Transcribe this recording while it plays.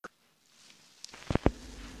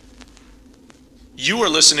You are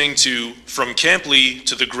listening to From Camp Lee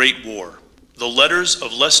to the Great War, the letters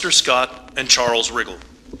of Lester Scott and Charles Riggle.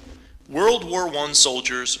 World War I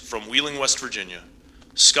soldiers from Wheeling, West Virginia.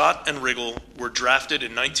 Scott and Riggle were drafted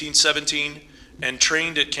in 1917 and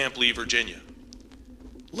trained at Camp Lee, Virginia.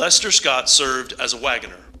 Lester Scott served as a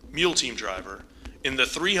wagoner, mule team driver, in the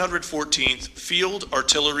 314th Field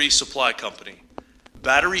Artillery Supply Company,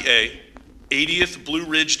 Battery A, 80th Blue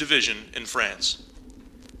Ridge Division in France.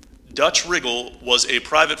 Dutch Riggle was a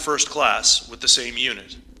private first class with the same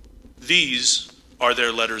unit. These are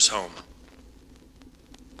their letters home.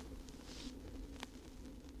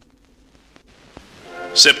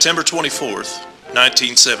 September 24th,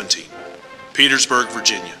 1917, Petersburg,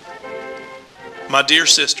 Virginia. My dear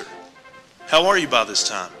sister, how are you by this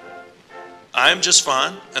time? I am just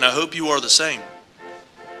fine, and I hope you are the same.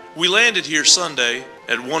 We landed here Sunday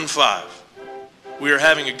at 1:05. We are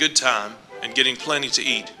having a good time and getting plenty to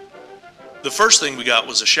eat. The first thing we got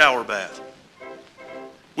was a shower bath.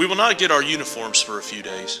 We will not get our uniforms for a few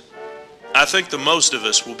days. I think the most of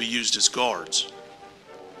us will be used as guards.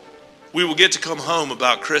 We will get to come home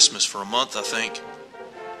about Christmas for a month, I think.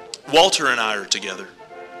 Walter and I are together.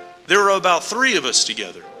 There are about 3 of us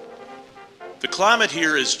together. The climate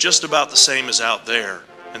here is just about the same as out there,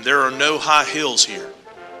 and there are no high hills here.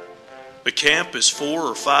 The camp is 4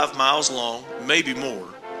 or 5 miles long, maybe more.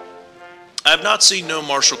 I have not seen no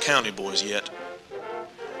Marshall County boys yet.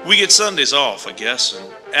 We get Sundays off, I guess,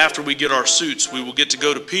 and after we get our suits, we will get to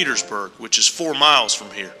go to Petersburg, which is 4 miles from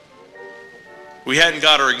here. We hadn't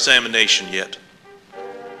got our examination yet.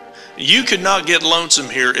 You could not get lonesome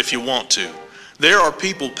here if you want to. There are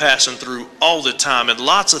people passing through all the time and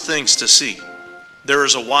lots of things to see. There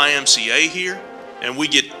is a YMCA here, and we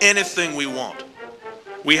get anything we want.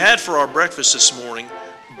 We had for our breakfast this morning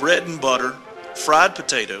bread and butter, fried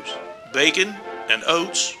potatoes, bacon and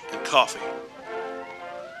oats and coffee.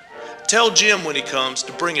 Tell Jim when he comes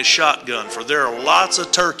to bring a shotgun, for there are lots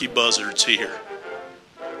of turkey buzzards here.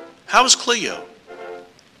 How's Cleo?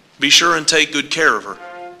 Be sure and take good care of her.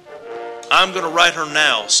 I'm going to write her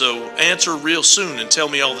now, so answer real soon and tell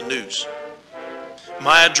me all the news.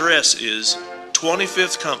 My address is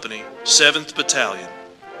 25th Company, 7th Battalion,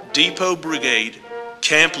 Depot Brigade,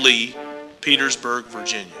 Camp Lee, Petersburg,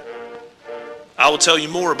 Virginia. I will tell you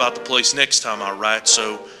more about the place next time I write,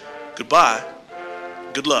 so goodbye,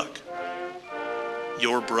 good luck.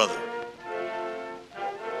 Your brother.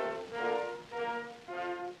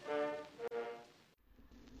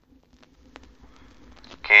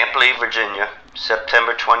 Camp Lee, Virginia,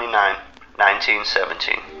 September 29,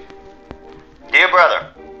 1917. Dear brother,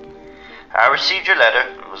 I received your letter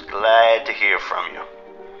and was glad to hear from you.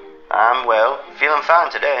 I'm feeling fine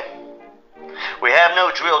today. We have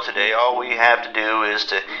no drill today. All we have to do is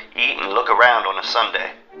to eat and look around on a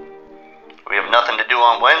Sunday. We have nothing to do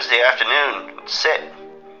on Wednesday afternoon. It's sit.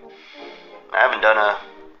 I haven't done a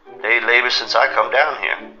day labor since I come down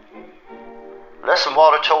here. Les and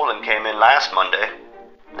Walter Tolan came in last Monday.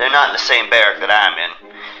 They're not in the same barrack that I'm in.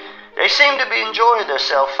 They seem to be enjoying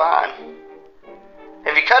themselves fine.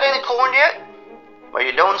 Have you cut any corn yet? Are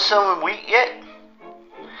you doing some wheat yet?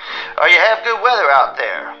 Or you have good weather out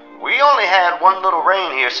there? We only had one little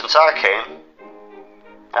rain here since I came.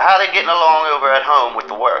 How are they getting along over at home with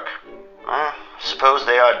the work? I suppose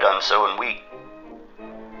they are done sowing wheat.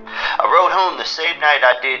 I rode home the same night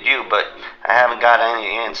I did you, but I haven't got any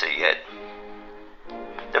answer yet.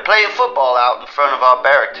 They're playing football out in front of our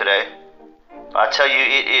barrack today. I tell you,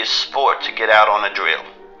 it is sport to get out on a drill.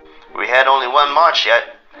 We had only one march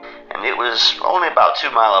yet, and it was only about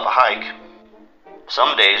 2 miles of a hike.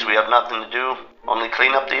 Some days we have nothing to do, only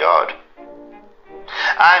clean up the yard.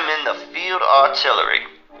 I'm in the Field Artillery.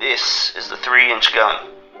 This is the 3-inch gun.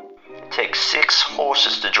 It takes 6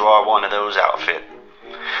 horses to draw one of those outfit.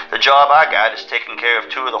 The job I got is taking care of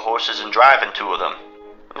 2 of the horses and driving 2 of them.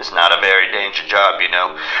 It's not a very dangerous job, you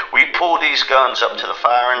know. We pull these guns up to the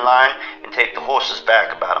firing line and take the horses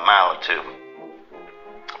back about 1 mile or 2.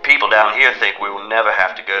 People down here think we will never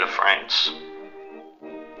have to go to France.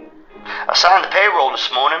 I signed the payroll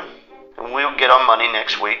this morning, and we'll get our money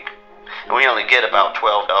next week. And we only get about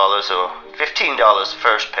 $12 or $15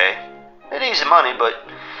 first pay. It's easy money, but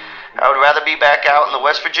I would rather be back out in the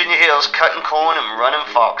West Virginia hills cutting corn and running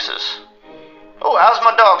foxes. Oh, how's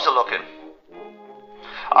my dogs a-looking?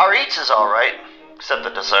 Our eats is all right, except the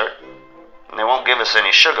dessert. And they won't give us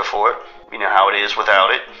any sugar for it. You know how it is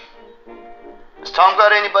without it. Has Tom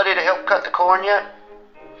got anybody to help cut the corn yet?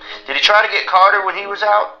 Did he try to get Carter when he was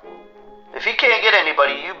out? If he can't get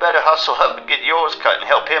anybody, you better hustle up and get yours cut and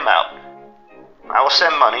help him out. I will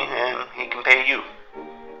send money, and he can pay you.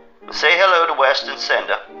 Say hello to West and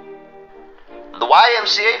Senda. The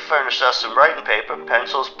YMCA furnished us some writing paper,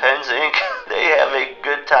 pencils, pens, ink. They have a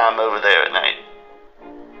good time over there at night.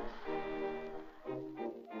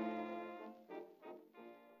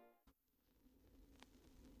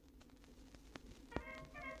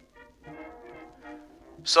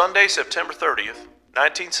 Sunday, September 30th,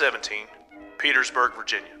 1917, Petersburg,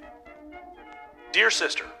 Virginia. Dear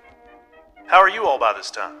sister, how are you all by this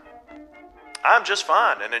time? I'm just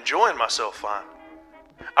fine and enjoying myself fine.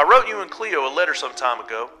 I wrote you and Cleo a letter some time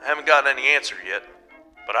ago. Haven't gotten any answer yet,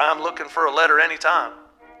 but I'm looking for a letter any time.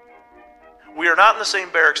 We are not in the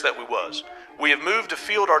same barracks that we was. We have moved to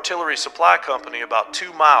Field Artillery Supply Company about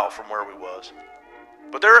 2 miles from where we was.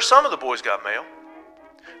 But there are some of the boys got mail.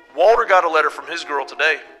 Walter got a letter from his girl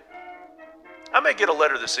today. I may get a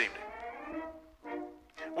letter this evening.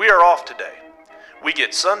 We are off today. We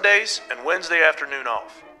get Sundays and Wednesday afternoon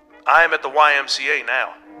off. I am at the YMCA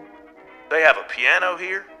now. They have a piano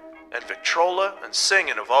here, and Victrola and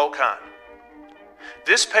singing of all kind.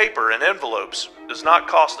 This paper and envelopes does not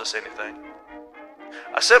cost us anything.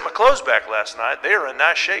 I sent my clothes back last night. They are in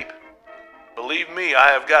nice shape. Believe me,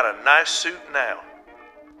 I have got a nice suit now.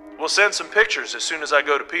 We'll send some pictures as soon as I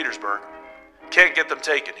go to Petersburg. Can't get them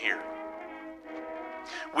taken here.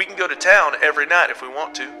 We can go to town every night if we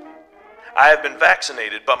want to. I have been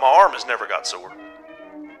vaccinated, but my arm has never got sore.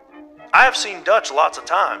 I have seen Dutch lots of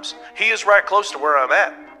times. He is right close to where I'm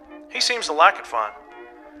at. He seems to like it fine.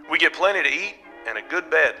 We get plenty to eat and a good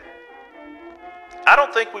bed. I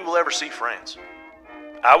don't think we will ever see France.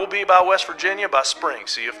 I will be by West Virginia by spring,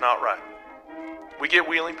 see if not right. We get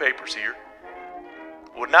wheeling papers here.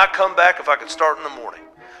 Would not come back if I could start in the morning.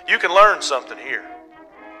 You can learn something here.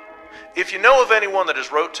 If you know of anyone that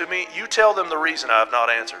has wrote to me, you tell them the reason I have not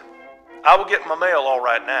answered. I will get my mail all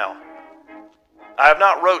right now. I have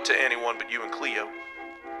not wrote to anyone but you and Cleo.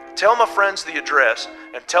 Tell my friends the address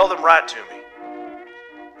and tell them write to me.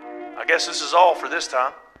 I guess this is all for this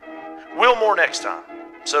time. We'll more next time.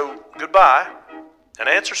 So goodbye and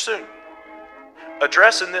answer soon.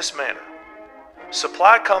 Address in this manner.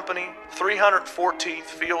 Supply Company, 314th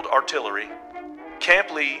Field Artillery,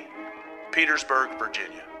 Camp Lee, Petersburg,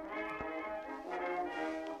 Virginia.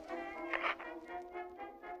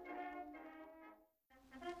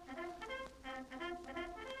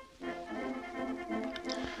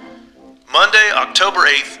 Monday, October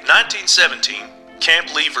 8th, 1917,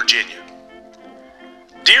 Camp Lee, Virginia.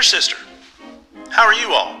 Dear sister, how are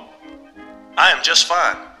you all? I am just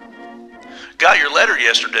fine. Got your letter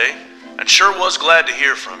yesterday and sure was glad to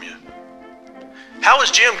hear from you. How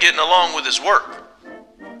is Jim getting along with his work?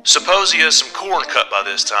 Suppose he has some corn cut by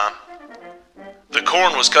this time. The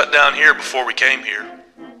corn was cut down here before we came here.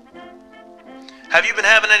 Have you been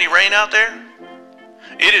having any rain out there?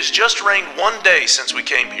 It has just rained 1 day since we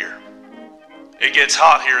came here. It gets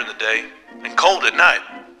hot here in the day and cold at night.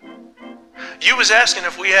 You was asking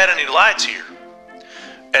if we had any lights here.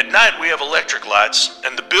 At night we have electric lights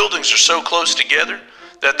and the buildings are so close together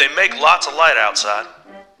that they make lots of light outside.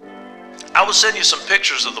 I will send you some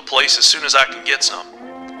pictures of the place as soon as I can get some.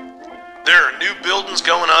 There are new buildings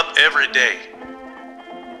going up every day.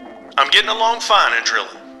 I'm getting along fine in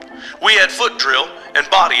drilling. We had foot drill and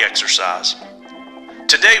body exercise.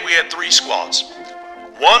 Today we had 3 squads.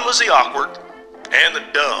 One was the awkward, and the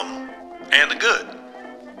dumb, and the good.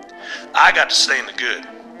 I got to stay in the good.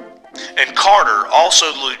 And Carter,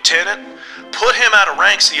 also the lieutenant, put him out of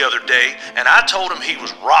ranks the other day, and I told him he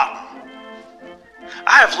was rotten.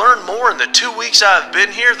 I have learned more in the 2 weeks I have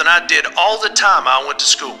been here than I did all the time I went to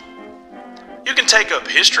school. You can take up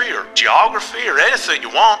history or geography or anything you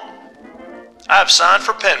want. I have signed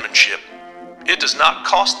for penmanship. It does not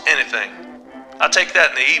cost anything. I take that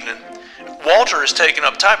in the evening. Walter is taking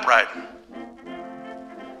up typewriting.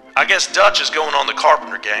 I guess Dutch is going on the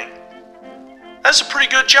carpenter gang. That's a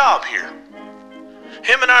pretty good job here.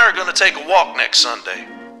 Him and I are going to take a walk next Sunday.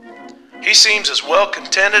 He seems as well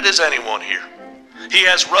contented as anyone here. He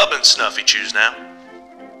has rubbing snuffy chews now.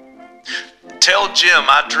 Tell Jim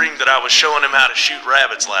I dreamed that I was showing him how to shoot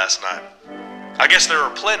rabbits last night. I guess there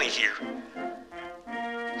are plenty here.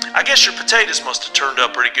 I guess your potatoes must have turned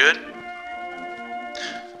up pretty good.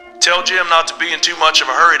 Tell Jim not to be in too much of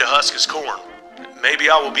a hurry to husk his corn.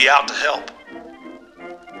 Maybe I will be out to help.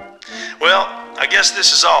 Well, I guess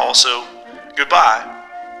this is all, so goodbye.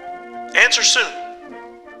 Answer soon.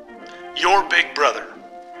 Your big brother.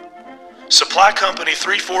 Supply Company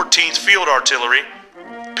 314th Field Artillery,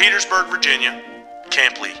 Petersburg, Virginia,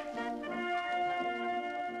 Camp Lee.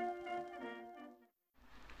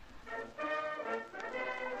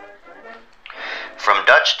 From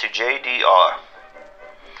Dutch to JDR.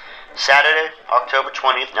 Saturday, October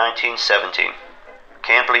 20th, 1917.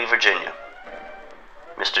 Camp Lee, Virginia.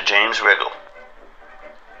 Mr. James Riggle.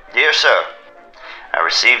 Dear Sir, I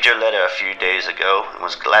received your letter a few days ago and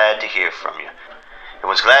was glad to hear from you. And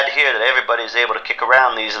was glad to hear that everybody is able to kick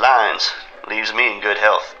around these lines. Leaves me in good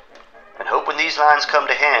health. And hope when these lines come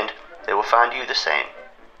to hand, they will find you the same.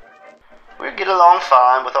 We get along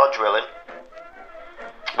fine with our drilling.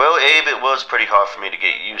 Well, Abe, it was pretty hard for me to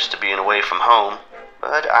get used to being away from home,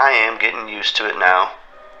 but I am getting used to it now.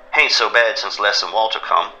 Ain't so bad since Les and Walter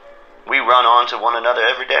come. We run on to one another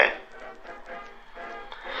every day.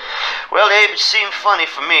 Well, Abe, it seemed funny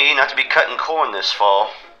for me not to be cutting corn this fall.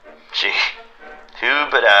 Gee, who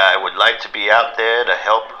but I would like to be out there to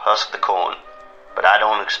help husk the corn. But I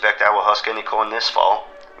don't expect I will husk any corn this fall.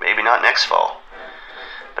 Maybe not next fall.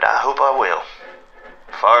 But I hope I will.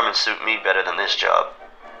 Farming suit me better than this job.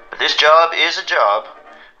 But this job is a job.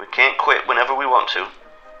 We can't quit whenever we want to.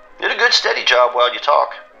 Did a good steady job while you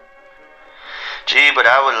talk. Gee, but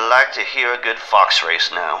I would like to hear a good fox race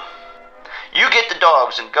now. You get the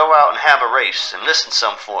dogs and go out and have a race and listen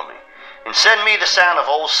some for me. And send me the sound of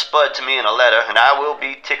old Spud to me in a letter, and I will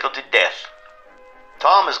be tickled to death.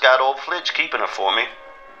 Tom has got old Flidge keeping her for me.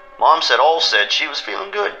 Mom said all said she was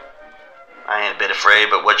feeling good. I ain't a bit afraid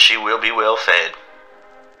but what she will be well fed.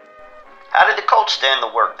 How did the colts stand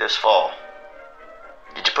the work this fall?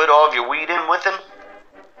 Did you put all of your wheat in with them?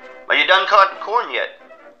 Are you done cutting corn yet?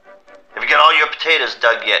 Have you got all your potatoes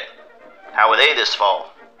dug yet? How were they this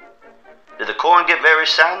fall? Did the corn get very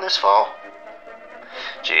sound this fall?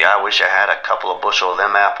 Gee, I wish I had a couple of bushel of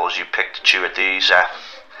them apples you picked to chew at these.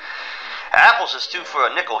 Apples is 2 for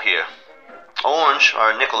a nickel here. Orange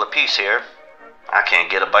are a nickel apiece here. I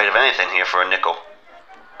can't get a bite of anything here for a nickel.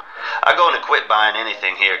 I'm going to quit buying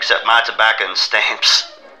anything here except my tobacco and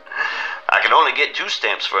stamps. I can only get 2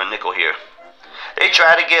 stamps for a nickel here. They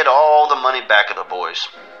try to get all the money back of the boys.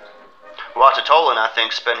 Walter Tolan, I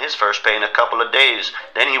think, spent his first pay in a couple of days.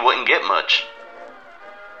 Then he wouldn't get much.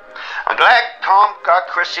 I'm glad Tom got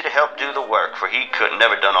Christy to help do the work, for he couldn't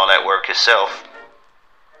never done all that work himself.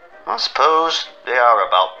 I suppose they are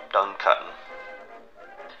about done cutting.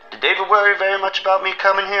 Did David worry very much about me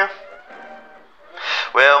coming here?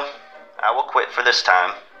 Well, I will quit for this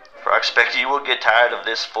time, for I expect you will get tired of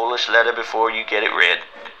this foolish letter before you get it read.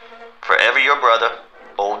 Forever your brother,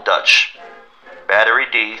 Old Dutch. Battery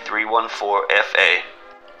D 314 FA,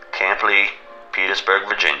 Camp Lee, Petersburg,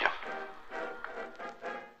 Virginia.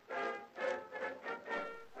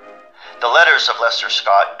 The letters of Lester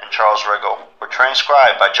Scott and Charles Riggle were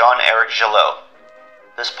transcribed by John Eric Gillot.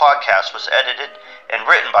 This podcast was edited and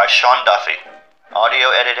written by Sean Duffy, audio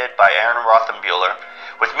edited by Aaron Rothenbuehler,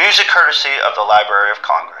 with music courtesy of the Library of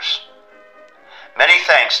Congress. Many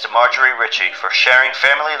thanks to Marjorie Ritchie for sharing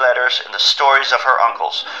family letters and the stories of her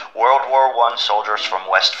uncles, World War I soldiers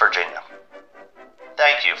from West Virginia.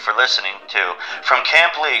 Thank you for listening to From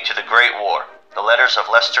Camp Lee to the Great War, the letters of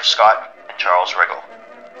Lester Scott and Charles Riggle.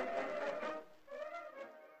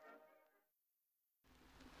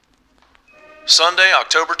 Sunday,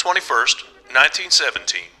 October 21st,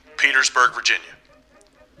 1917, Petersburg, Virginia.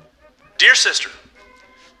 Dear sister,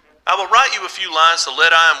 I will write you a few lines to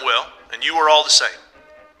let I am well, and you are all the same.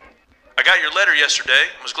 I got your letter yesterday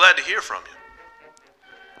and was glad to hear from you.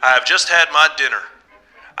 I have just had my dinner.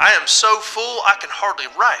 I am so full I can hardly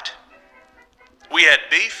write. We had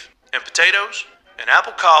beef and potatoes and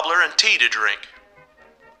apple cobbler and tea to drink.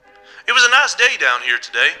 It was a nice day down here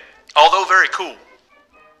today, although very cool.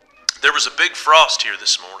 There was a big frost here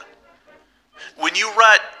this morning. When you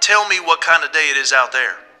write, tell me what kind of day it is out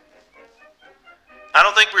there. I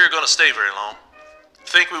don't think we are going to stay very long.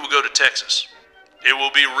 Think we will go to Texas. It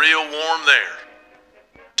will be real warm there.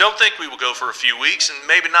 Don't think we will go for a few weeks, and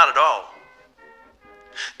maybe not at all.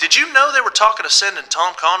 Did you know they were talking of sending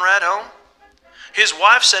Tom Conrad home? His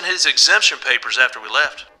wife sent his exemption papers after we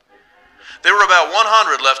left. There were about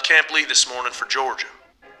 100 left Camp Lee this morning for Georgia.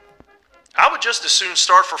 I would just as soon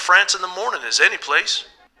start for France in the morning as any place.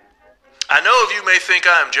 I know of you may think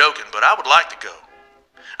I am joking, but I would like to go.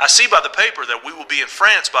 I see by the paper that we will be in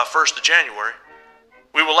France by 1st of January.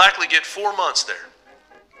 We will likely get 4 months there.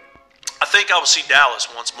 I think I will see Dallas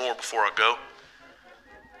once more before I go.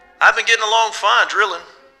 I've been getting along fine drilling.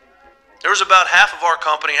 There was about half of our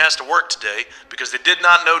company has to work today because they did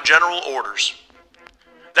not know general orders.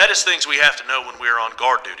 That is things we have to know when we are on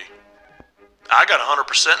guard duty. I got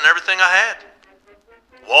 100% in everything I had.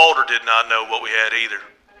 Walter did not know what we had either.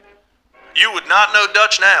 You would not know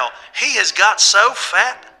Dutch now. He has got so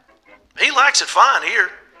fat. He likes it fine here.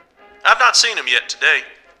 I've not seen him yet today.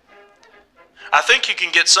 I think you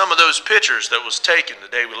can get some of those pictures that was taken the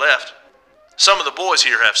day we left. Some of the boys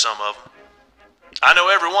here have some of them. I know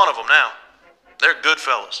every one of them now. They're good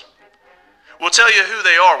fellas. We'll tell you who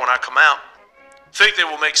they are when I come out. Think they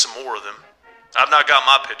will make some more of them. I've not got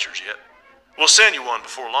my pictures yet. We'll send you one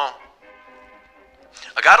before long.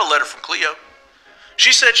 I got a letter from Cleo.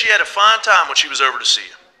 She said she had a fine time when she was over to see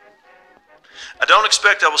you. I don't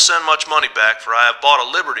expect I will send much money back, for I have bought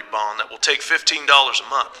a Liberty bond that will take $15 a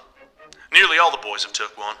month. Nearly all the boys have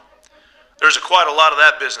took one. There's quite a lot of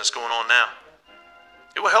that business going on now.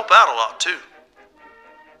 It will help out a lot, too.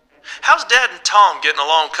 How's Dad and Tom getting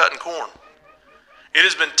along cutting corn? It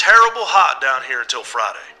has been terrible hot down here until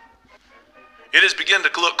Friday. It has begun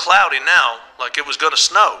to look cloudy now, like it was going to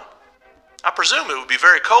snow. I presume it would be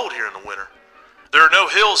very cold here in the winter. There are no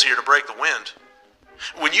hills here to break the wind.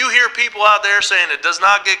 When you hear people out there saying it does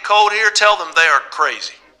not get cold here, tell them they are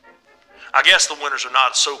crazy. I guess the winters are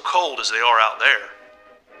not so cold as they are out there.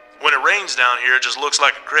 When it rains down here, it just looks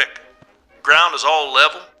like a creek. Ground is all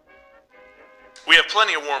level. We have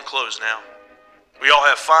plenty of warm clothes now. We all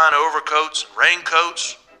have fine overcoats and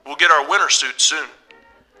raincoats. We'll get our winter suits soon.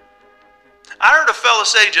 I heard a fella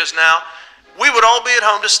say just now, we would all be at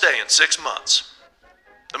home to stay in 6 months.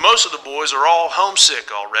 The most of the boys are all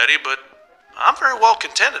homesick already, but I'm very well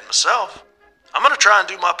contented myself. I'm going to try and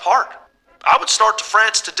do my part. I would start to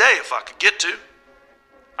France today if I could get to.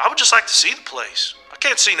 I would just like to see the place. I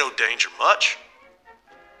can't see no danger much.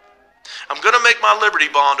 I'm going to make my Liberty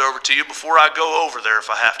bond over to you before I go over there if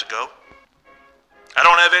I have to go. I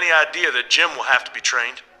don't have any idea that Jim will have to be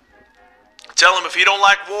trained. Tell him if he don't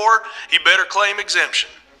like war, he better claim exemption.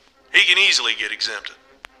 He can easily get exempted.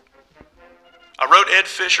 I wrote Ed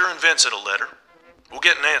Fisher and Vincent a letter. We'll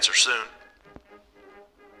get an answer soon.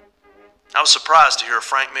 I was surprised to hear of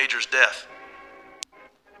Frank Major's death.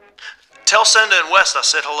 Tell Senda and West I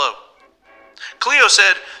said hello. Cleo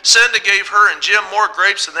said Senda gave her and Jim more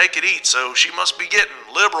grapes than they could eat, so she must be getting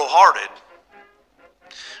liberal-hearted.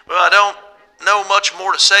 Well, I don't know much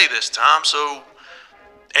more to say this time, so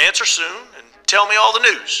answer soon and tell me all the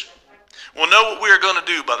news. We'll know what we are going to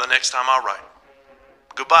do by the next time I write.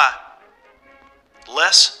 Goodbye.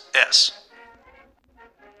 Les S.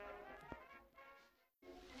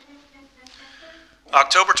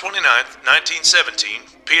 October 29th, 1917,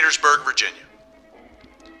 Petersburg, Virginia.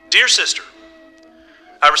 Dear Sister,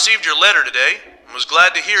 I received your letter today and was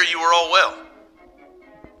glad to hear you were all well.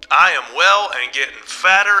 I am well and getting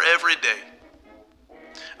fatter every day.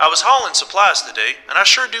 I was hauling supplies today, and I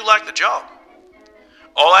sure do like the job.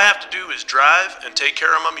 All I have to do is drive and take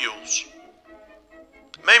care of my mules.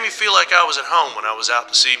 It made me feel like I was at home when I was out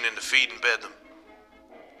this evening to feed and bed them.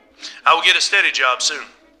 I will get a steady job soon.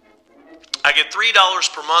 I get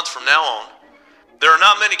 $3 per month from now on. There are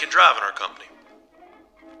not many can drive in our company.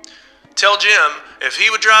 Tell Jim if he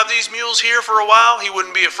would drive these mules here for a while, he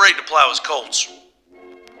wouldn't be afraid to plow his colts.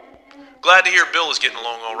 Glad to hear Bill is getting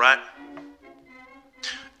along all right.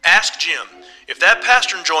 Ask Jim if that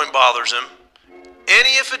pastern joint bothers him. Any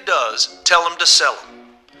if it does, tell him to sell him.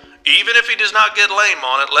 Even if he does not get lame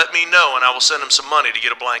on it, let me know and I will send him some money to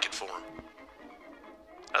get a blanket for him.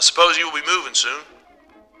 I suppose you will be moving soon.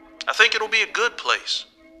 I think it'll be a good place.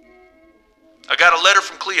 I got a letter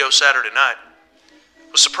from Cleo Saturday night.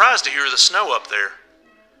 Was surprised to hear the snow up there.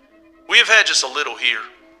 We have had just a little here.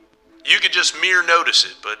 You could just mere notice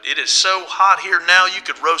it, but it is so hot here now you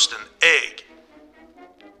could roast an egg.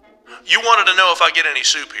 You wanted to know if I get any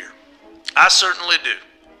soup here. I certainly do.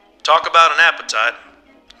 Talk about an appetite.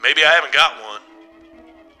 Maybe I haven't got one.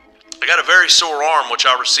 I got a very sore arm which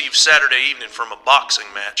I received Saturday evening from a boxing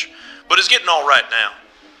match, but is getting all right now.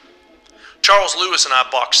 Charles Lewis and I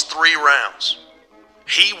boxed 3 rounds.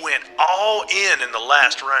 He went all in the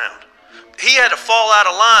last round. He had to fall out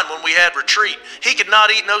of line when we had retreat. He could not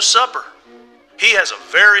eat no supper. He has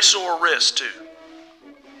a very sore wrist, too.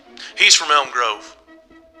 He's from Elm Grove.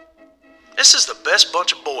 This is the best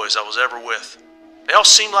bunch of boys I was ever with. They all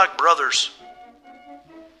seem like brothers.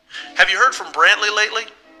 Have you heard from Brantley lately?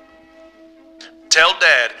 Tell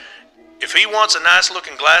Dad, if he wants a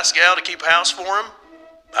nice-looking glass gal to keep house for him,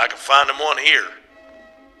 I can find him one here.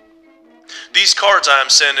 These cards I am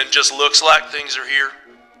sending just looks like things are here.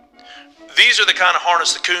 These are the kind of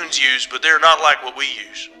harness the coons use, but they're not like what we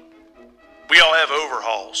use. We all have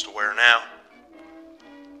overhauls to wear now.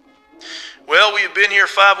 Well, we have been here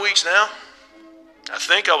 5 weeks now. I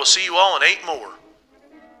think I will see you all in 8 more.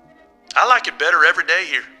 I like it better every day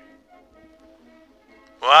here.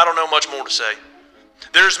 Well, I don't know much more to say.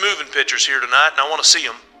 There's moving pictures here tonight, and I want to see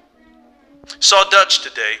them. Saw Dutch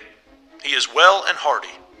today. He is well and hearty.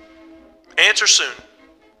 Answer soon.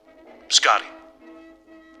 Scotty.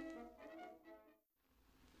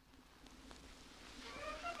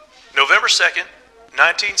 November 2nd,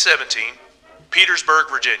 1917, Petersburg,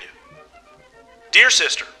 Virginia. Dear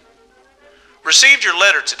Sister, Received your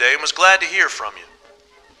letter today and was glad to hear from you.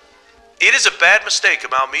 It is a bad mistake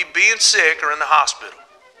about me being sick or in the hospital.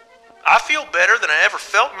 I feel better than I ever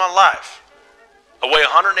felt in my life. I weigh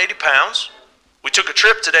 180 pounds. We took a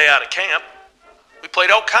trip today out of camp. We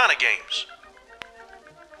played all kind of games.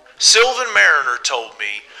 Sylvan Mariner told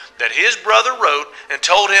me that his brother wrote and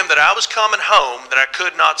told him that I was coming home, that I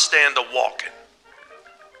could not stand the walking.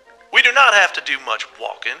 We do not have to do much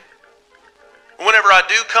walking. Whenever I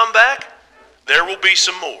do come back, there will be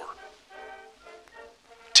some more.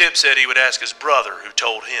 Tib said he would ask his brother, who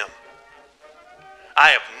told him. I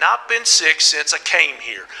have not been sick since I came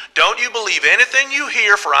here. Don't you believe anything you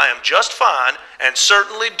hear, for I am just fine and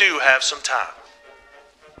certainly do have some time.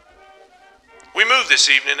 We moved this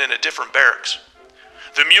evening in a different barracks.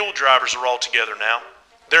 The mule drivers are all together now.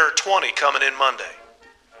 There are 20 coming in Monday.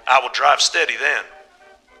 I will drive steady then.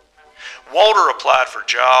 Walter applied for a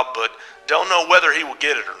job, but don't know whether he will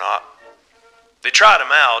get it or not. They tried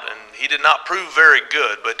him out, and he did not prove very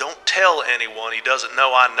good, but don't tell anyone he doesn't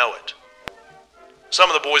know I know it. Some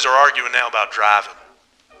of the boys are arguing now about driving.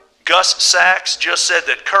 Gus Sachs just said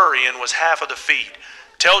that currying was half of the feed.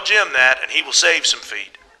 Tell Jim that, and he will save some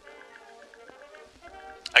feed.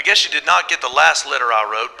 I guess you did not get the last letter I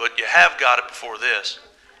wrote, but you have got it before this.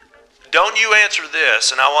 Don't you answer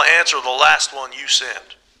this, and I will answer the last one you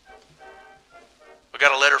sent. I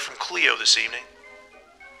got a letter from Cleo this evening.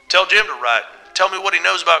 Tell Jim to write. Tell me what he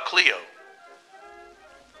knows about Cleo.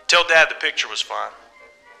 Tell Dad the picture was fine.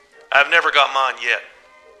 I've never got mine yet.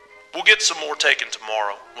 We'll get some more taken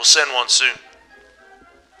tomorrow. We'll send one soon.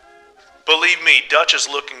 Believe me, Dutch is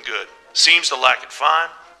looking good. Seems to like it fine.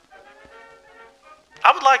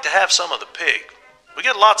 I would like to have some of the pig. We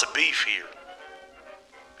get lots of beef here.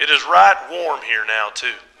 It is right warm here now,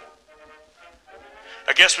 too.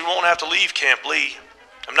 I guess we won't have to leave Camp Lee.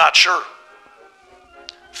 I'm not sure.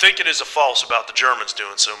 Think it is a false about the Germans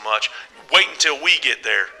doing so much. Wait until we get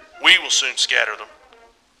there. We will soon scatter them.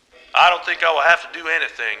 I don't think I will have to do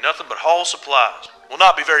anything. Nothing but haul supplies. Will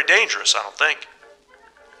not be very dangerous, I don't think.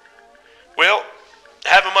 Well,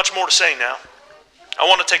 haven't much more to say now. I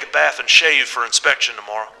want to take a bath and shave for inspection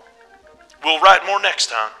tomorrow. We'll write more next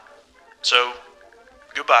time. So,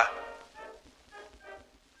 goodbye.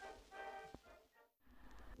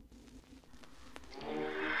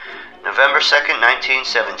 November 2nd,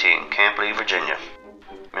 1917, Camp Lee, Virginia.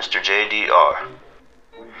 Mr. J.D.R.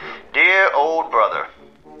 Dear old brother,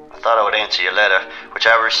 I thought I would answer your letter, which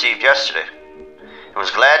I received yesterday, and was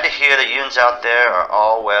glad to hear that yous out there are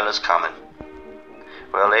all well as coming.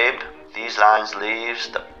 Well, Abe, these lines leaves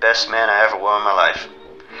the best man I ever were in my life.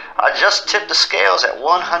 I just tipped the scales at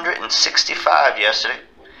 165 yesterday.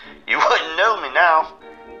 You wouldn't know me now.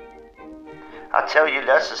 I tell you,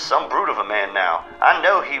 Les is some brute of a man now. I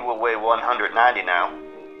know he will weigh 190 now.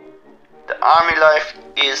 The army life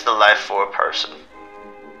is the life for a person.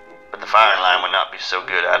 But the firing line would not be so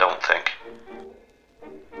good, I don't think.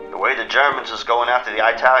 The way the Germans is going after the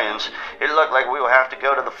Italians, it looked like we will have to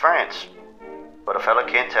go to the France. But a fella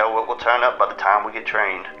can't tell what will turn up by the time we get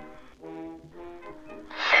trained.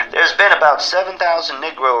 There's been about 7,000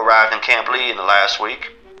 Negro arrived in Camp Lee in the last week.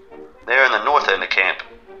 They're in the north end of camp.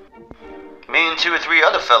 Me and 2 or 3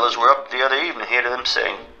 other fellas were up the other evening here to them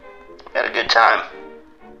sing. We had a good time.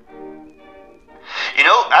 You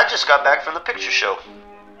know, I just got back from the picture show.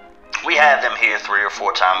 We have them here 3 or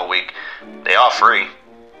 4 times a week. They are free.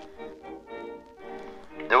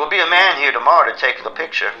 There will be a man here tomorrow to take the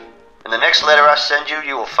picture. In the next letter I send you,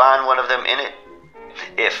 you will find one of them in it,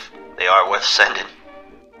 if they are worth sending.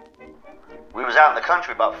 We was out in the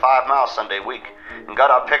country about 5 miles Sunday week, and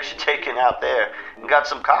got our picture taken out there, and got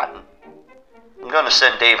some cotton. I'm going to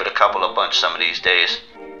send David a couple of bunch some of these days.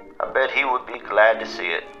 I bet he would be glad to see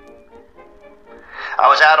it. I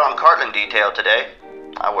was out on Cartland detail today.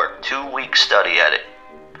 I worked 2 weeks study at it.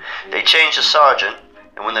 They changed the sergeant,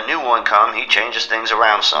 and when the new one come, he changes things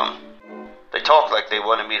around some. They talk like they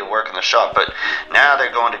wanted me to work in the shop, but now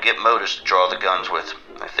they're going to get motors to draw the guns with.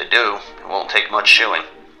 If they do, it won't take much shoeing.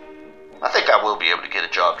 I think I will be able to get a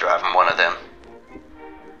job driving one of them.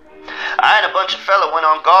 I and a bunch of fellas went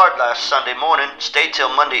on guard last Sunday morning, stayed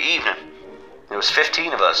till Monday evening. There was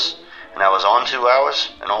 15 of us, and I was on 2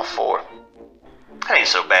 hours and off 4. That ain't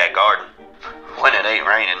so bad guarding, when it ain't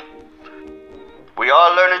raining. We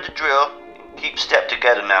are learning to drill and keep step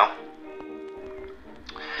together now.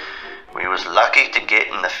 We was lucky to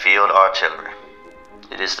get in the field artillery.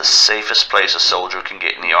 It is the safest place a soldier can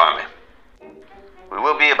get in the army. We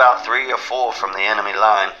will be about 3 or 4 from the enemy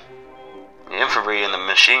line. The infantry and the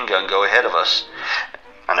machine gun go ahead of us.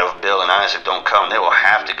 I know if Bill and Isaac don't come, they will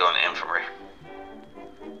have to go in the infantry.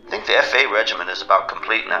 I think the F.A. regiment is about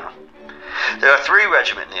complete now. There are 3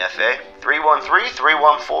 regiments in the FA, 313,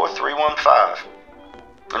 314, 315.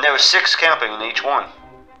 And there were 6 camping in each one.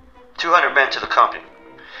 200 men to the company.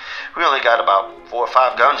 We only got about 4 or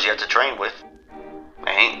 5 guns yet to train with.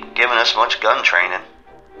 They ain't giving us much gun training.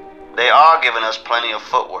 They are giving us plenty of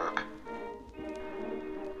footwork.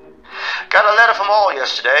 Got a letter from All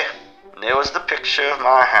yesterday. And there was the picture of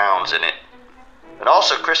my hounds in it. And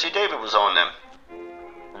also Chrissy David was on them.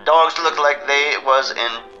 The dogs looked like they was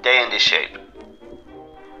in dandy shape.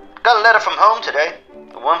 Got a letter from home today.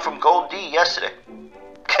 The one from Gold D yesterday.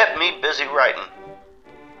 Kept me busy writing.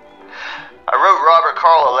 I wrote Robert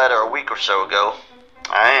Carl a letter a week or so ago.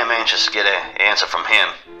 I am anxious to get an answer from him.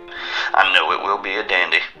 I know it will be a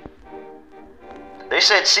dandy. They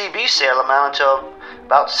said CB sale amounted to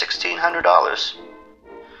about $1,600.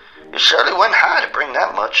 It surely went high to bring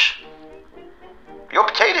that much. Your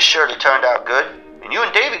potatoes surely turned out good, and you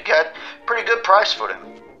and David got a pretty good price for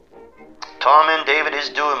them. Tom and David is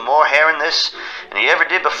doing more herring this than he ever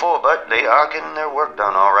did before, but they are getting their work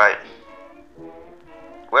done all right.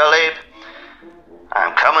 Well, Abe,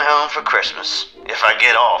 I'm coming home for Christmas, if I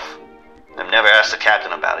get off. I've never asked the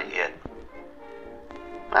captain about it yet.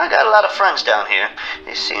 I got a lot of friends down here.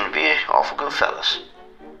 They seem to be awful good fellas.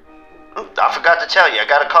 I forgot to tell you, I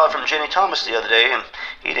got a card from Jenny Thomas the other day, and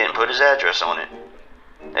he didn't put his address on it.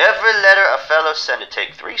 Every letter a fellow sent it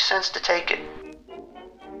take 3 cents to take it.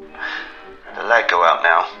 The light go out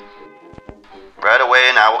now. Right away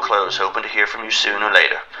and I will close, hoping to hear from you soon or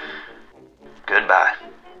later. Goodbye.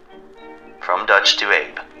 From Dutch to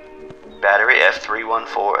Abe. Battery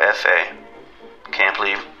F314FA. Camp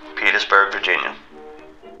Lee, Petersburg, Virginia.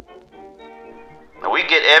 Now we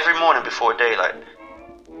get every morning before daylight.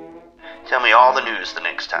 Tell me all the news the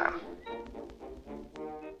next time.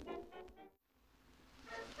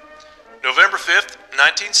 November 5th,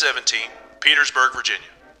 1917, Petersburg, Virginia.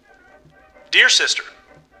 Dear Sister,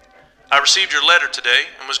 I received your letter today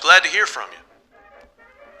and was glad to hear from you.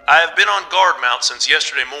 I have been on guard mount since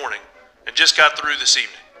yesterday morning and just got through this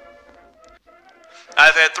evening. I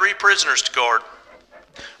have had 3 prisoners to guard.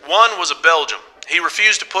 One was a Belgian. He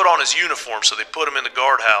refused to put on his uniform, so they put him in the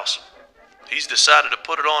guardhouse. He's decided to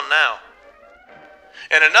put it on now.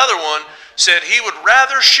 And another one said he would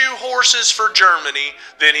rather shoe horses for Germany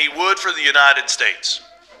than he would for the United States.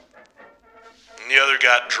 And the other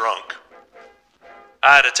got drunk.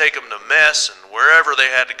 I had to take them to mess and wherever they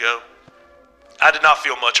had to go. I did not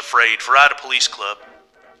feel much afraid, for I had a police club.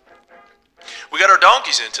 We got our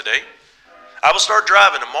donkeys in today. I will start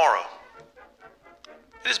driving tomorrow.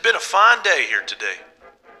 It has been a fine day here today.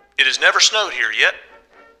 It has never snowed here yet.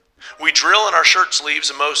 We drill in our shirt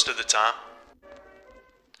sleeves most of the time.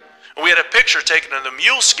 We had a picture taken of the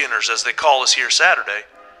mule skinners, as they call us here, Saturday.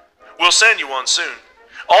 We'll send you one soon.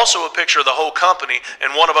 Also a picture of the whole company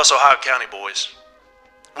and one of us Ohio County boys.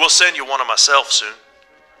 We'll send you one of myself soon.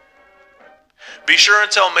 Be sure and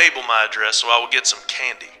tell Mabel my address so I will get some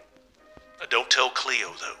candy. Don't tell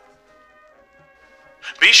Cleo, though.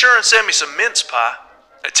 Be sure and send me some mince pie.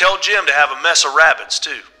 And tell Jim to have a mess of rabbits,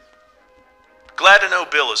 too. Glad to know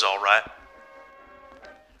Bill is all right.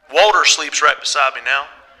 Walter sleeps right beside me now.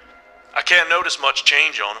 I can't notice much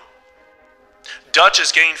change on him. Dutch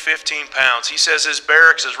has gained 15 pounds. He says his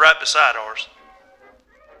barracks is right beside ours.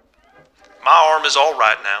 My arm is all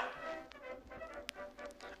right now.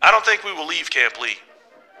 I don't think we will leave Camp Lee.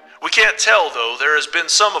 We can't tell, though. There has been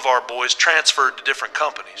some of our boys transferred to different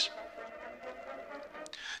companies.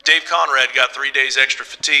 Dave Conrad got 3 days extra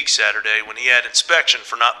fatigue Saturday when he had inspection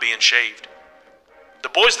for not being shaved. The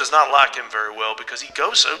boys does not like him very well because he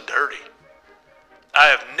goes so dirty. I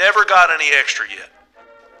have never got any extra yet.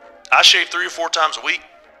 I shave 3 or 4 times a week.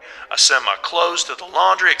 I send my clothes to the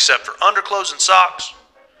laundry except for underclothes and socks.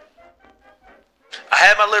 I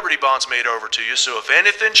had my Liberty bonds made over to you, so if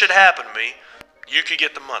anything should happen to me, you could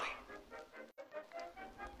get the money.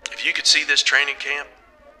 If you could see this training camp,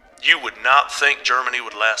 you would not think Germany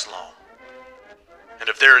would last long. And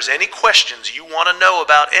if there is any questions you want to know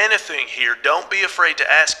about anything here, don't be afraid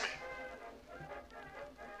to ask me.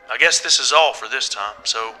 I guess this is all for this time,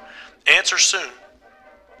 so answer soon.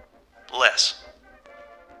 Les.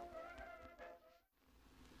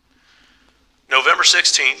 November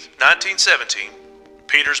 16th, 1917,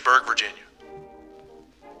 Petersburg, Virginia.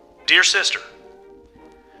 Dear Sister,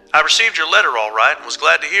 I received your letter all right and was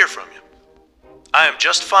glad to hear from you. I am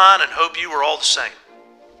just fine and hope you are all the same.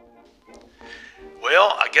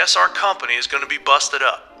 Well, I guess our company is going to be busted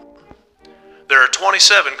up. There are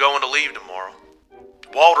 27 going to leave tomorrow.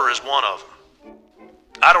 Walter is one of them.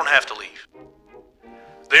 I don't have to leave.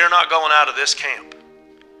 They are not going out of this camp.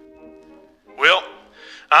 Well,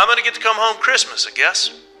 I'm going to get to come home Christmas, I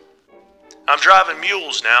guess. I'm driving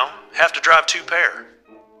mules now, have to drive 2 pair.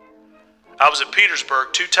 I was at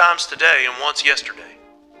Petersburg 2 times today and once yesterday.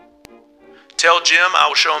 Tell Jim I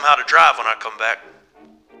will show him how to drive when I come back.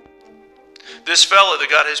 This fella that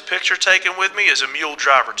got his picture taken with me is a mule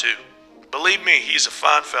driver too. Believe me, he's a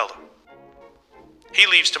fine fella. He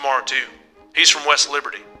leaves tomorrow too. He's from West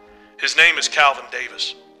Liberty. His name is Calvin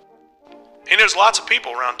Davis. He knows lots of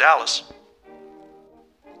people around Dallas.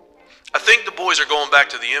 I think the boys are going back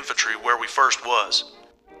to the infantry where we first was.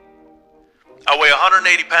 I weigh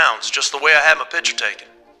 180 pounds, just the way I had my picture taken.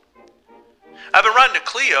 I've been writing to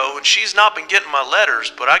Cleo, and she's not been getting my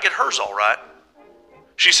letters, but I get hers all right.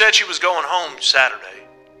 She said she was going home Saturday.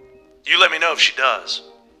 You let me know if she does.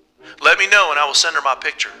 Let me know and I will send her my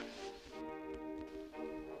picture.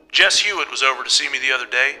 Jess Hewitt was over to see me the other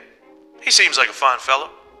day. He seems like a fine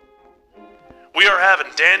fellow. We are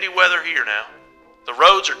having dandy weather here now. The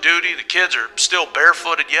roads are duty, the kids are still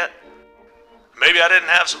barefooted yet. Maybe I didn't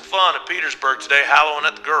have some fun at Petersburg today hallowing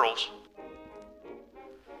at the girls.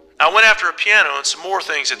 I went after a piano and some more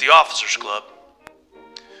things at the officers' club.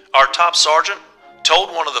 Our top sergeant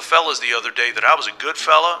told one of the fellas the other day that I was a good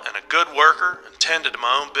fella and a good worker and tended to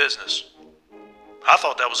my own business. I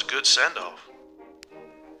thought that was a good send-off.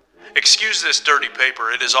 Excuse this dirty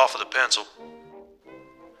paper, it is off of the pencil.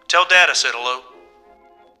 Tell Dad I said hello.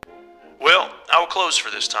 Well, I will close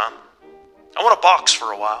for this time. I want to box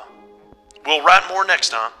for a while. We'll write more next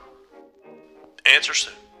time. Answer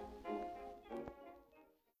soon.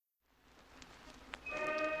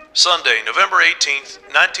 Sunday, November 18th,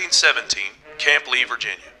 1917, Camp Lee,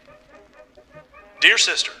 Virginia. Dear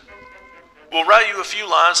sister, we'll write you a few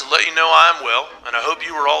lines and let you know I am well, and I hope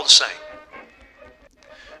you are all the same.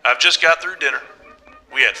 I've just got through dinner.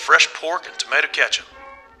 We had fresh pork and tomato ketchup.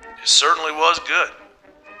 It certainly was good.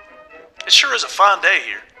 It sure is a fine day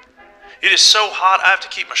here. It is so hot I have to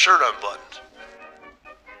keep my shirt unbuttoned.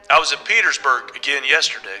 I was at Petersburg again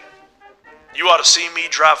yesterday. You ought to see me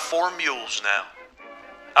drive 4 mules now.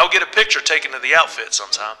 I'll get a picture taken of the outfit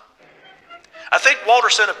sometime. I think Walter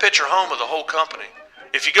sent a picture home of the whole company.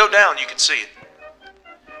 If you go down, you can see it.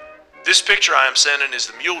 This picture I am sending is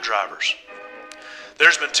the mule drivers.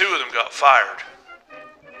 There's been 2 of them got fired.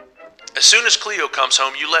 As soon as Cleo comes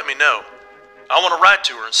home, you let me know. I want to write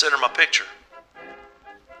to her and send her my picture.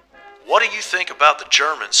 What do you think about the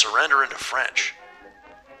Germans surrendering to French?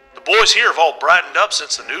 The boys here have all brightened up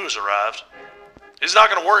since the news arrived. It's not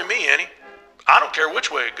going to worry me any. I don't care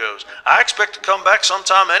which way it goes. I expect to come back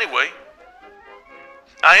sometime anyway.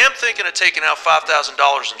 I am thinking of taking out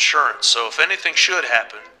 $5,000 insurance, so if anything should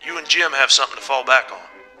happen, you and Jim have something to fall back on.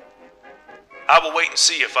 I will wait and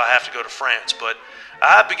see if I have to go to France, but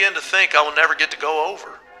I begin to think I will never get to go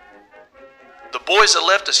over. The boys that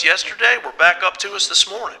left us yesterday were back up to us this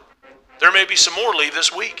morning. There may be some more leave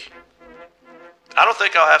this week. I don't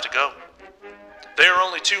think I'll have to go. They are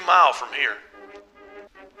only 2 miles from here.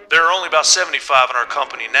 There are only about 75 in our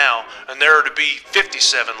company now, and there are to be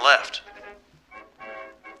 57 left.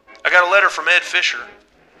 I got a letter from Ed Fisher.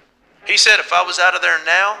 He said if I was out of there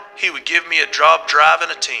now, he would give me a job driving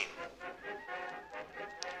a team.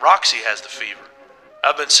 Roxy has the fever.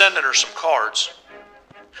 I've been sending her some cards.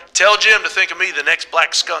 Tell Jim to think of me the next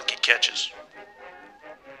black skunk he catches.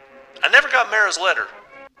 I never got Mara's letter.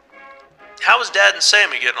 How is Dad and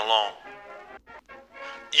Sammy getting along?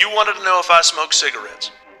 You wanted to know if I smoke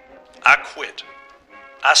cigarettes. I quit.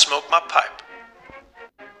 I smoke my pipe.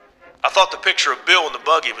 I thought the picture of Bill in the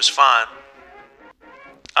buggy was fine.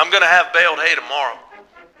 I'm going to have baled hay tomorrow.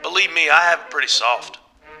 Believe me, I have it pretty soft.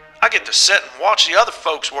 I get to sit and watch the other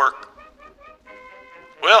folks work.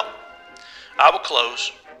 Well, I will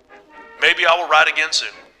close. Maybe I will write again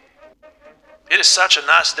soon. It is such a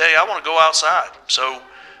nice day, I want to go outside. So,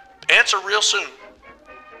 answer real soon.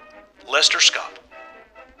 Lester Scott.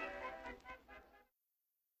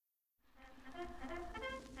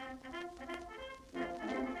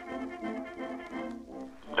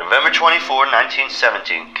 November 24,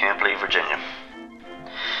 1917, Camp Lee, Virginia.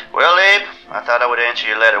 Well, Abe, I thought I would answer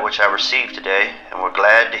your letter which I received today, and we're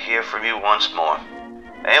glad to hear from you once more.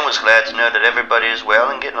 And was glad to know that everybody is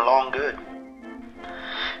well and getting along good.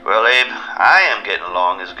 Well, Abe, I am getting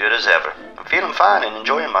along as good as ever. I'm feeling fine and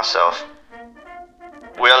enjoying myself.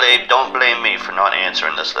 Well, Abe, don't blame me for not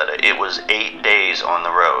answering this letter. It was 8 days on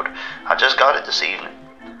the road. I just got it this evening.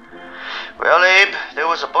 Well, Abe, there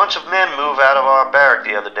was a bunch of men move out of our barrack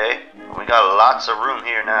the other day. We got lots of room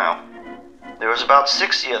here now. There was about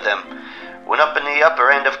 60 of them. Went up in the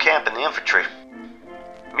upper end of camp in the infantry.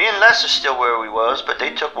 Me and Les are still where we was, but they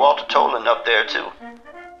took Walter Toland up there too.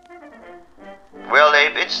 Well,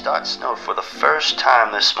 Abe, it started snow for the first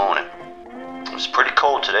time this morning. It was pretty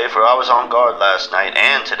cold today, for I was on guard last night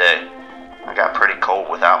and today. I got pretty cold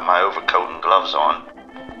without my overcoat and gloves on.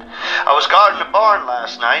 I was guarding the barn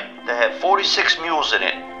last night that had 46 mules in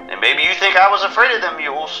it, and maybe you think I was afraid of them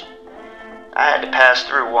mules. I had to pass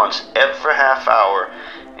through once every half hour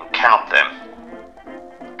and count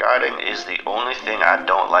them. Guarding is the only thing I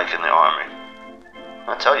don't like in the Army.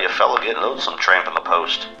 I tell you, a fellow get lonesome tramping the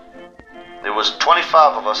post. There was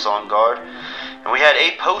 25 of us on guard, and we had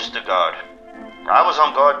 8 posts to guard. I was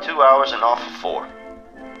on guard 2 hours and off for 4.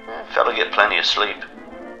 Fellow get plenty of sleep.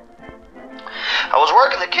 I was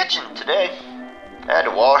working the kitchen today. I had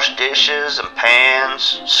to wash dishes and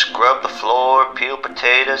pans, scrub the floor, peel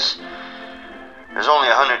potatoes. There's only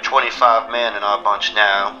 125 men in our bunch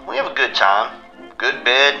now. We have a good time. Good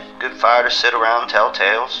bed, good fire to sit around and tell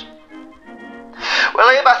tales. Well,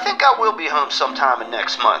 Abe, I think I will be home sometime in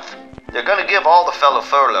next month. They're going to give all the fellow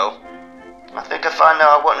furlough. I think if I know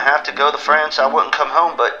I wouldn't have to go to France, I wouldn't come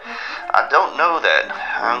home, but I don't know that.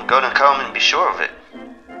 I'm going to come and be sure of it.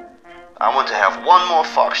 I want to have one more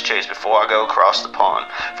fox chase before I go across the pond,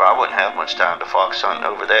 for I wouldn't have much time to fox hunt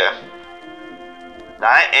over there.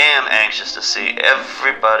 I am anxious to see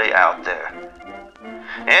everybody out there.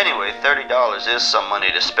 Anyway, $30 is some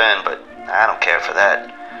money to spend, but I don't care for that.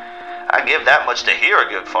 I give that much to hear a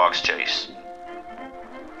good fox chase.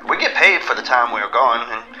 We get paid for the time we are gone,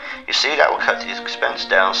 and you see, that will cut the expense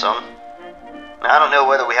down some. I don't know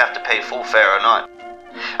whether we have to pay full fare or not.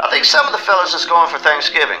 I think some of the fellas is going for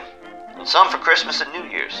Thanksgiving, and some for Christmas and New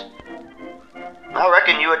Year's. I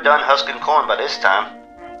reckon you had done husking corn by this time.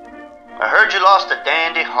 I heard you lost a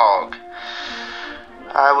dandy hog.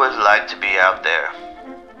 I would like to be out there.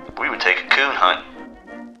 We would take a coon hunt.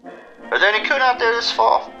 Are there any coon out there this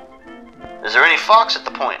fall? Is there any fox at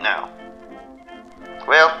the point now?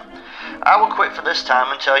 Well, I will quit for this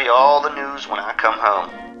time and tell you all the news when I come home.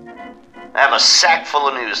 I have a sack full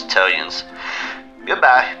of news to tell yous.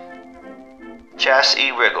 Goodbye. Chas E.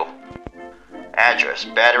 Riggle. Address,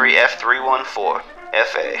 Battery F314,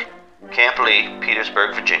 FA, Camp Lee,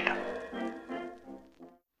 Petersburg, Virginia.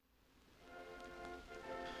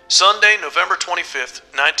 Sunday, November 25th,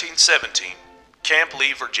 1917, Camp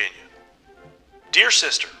Lee, Virginia. Dear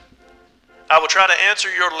Sister, I will try to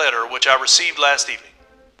answer your letter which I received last evening.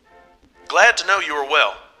 Glad to know you are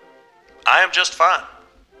well. I am just fine.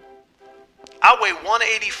 I weigh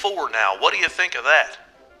 184 now. What do you think of that?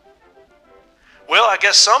 Well, I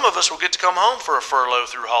guess some of us will get to come home for a furlough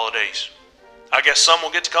through holidays. I guess some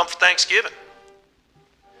will get to come for Thanksgiving.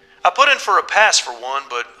 I put in for a pass for one,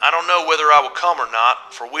 but I don't know whether I will come or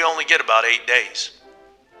not, for we only get about 8 days.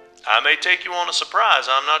 I may take you on a surprise,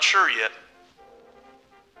 I'm not sure yet.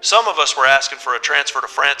 Some of us were asking for a transfer to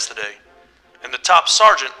France today, and the top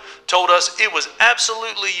sergeant told us it was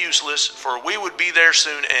absolutely useless, for we would be there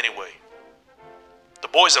soon anyway. The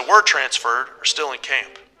boys that were transferred are still in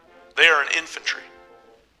camp. They are in infantry.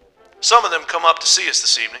 Some of them come up to see us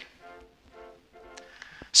this evening.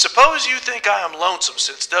 Suppose you think I am lonesome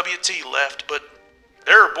since W.T. left, but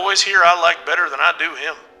there are boys here I like better than I do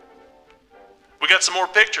him. We got some more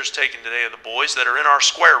pictures taken today of the boys that are in our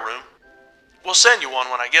square room. We'll send you one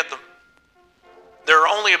when I get them. There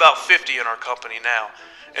are only about 50 in our company now,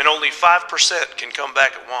 and only 5% can come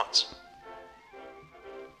back at once.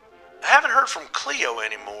 I haven't heard from Cleo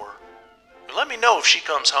anymore. Let me know if she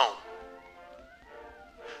comes home.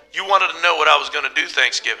 You wanted to know what I was going to do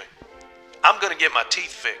Thanksgiving. I'm going to get my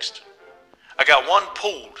teeth fixed. I got one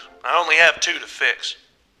pulled. I only have 2 to fix.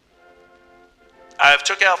 I have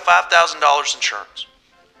took out $5,000 insurance.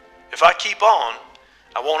 If I keep on,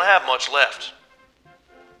 I won't have much left.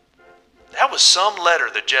 That was some letter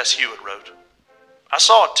that Jess Hewitt wrote. I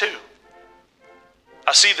saw it too.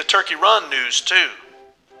 I see the Turkey Run news too.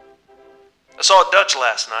 I saw Dutch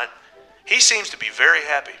last night. He seems to be very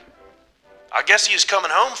happy. I guess he is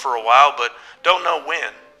coming home for a while, but don't know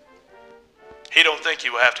when. He don't think he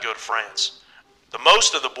will have to go to France. The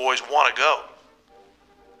most of the boys want to go.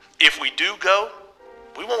 If we do go,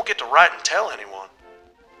 we won't get to write and tell anyone.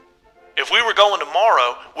 If we were going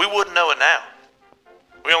tomorrow, we wouldn't know it now.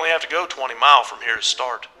 We only have to go 20 miles from here to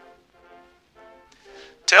start.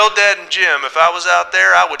 Tell Dad and Jim if I was out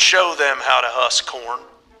there, I would show them how to husk corn.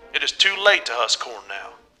 It is too late to husk corn now.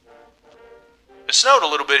 It snowed a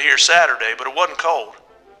little bit here Saturday, but it wasn't cold.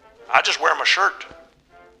 I just wear my shirt.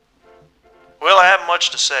 Well, I haven't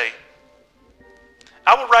much to say.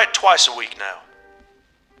 I will write twice a week now.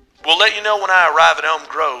 We'll let you know when I arrive at Elm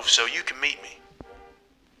Grove so you can meet me.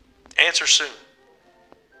 Answer soon.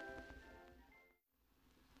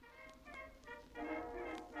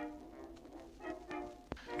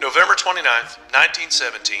 November 29th,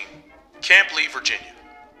 1917, Camp Lee, Virginia.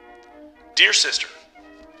 Dear Sister,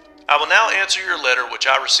 I will now answer your letter which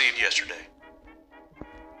I received yesterday.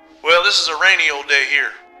 Well, this is a rainy old day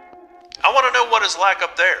here. I want to know what it's like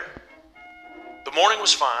up there. The morning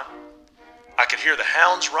was fine. I could hear the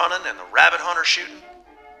hounds running and the rabbit hunters shooting.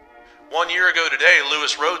 1 year ago today,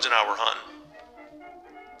 Lewis Rhodes and I were hunting.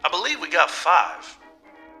 I believe we got 5.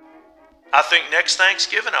 I think next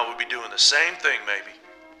Thanksgiving I would be doing the same thing maybe.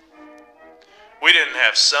 We didn't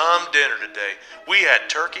have some dinner today. We had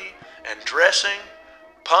turkey and dressing,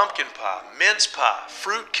 pumpkin pie, mince pie,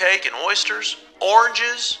 fruit cake and oysters,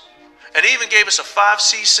 oranges, and even gave us a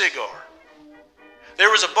 5C cigar. There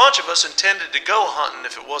was a bunch of us intended to go hunting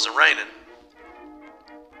if it wasn't raining.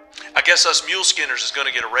 I guess us mule skinners is going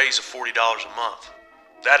to get a raise of $40 a month.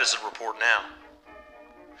 That is the report now.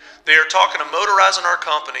 They are talking of motorizing our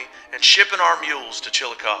company and shipping our mules to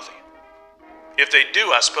Chillicothe. If they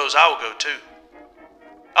do, I suppose I will go too.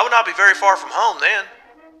 I would not be very far from home then.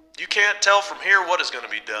 You can't tell from here what is going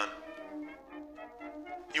to be done.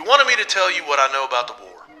 You wanted me to tell you what I know about the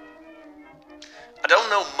war. I don't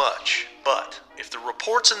know much, but if the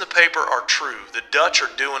reports in the paper are true, the Dutch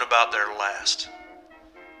are doing about their last.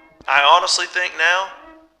 I honestly think now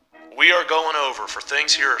we are going over, for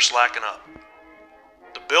things here are slacking up.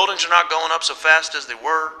 The buildings are not going up so fast as they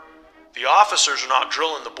were. The officers are not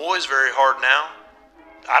drilling the boys very hard now.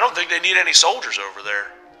 I don't think they need any soldiers over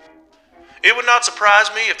there. It would not surprise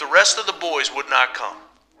me if the rest of the boys would not come.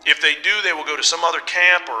 If they do, they will go to some other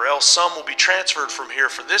camp, or else some will be transferred from here,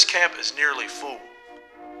 for this camp is nearly full.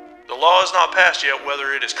 The law is not passed yet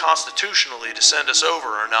whether it is constitutionally to send us over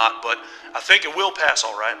or not, but I think it will pass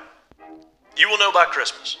all right. You will know by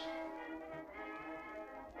Christmas.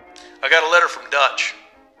 I got a letter from Dutch.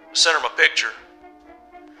 I sent her my picture.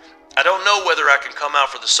 I don't know whether I can come out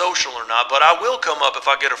for the social or not, but I will come up if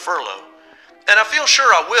I get a furlough. And I feel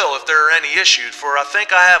sure I will if there are any issued, for I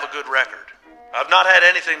think I have a good record. I've not had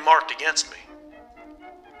anything marked against me.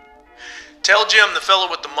 Tell Jim the fellow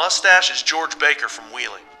with the mustache is George Baker from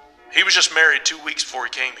Wheeling. He was just married 2 weeks before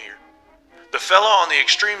he came here. The fellow on the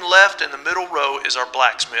extreme left in the middle row is our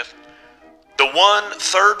blacksmith. The one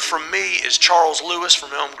third from me is Charles Lewis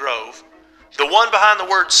from Elm Grove. The one behind the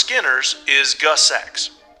word Skinners is Gus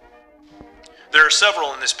Sachs. There are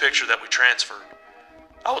several in this picture that we transferred.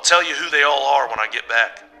 I will tell you who they all are when I get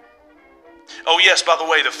back. Oh yes, by the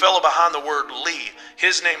way, the fellow behind the word Lee,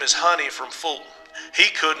 his name is Honey from Fulton. He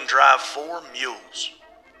couldn't drive 4 mules.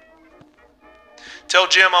 Tell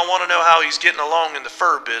Jim I want to know how he's getting along in the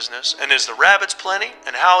fur business, and is the rabbits plenty,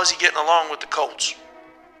 and how is he getting along with the colts?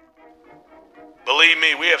 Believe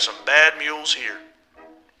me, we have some bad mules here.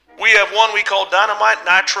 We have one we call Dynamite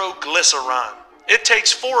Nitroglycerin. It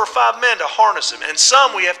takes 4 or 5 men to harness him, and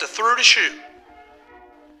some we have to through to shoot.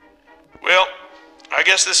 Well, I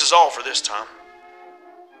guess this is all for this time.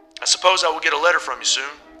 I suppose I will get a letter from you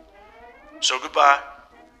soon. So goodbye.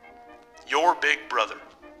 Your big brother.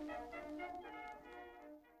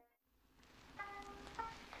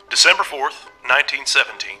 December 4th,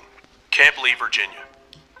 1917, Camp Lee, Virginia.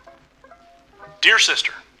 Dear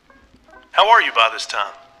Sister, how are you by this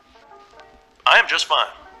time? I am just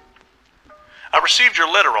fine. I received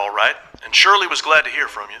your letter all right, and Shirley was glad to hear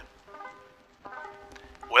from you.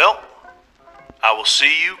 Well, I will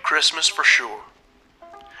see you Christmas for sure.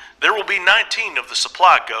 There will be 19 of the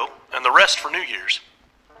supply go, and the rest for New Year's.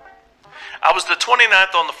 I was the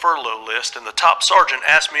 29th on the furlough list, and the top sergeant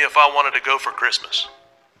asked me if I wanted to go for Christmas.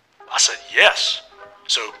 I said yes,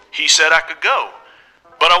 so he said I could go,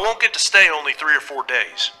 but I won't get to stay only 3 or 4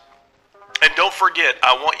 days. And don't forget,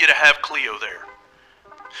 I want you to have Cleo there.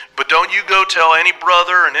 But don't you go tell any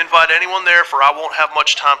brother and invite anyone there, for I won't have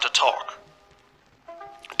much time to talk.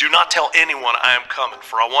 Do not tell anyone I am coming,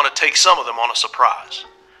 for I want to take some of them on a surprise.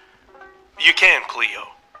 You can, Cleo.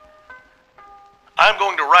 I am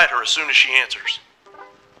going to write her as soon as she answers.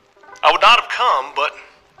 I would not have come, but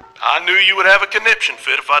I knew you would have a conniption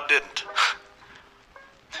fit if I didn't.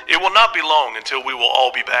 It will not be long until we will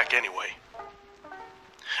all be back anyway.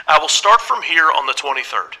 I will start from here on the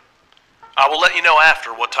 23rd. I will let you know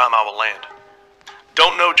after what time I will land.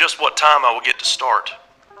 Don't know just what time I will get to start.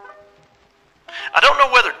 I don't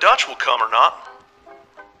know whether Dutch will come or not.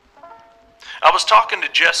 I was talking to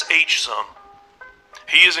Jess H. some.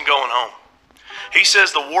 He isn't going home. He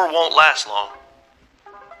says the war won't last long.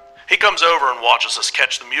 He comes over and watches us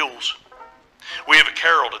catch the mules. We have a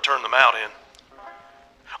carol to turn them out in.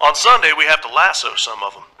 On Sunday, we have to lasso some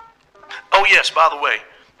of them. Oh yes, by the way,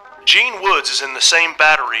 Gene Woods is in the same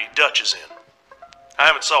battery Dutch is in. I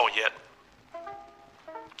haven't saw it yet.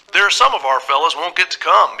 There are some of our fellas won't get to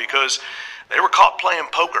come because they were caught playing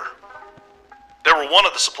poker. There were one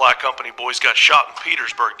of the supply company boys got shot in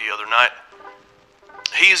Petersburg the other night.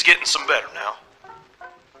 He is getting some better now.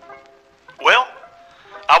 Well,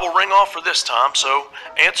 I will ring off for this time, so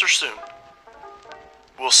answer soon.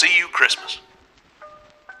 We'll see you Christmas.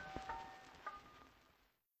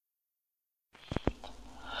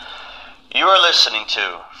 You are listening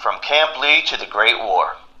to From Camp Lee to the Great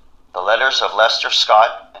War, the letters of Lester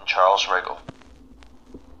Scott and Charles Riggle.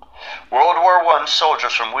 World War I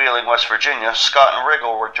soldiers from Wheeling, West Virginia, Scott and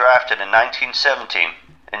Riggle were drafted in 1917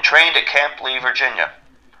 and trained at Camp Lee, Virginia.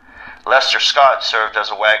 Lester Scott served as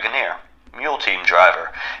a wagoneer, mule team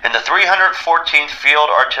driver, in the 314th Field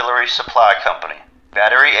Artillery Supply Company,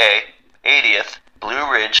 Battery A, 80th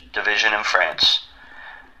Blue Ridge Division in France.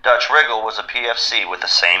 Dutch Riggle was a PFC with the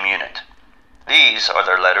same unit. These are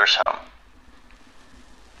their letters home.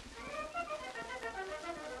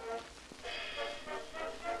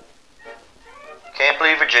 Camp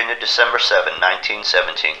Lee, Virginia, December 7,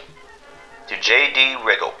 1917. To J.D.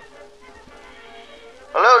 Riggle.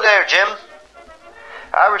 Hello there, Jim.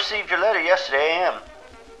 I received your letter yesterday a.m.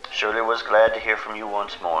 Surely was glad to hear from you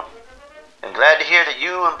once more. And glad to hear that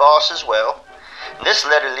you and Boss is well. And this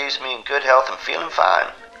letter leaves me in good health and feeling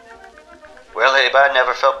fine. Well, Abe, I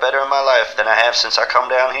never felt better in my life than I have since I come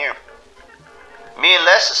down here. Me and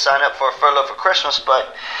Les signed up for a furlough for Christmas,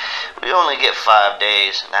 but we only get 5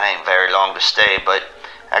 days, and that ain't very long to stay, but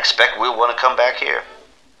I expect we'll want to come back here.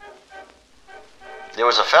 There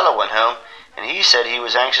was a fellow went home, and he said he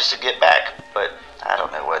was anxious to get back, but I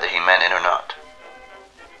don't know whether he meant it or not.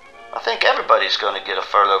 I think everybody's going to get a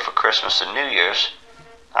furlough for Christmas and New Year's.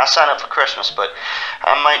 I signed up for Christmas, but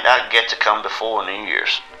I might not get to come before New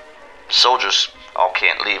Year's. Soldiers all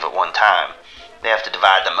can't leave at one time. They have to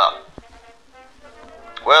divide them up.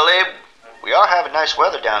 Well, Abe, we are having nice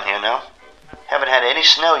weather down here now. Haven't had any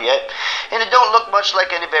snow yet, and it don't look much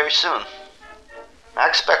like any very soon. I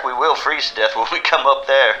expect we will freeze to death when we come up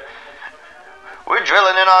there. We're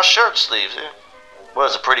drilling in our shirt sleeves. It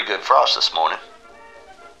was a pretty good frost this morning.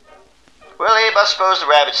 Well, Abe, I suppose the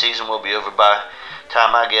rabbit season will be over by the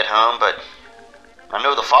time I get home, but I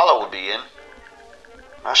know the follow will be in.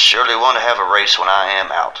 I surely want to have a race when I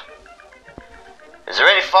am out. Is there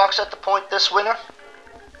any fox at the point this winter?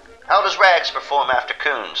 How does Rags perform after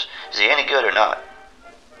coons? Is he any good or not?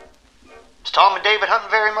 Is Tom and David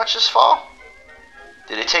hunting very much this fall?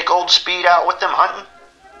 Did they take old Speed out with them hunting?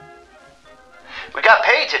 We got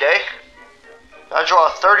paid today. I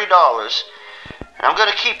draw $30, and I'm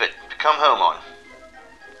going to keep it to come home on.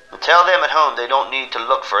 And tell them at home they don't need to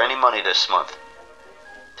look for any money this month.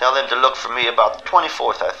 Tell them to look for me about the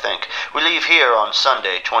 24th, I think. We leave here on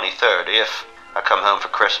Sunday, 23rd, if I come home for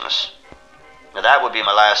Christmas. Now that would be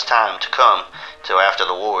my last time to come till after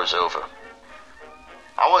the war is over.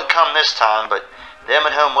 I wouldn't come this time, but them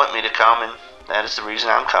at home want me to come, and that is the reason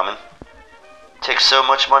I'm coming. It takes so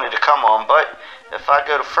much money to come on, but if I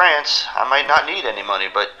go to France, I might not need any money,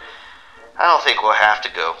 but I don't think we'll have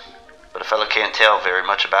to go. But a fellow can't tell very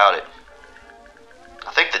much about it.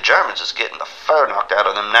 I think the Germans is getting the fur knocked out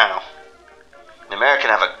of them now. The American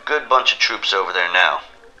have a good bunch of troops over there now.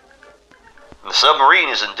 And the submarine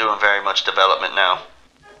isn't doing very much development now.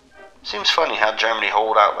 Seems funny how Germany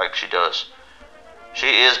hold out like she does. She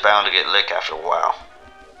is bound to get licked after a while.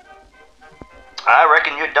 I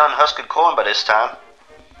reckon you're done husking corn by this time.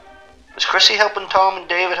 Is Chrissy helping Tom and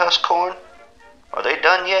David husk corn? Are they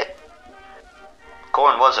done yet?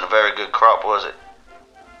 Corn wasn't a very good crop, was it?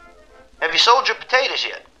 Have you sold your potatoes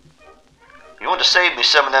yet? You want to save me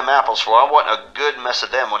some of them apples, for I want a good mess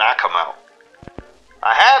of them when I come out.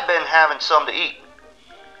 I have been having some to eat.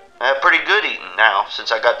 I have pretty good eating now,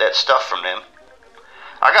 since I got that stuff from them.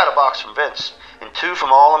 I got a box from Vince, and 2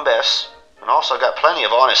 from All and Bess, and also got plenty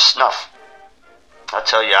of honest snuff. I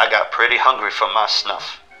tell you, I got pretty hungry from my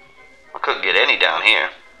snuff. I couldn't get any down here.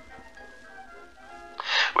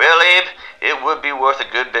 Well, Abe, it would be worth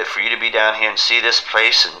a good bit for you to be down here and see this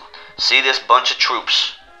place and see this bunch of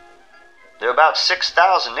troops. There are about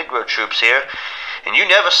 6,000 Negro troops here, and you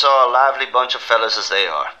never saw a lively bunch of fellas as they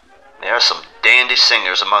are. There are some dandy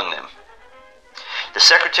singers among them. The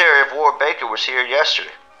Secretary of War Baker was here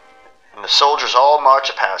yesterday, and the soldiers all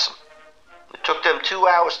march past him. It took them 2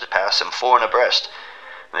 hours to pass him, 4 abreast.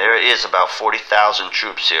 There is about 40,000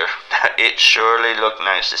 troops here. It surely looked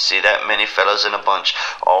nice to see that many fellas in a bunch,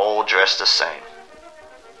 all dressed the same.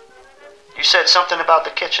 You said something about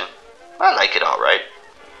the kitchen. I like it all right.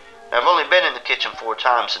 I've only been in the kitchen 4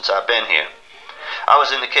 times since I've been here. I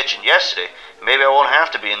was in the kitchen yesterday. Maybe I won't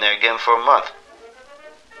have to be in there again for a month.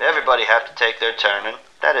 Everybody have to take their turn, and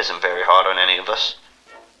that isn't very hard on any of us.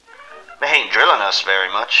 They ain't drilling us very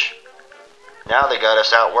much. Now they got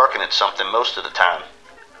us out working at something most of the time.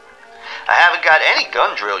 I haven't got any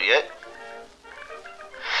gun drill yet.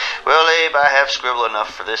 Well, Abe, I have scribble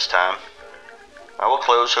enough for this time. I will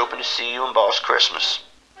close hoping to see you and Boss Christmas.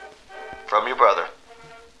 From your brother.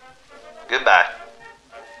 Goodbye.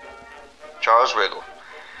 Charles Riggle.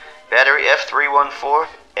 Battery F314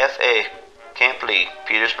 FA, Camp Lee,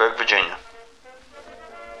 Petersburg, Virginia.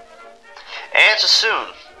 Answer soon.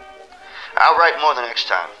 I'll write more the next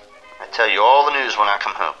time. I tell you all the news when I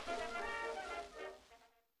come home.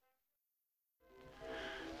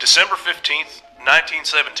 December 15th,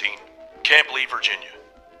 1917, Camp Lee, Virginia.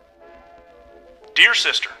 Dear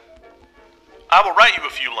sister, I will write you a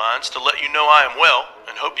few lines to let you know I am well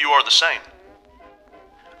and hope you are the same.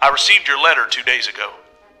 I received your letter 2 days ago.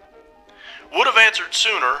 Would have answered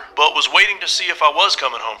sooner, but was waiting to see if I was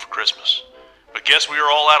coming home for Christmas. But guess we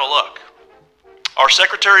are all out of luck. Our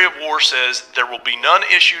Secretary of War says there will be none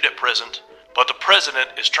issued at present, but the President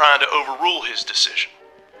is trying to overrule his decision.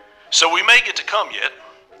 So we may get to come yet,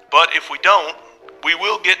 but if we don't, we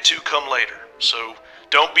will get to come later. So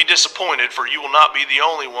don't be disappointed, for you will not be the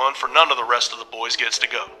only one, for none of the rest of the boys gets to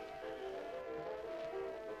go.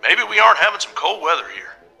 Maybe we aren't having some cold weather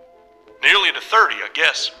here. Nearly to 30, I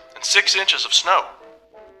guess, and 6 inches of snow.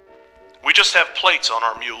 We just have plates on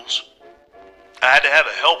our mules. I had to have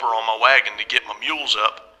a helper on my wagon to get my mules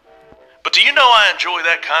up. But do you know I enjoy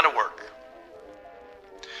that kind of work?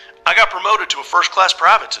 I got promoted to a first-class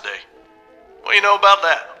private today. What do you know about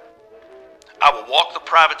that? I will walk the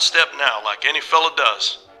private step now like any fella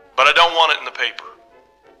does, but I don't want it in the paper.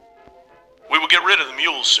 We will get rid of the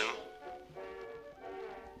mules soon.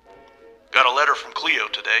 Got a letter from Cleo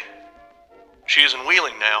today. She is in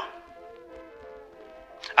Wheeling now.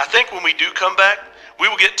 I think when we do come back, we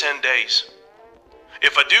will get 10 days.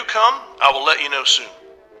 If I do come, I will let you know soon.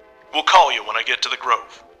 We'll call you when I get to the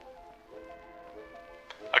Grove.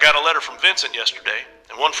 I got a letter from Vincent yesterday,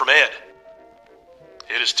 and one from Ed.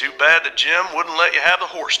 It is too bad that Jim wouldn't let you have the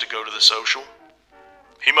horse to go to the social.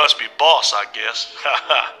 He must be boss, I guess. Ha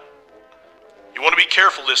ha. You want to be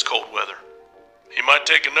careful this cold weather. He might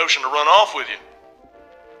take a notion to run off with you.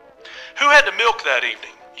 Who had to milk that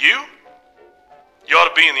evening? You? You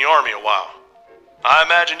ought to be in the Army a while. I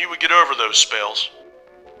imagine you would get over those spells.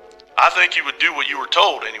 I think you would do what you were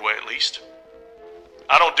told anyway, at least.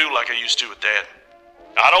 I don't do like I used to with Dad.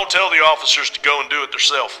 I don't tell the officers to go and do it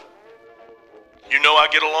themselves. You know I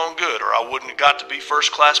get along good, or I wouldn't have got to be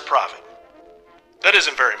first-class private. That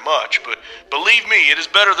isn't very much, but believe me, it is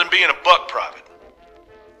better than being a buck private.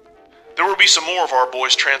 There will be some more of our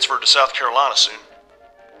boys transferred to South Carolina soon.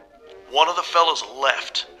 One of the fellows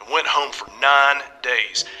left and went home for 9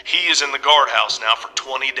 days. He is in the guardhouse now for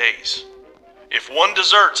 20 days. If one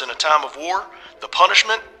deserts in a time of war, the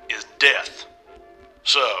punishment is death.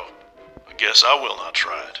 So, I guess I will not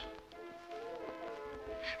try it.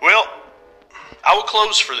 Well, I will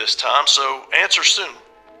close for this time, so answer soon.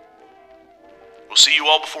 We'll see you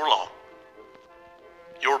all before long.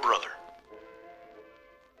 Your brother.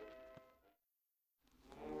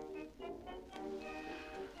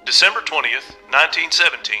 December 20th,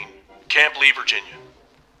 1917, Camp Lee, Virginia.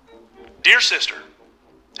 Dear sister,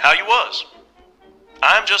 how you was?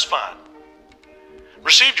 I'm just fine.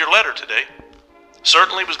 Received your letter today.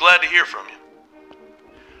 Certainly was glad to hear from you.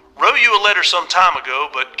 Wrote you a letter some time ago,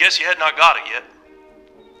 but guess you had not got it yet.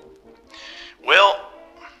 Well,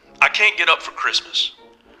 I can't get up for Christmas,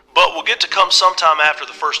 but we'll get to come sometime after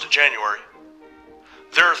the 1st of January.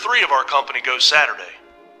 There are 3 of our company goes Saturday.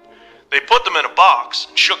 They put them in a box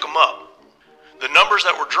and shook them up. The numbers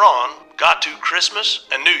that were drawn got to Christmas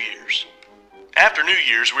and New Year's. After New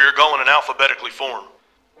Year's, we are going in alphabetically form.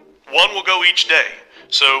 One will go each day,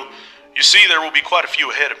 so you see there will be quite a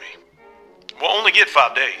few ahead of me. We'll only get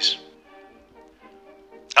 5 days.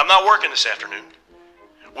 I'm not working this afternoon.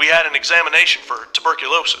 We had an examination for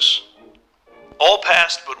tuberculosis. All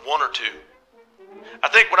passed but 1 or 2. I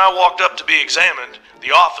think when I walked up to be examined,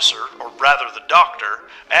 the officer, or rather the doctor,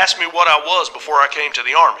 asked me what I was before I came to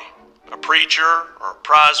the Army. A preacher or a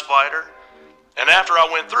prize fighter. And after I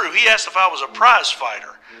went through, he asked if I was a prize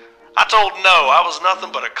fighter. I told him no, I was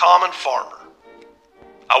nothing but a common farmer.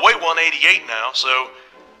 I weigh 188 now, so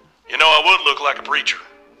you know I would look like a preacher.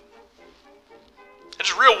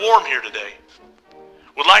 It's real warm here today.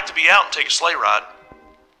 Would like to be out and take a sleigh ride.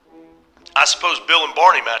 I suppose Bill and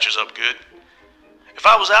Barney matches up good. If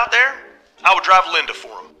I was out there, I would drive Linda for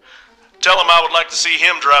him. Tell him I would like to see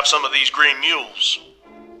him drive some of these green mules.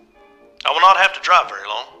 I will not have to drive very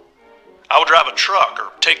long. I will drive a truck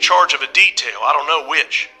or take charge of a detail, I don't know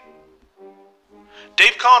which.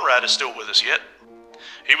 Dave Conrad is still with us yet.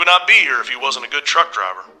 He would not be here if he wasn't a good truck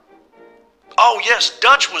driver. Oh yes,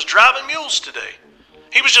 Dutch was driving mules today.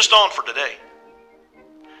 He was just on for today.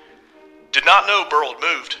 Did not know Burl had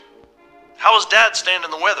moved. How is Dad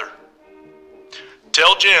standing the weather?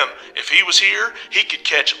 Tell Jim if he was here, he could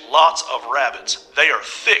catch lots of rabbits. They are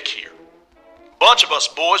thick here. Bunch of us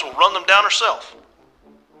boys will run them down ourselves.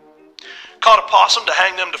 Caught a possum to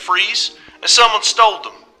hang them to freeze, and someone stole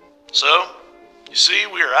them. So, you see,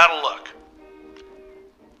 we are out of luck.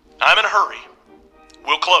 I'm in a hurry.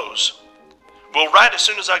 We'll close. We'll write as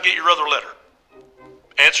soon as I get your other letter.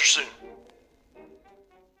 Answer soon.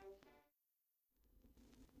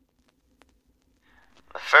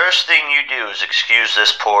 The first thing you do is excuse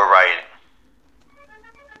this poor writing.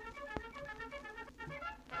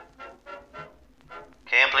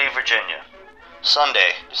 Camp Virginia,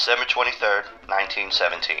 Sunday, December 23rd,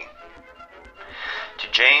 1917.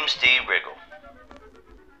 To James D. Riggle.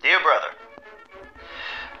 Dear Brother,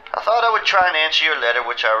 I thought I would try and answer your letter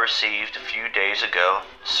which I received a few days ago.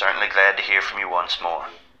 Certainly glad to hear from you once more.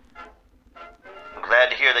 I'm glad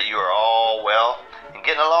to hear that you are all well and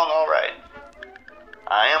getting along all right.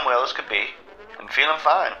 I am well as could be, and feeling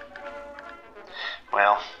fine.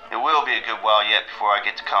 Well, it will be a good while yet before I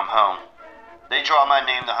get to come home. They draw my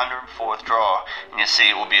name the 104th draw, and you see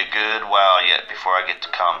it will be a good while yet before I get to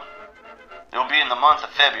come. It will be in the month of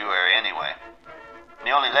February anyway.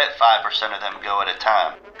 They only let 5% of them go at a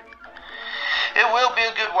time. It will be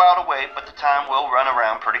a good while to wait, but the time will run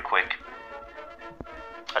around pretty quick.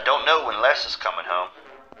 I don't know when Les is coming home.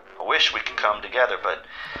 I wish we could come together, but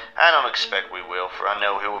I don't expect we will, for I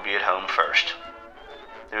know he will be at home first.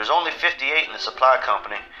 There's only 58 in the supply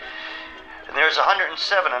company, and there's 107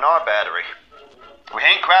 in our battery. We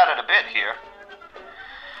ain't crowded a bit here.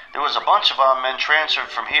 There was a bunch of our men transferred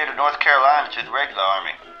from here to North Carolina to the regular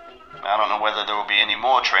army. I don't know whether there will be any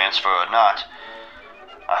more transfer or not.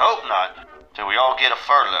 I hope not, till we all get a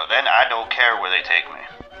furlough. Then I don't care where they take me.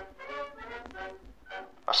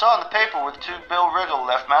 I saw in the paper where the two Bill Riggle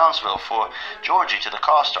left Moundsville for Georgie to the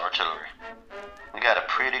Coast Artillery. We got a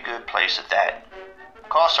pretty good place at that.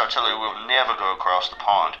 Coast Artillery will never go across the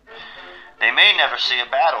pond. They may never see a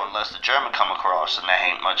battle unless the German come across, and there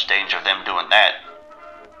ain't much danger of them doing that.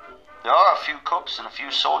 There are a few cooks and a few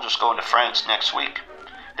soldiers going to France next week.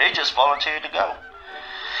 They just volunteered to go.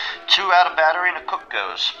 2 out of battery and a cook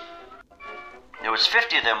goes. There was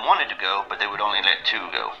 50 of them wanted to go, but they would only let 2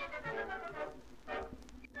 go.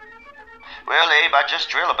 Well, Abe, I just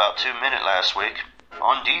drilled about 2 minutes last week,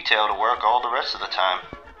 on detail to work all the rest of the time.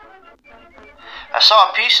 I saw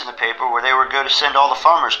a piece in the paper where they were going to send all the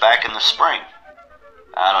farmers back in the spring.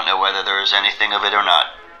 I don't know whether there is anything of it or not.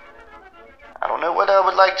 I don't know whether I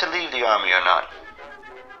would like to leave the army or not.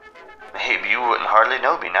 Abe, you wouldn't hardly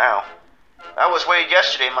know me now. I was weighed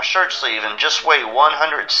yesterday in my shirt sleeve and just weighed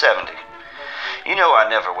 170. You know I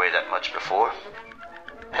never weighed that much before.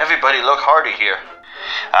 Everybody look hardy here.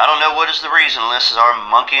 I don't know what is the reason Les is our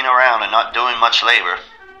monkeying around and not doing much labor.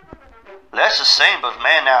 Les is same, but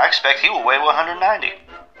man, now I expect he will weigh 190.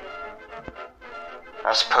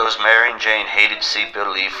 I suppose Mary and Jane hated to see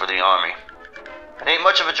Bill leave for the army. It ain't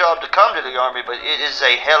much of a job to come to the army, but it is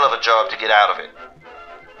a hell of a job to get out of it.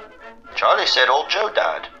 Charlie said old Joe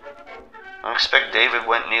died. I expect David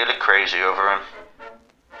went nearly crazy over him.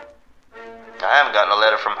 I haven't gotten a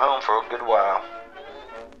letter from home for a good while.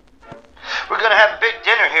 We're going to have a big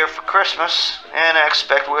dinner here for Christmas, and I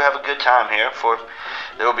expect we'll have a good time here, for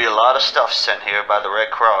there will be a lot of stuff sent here by the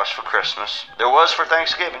Red Cross for Christmas. There was for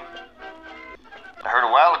Thanksgiving. I heard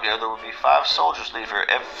a while ago there will be 5 soldiers leave here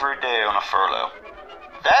every day on a furlough.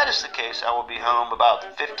 If that is the case, I will be home about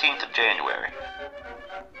the 15th of January.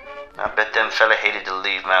 I bet them fella hated to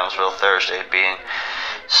leave Moundsville Thursday, being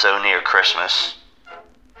so near Christmas.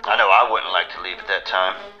 I know I wouldn't like to leave at that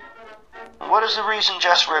time. What is the reason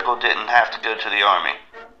Jess Riggle didn't have to go to the army?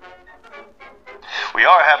 We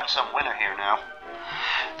are having some winter here now.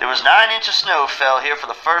 There was 9 inches of snow fell here for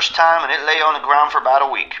the first time, and it lay on the ground for about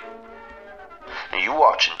a week. Now you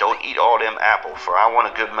watch and don't eat all them apples, for I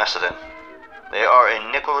want a good mess of them. They are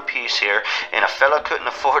a nickel apiece here, and a fella couldn't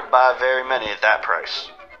afford to buy very many at that price.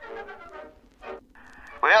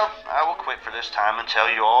 Well, I will quit for this time and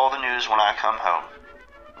tell you all the news when I come home.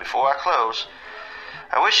 Before I close,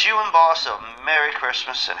 I wish you and Boss a Merry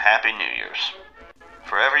Christmas and Happy New Year's.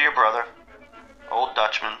 Forever your brother, Old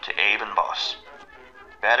Dutchman to Abe and Boss.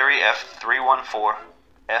 Battery F314,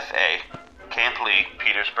 FA, Camp Lee,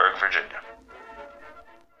 Petersburg, Virginia.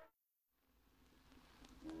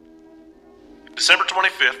 December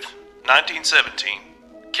 25th, 1917,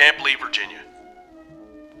 Camp Lee, Virginia.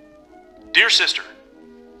 Dear sister,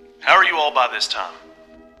 how are you all by this time?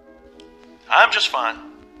 I'm just fine.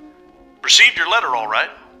 Received your letter all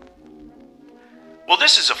right. Well,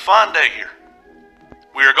 this is a fine day here.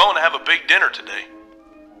 We are going to have a big dinner today.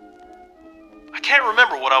 I can't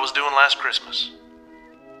remember what I was doing last Christmas.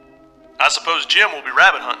 I suppose Jim will be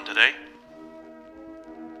rabbit hunting today.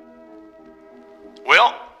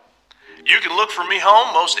 Well, you can look for me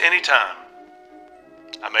home most any time.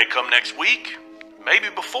 I may come next week, maybe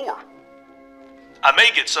before. I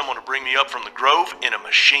may get someone to bring me up from the Grove in a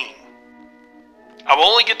machine. I will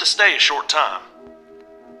only get to stay a short time.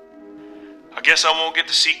 I guess I won't get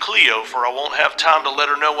to see Cleo, for I won't have time to let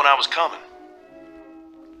her know when I was coming.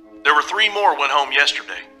 There were 3 more went home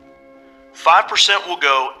yesterday. 5% will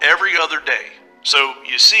go every other day, so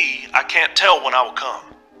you see, I can't tell when I will come.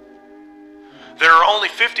 There are only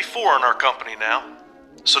 54 in our company now,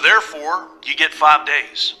 so therefore you get 5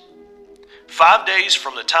 days. 5 days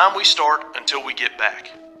from the time we start until we get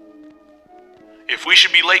back. If we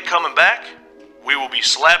should be late coming back, we will be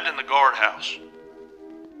slapped in the guardhouse.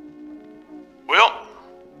 Well,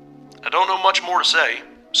 I don't know much more to say,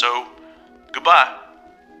 so goodbye.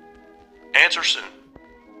 Answer soon.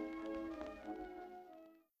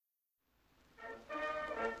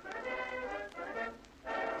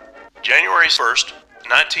 January 1st,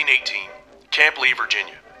 1918, Camp Lee,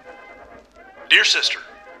 Virginia. Dear Sister,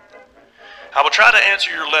 I will try to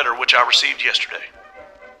answer your letter which I received yesterday.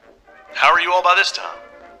 How are you all by this time?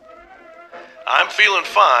 I'm feeling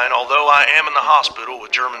fine, although I am in the hospital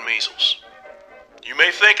with German measles. You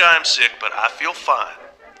may think I am sick, but I feel fine.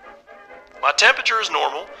 My temperature is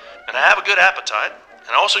normal, and I have a good appetite,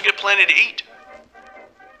 and I also get plenty to eat.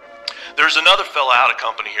 There's another fella out of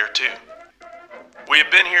company here, too. We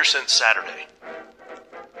have been here since Saturday.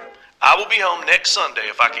 I will be home next Sunday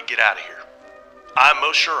if I could get out of here. I'm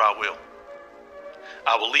most sure I will.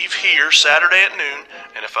 I will leave here Saturday at noon,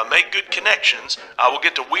 and if I make good connections, I will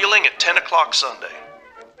get to Wheeling at 10 o'clock Sunday.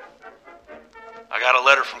 I got a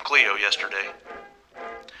letter from Cleo yesterday.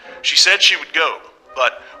 She said she would go,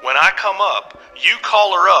 but when I come up, you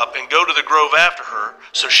call her up and go to the Grove after her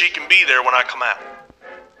so she can be there when I come out.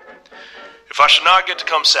 If I should not get to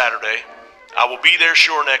come Saturday, I will be there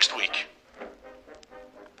sure next week.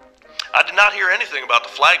 I did not hear anything about the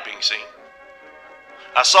flag being seen.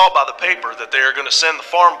 I saw by the paper that they are going to send the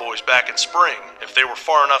farm boys back in spring if they were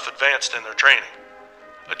far enough advanced in their training,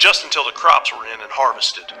 just until the crops were in and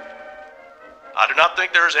harvested. I do not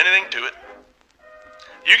think there is anything to it.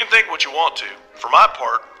 You can think what you want to. For my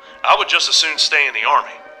part, I would just as soon stay in the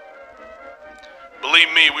Army.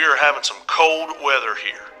 Believe me, we are having some cold weather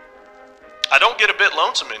here. I don't get a bit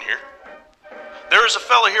lonesome in here. There is a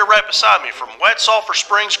fella here right beside me from Wet Sulphur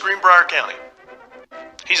Springs, Greenbrier County.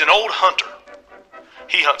 He's an old hunter.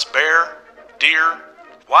 He hunts bear, deer,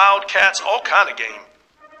 wildcats, all kind of game.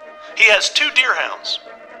 He has 2 deer hounds.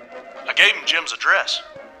 I gave him Jim's address.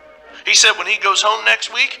 He said when he goes home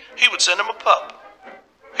next week, he would send him a pup.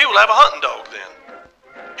 He will have a hunting dog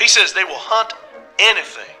then. He says they will hunt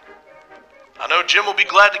anything. I know Jim will be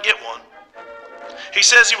glad to get one. He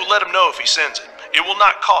says he will let him know if he sends it. It will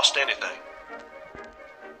not cost anything.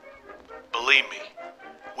 Believe me,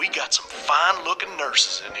 we got some fine-looking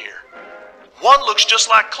nurses in here. One looks just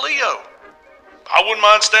like Cleo. I wouldn't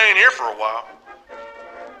mind staying here for a while.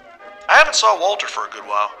 I haven't saw Walter for a good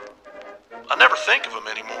while. I never think of him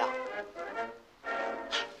anymore.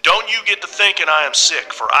 Don't you get to thinking I am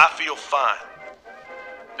sick, for I feel fine.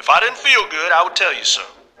 If I didn't feel good, I would tell you so.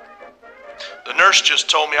 The nurse just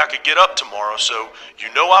told me I could get up tomorrow, so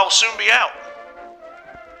you know I will soon be out.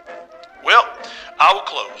 Well, I will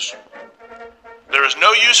close. There is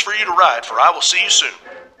no use for you to ride, for I will see you soon.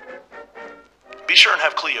 Be sure and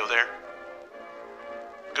have Cleo there.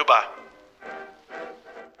 Goodbye.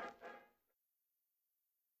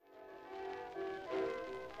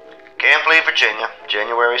 Camp Lee, Virginia,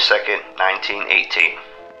 January 2nd, 1918.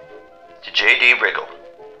 To J.D. Riggle.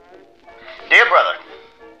 Dear brother,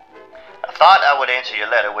 I thought I would answer your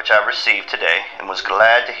letter which I received today, and was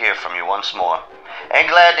glad to hear from you once more, and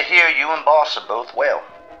glad to hear you and Boss are both well.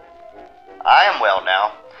 I am well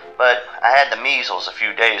now, but I had the measles a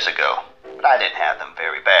few days ago, but I didn't have them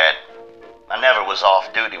very bad. I never was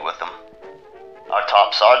off duty with them. Our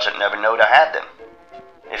top sergeant never knowed I had them.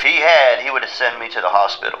 If he had, he would have sent me to the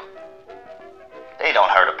hospital. They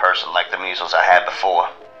don't hurt a person like the measles I had before.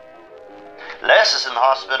 Les is in the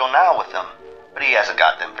hospital now with them, but he hasn't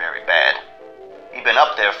got them very bad. He's been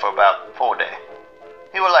up there for about 4 days.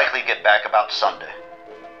 He will likely get back about Sunday.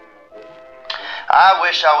 I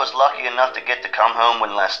wish I was lucky enough to get to come home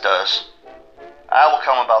when Les does. I will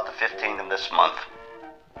come about the 15th of this month.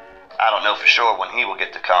 I don't know for sure when he will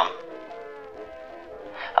get to come.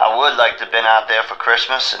 I would like to have been out there for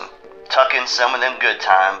Christmas and tuck in some of them good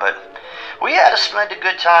time, but we had a splendid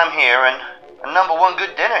good time here, and a #1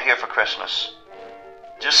 good dinner here for Christmas.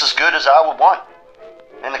 Just as good as I would want.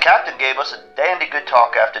 And the captain gave us a dandy good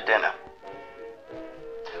talk after dinner.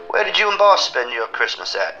 Where did you and Boss spend your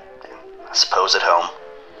Christmas at? I suppose at home.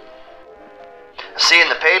 I see in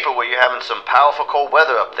the paper where you're having some powerful cold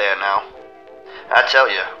weather up there now. I tell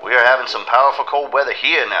you, we are having some powerful cold weather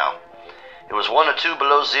here now. It was 1 or 2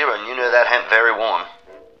 below zero, and you know that ain't very warm.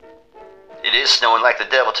 It is snowing like the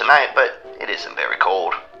devil tonight, but it isn't very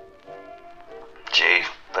cold. Gee,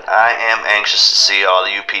 but I am anxious to see all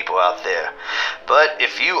of you people out there. But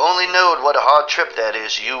if you only knowed what a hard trip that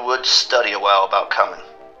is, you would study a while about coming.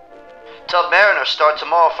 Tub Mariner start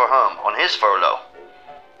tomorrow for home on his furlough.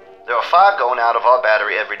 There are 5 going out of our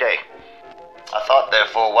battery every day. I thought there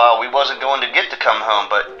for a while we wasn't going to get to come home,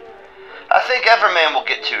 but I think every man will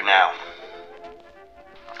get to now.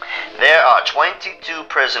 There are 22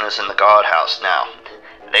 prisoners in the guardhouse now.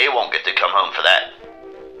 They won't get to come home for that.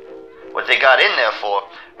 What they got in there for,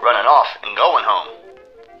 running off and going home.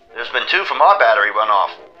 There's been 2 from our battery run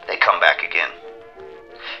off. They come back again.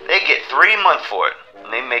 They get 3 months for it,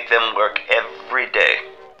 and they make them work every day.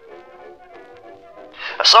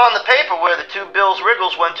 I saw in the paper where the 2 Bills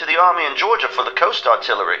Wriggles went to the Army in Georgia for the Coast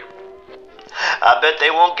Artillery. I bet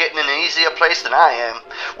they won't get in an easier place than I am.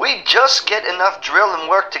 We just get enough drill and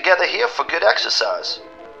work together here for good exercise.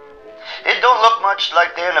 It don't look much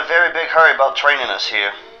like they're in a very big hurry about training us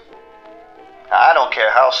here. I don't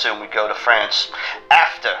care how soon we go to France.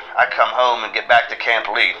 After I come home and get back to Camp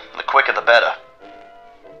Lee, the quicker the better.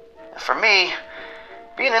 For me,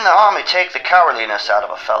 being in the Army takes the cowardliness out of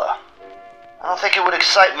a fella. I don't think it would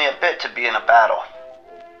excite me a bit to be in a battle.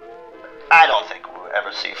 I don't think we'll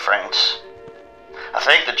ever see France. I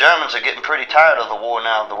think the Germans are getting pretty tired of the war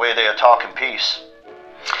now, the way they are talking peace.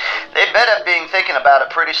 They better be thinking about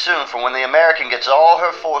it pretty soon, for when the American gets all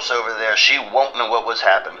her force over there, she won't know what was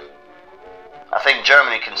happening. I think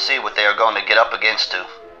Germany can see what they are going to get up against to.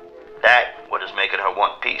 That what is making her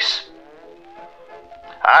want peace.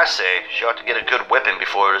 I say she ought to get a good whipping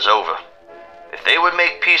before it is over. If they would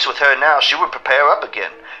make peace with her now, she would prepare up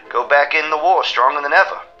again, go back in the war stronger than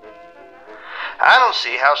ever. I don't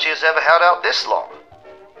see how she has ever held out this long.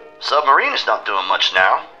 Submarine is not doing much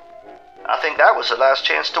now. I think that was her last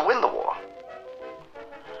chance to win the war.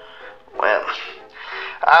 Well,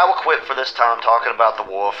 I will quit for this time talking about the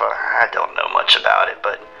war, for I don't know much about it,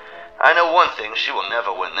 but I know one thing, she will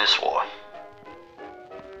never win this war.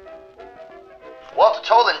 Walter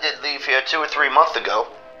Toland did leave here 2 or 3 months ago.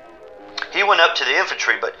 He went up to the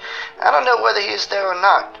infantry, but I don't know whether he is there or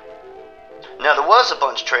not. Now, there was a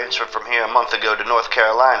bunch transferred from here a month ago to North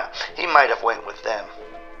Carolina. He might have went with them.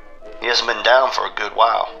 He hasn't been down for a good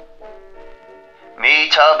while. Me,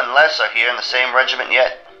 Tub, and Les are here in the same regiment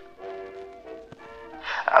yet.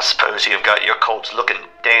 I suppose you have got your colts looking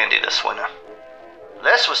dandy this winter.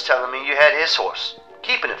 Les was telling me you had his horse,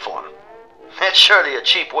 keeping it for him. That's surely a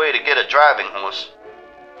cheap way to get a driving horse.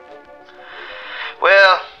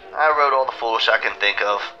 Well, I wrote all the foolish I can think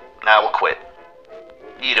of. Now I will quit.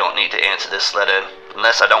 You don't need to answer this letter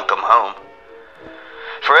unless I don't come home.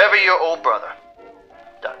 Forever your old brother,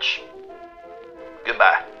 Dutch.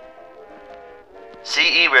 Goodbye.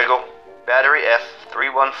 C.E. Wriggle, Battery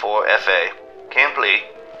F314FA, Camp Lee,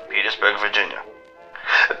 Petersburg, Virginia.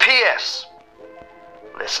 P.S.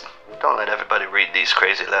 Listen, don't let everybody read these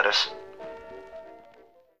crazy letters.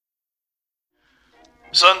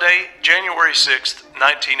 Sunday, January 6th,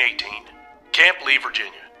 1918, Camp Lee,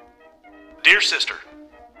 Virginia. Dear sister,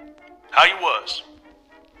 how you was?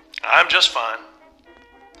 I'm just fine.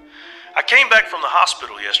 I came back from the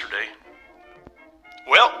hospital yesterday.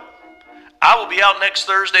 Well, I will be out next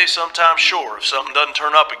Thursday sometime sure if something doesn't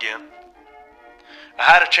turn up again. I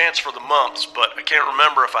had a chance for the mumps, but I can't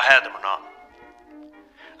remember if I had them or not.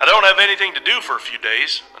 I don't have anything to do for a few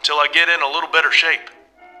days until I get in a little better shape.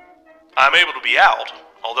 I'm able to be out,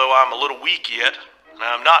 although I'm a little weak yet, and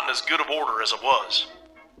I'm not in as good of order as I was.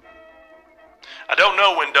 I don't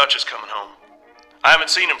know when Dutch is coming home. I haven't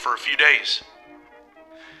seen him for a few days.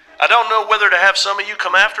 I don't know whether to have some of you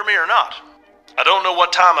come after me or not. I don't know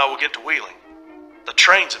what time I will get to Wheeling. The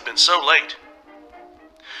trains have been so late.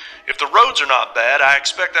 If the roads are not bad, I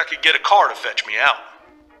expect I could get a car to fetch me out.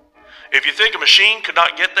 If you think a machine could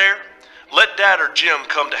not get there, let Dad or Jim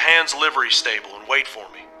come to Hans Livery Stable and wait for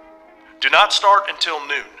me. Do not start until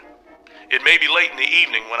noon. It may be late in the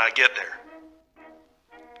evening when I get there.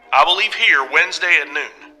 I will leave here Wednesday at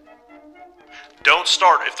noon. Don't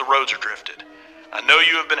start if the roads are drifted. I know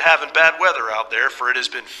you have been having bad weather out there, for it has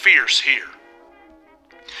been fierce here.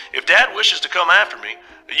 If Dad wishes to come after me,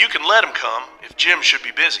 you can let him come if Jim should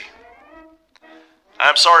be busy.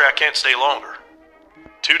 I'm sorry I can't stay longer.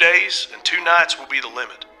 2 days and 2 nights will be the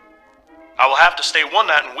limit. I will have to stay one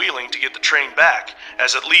night in Wheeling to get the train back,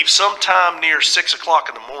 as it leaves sometime near 6 o'clock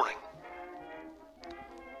in the morning.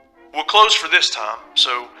 We'll close for this time,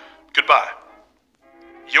 so goodbye.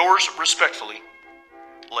 Yours respectfully,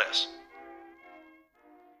 Les.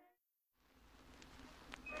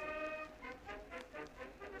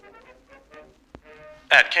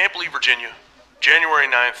 At Camp Lee, Virginia, January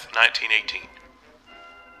 9th, 1918.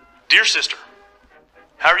 Dear sister,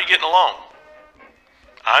 how are you getting along?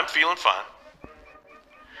 I'm feeling fine.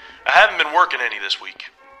 I haven't been working any this week.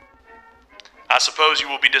 I suppose you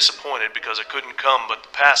will be disappointed because I couldn't come, but the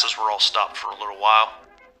passes were all stopped for a little while.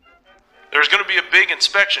 There's going to be a big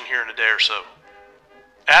inspection here in a day or so.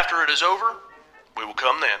 After it is over, we will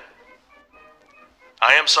come then.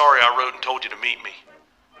 I am sorry I wrote and told you to meet me.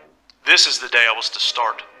 This is the day I was to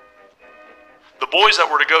start. The boys that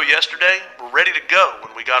were to go yesterday were ready to go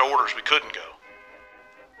when we got orders we couldn't go.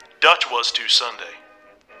 Dutch was too Sunday.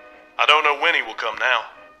 I don't know when he will come now.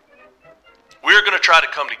 We are going to try to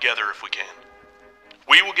come together if we can.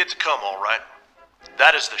 We will get to come, all right.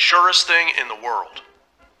 That is the surest thing in the world.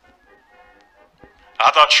 I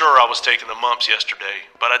thought sure I was taking the mumps yesterday,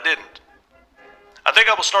 but I didn't. I think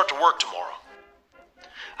I will start to work tomorrow.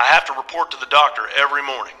 I have to report to the doctor every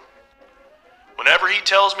morning. Whenever he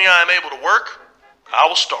tells me I am able to work, I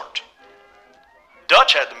will start.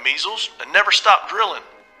 Dutch had the measles and never stopped drilling.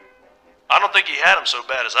 I don't think he had them so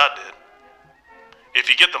bad as I did. If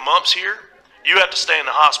you get the mumps here, you have to stay in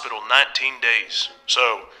the hospital 19 days,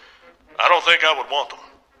 so I don't think I would want them.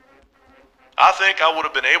 I think I would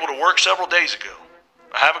have been able to work several days ago.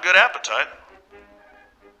 I have a good appetite.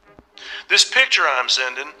 This picture I'm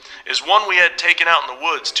sending is one we had taken out in the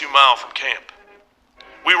woods 2 miles from camp.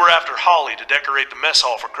 We were after holly to decorate the mess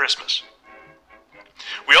hall for Christmas.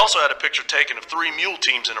 We also had a picture taken of 3 mule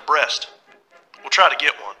teams in abreast. We'll try to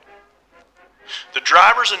get one. The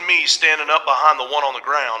driver's and me standing up behind the one on the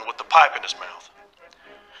ground with the pipe in his mouth.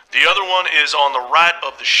 The other one is on the right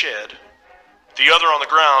of the shed. The other on the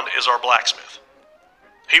ground is our blacksmith.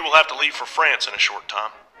 He will have to leave for France in a short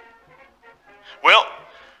time. Well,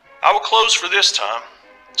 I will close for this time,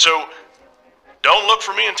 so don't look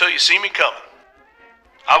for me until you see me coming.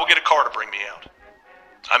 I will get a car to bring me out.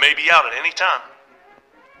 I may be out at any time.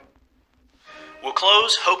 We'll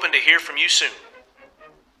close hoping to hear from you soon.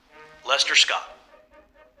 Lester Scott.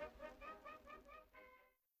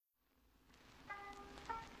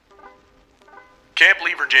 Camp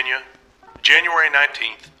Lee, Virginia, January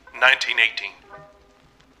 19th, 1918.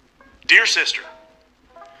 Dear sister,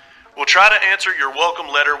 we'll try to answer your welcome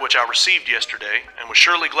letter which I received yesterday and was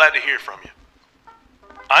surely glad to hear from you.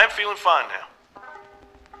 I am feeling fine now.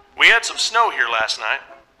 We had some snow here last night,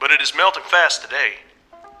 but it is melting fast today.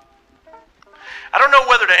 I don't know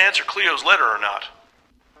whether to answer Cleo's letter or not.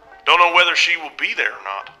 Don't know whether she will be there or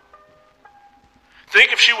not.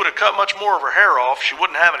 Think if she would have cut much more of her hair off, she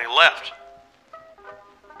wouldn't have any left.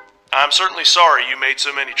 I'm certainly sorry you made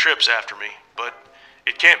so many trips after me, but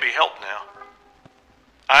it can't be helped now.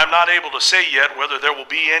 I am not able to say yet whether there will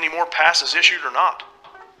be any more passes issued or not.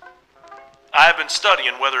 I have been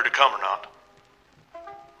studying whether to come or not.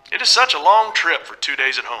 It is such a long trip for 2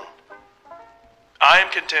 days at home. I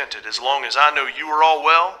am contented as long as I know you are all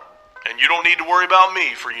well, and you don't need to worry about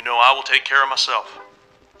me, for you know I will take care of myself.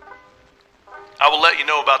 I will let you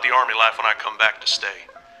know about the Army life when I come back to stay.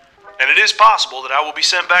 And it is possible that I will be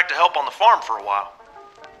sent back to help on the farm for a while.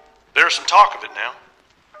 There is some talk of it now.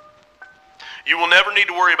 You will never need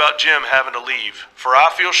to worry about Jim having to leave, for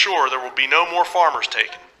I feel sure there will be no more farmers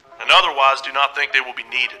taken, and otherwise do not think they will be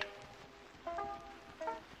needed.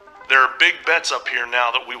 There are big bets up here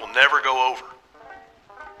now that we will never go over.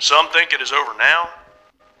 Some think it is over now.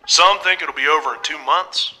 Some think it'll be over in 2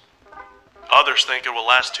 months. Others think it will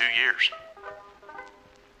last 2 years.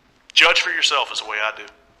 Judge for yourself is the way I do.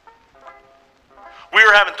 We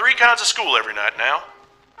are having 3 kinds of school every night now.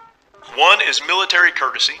 One is military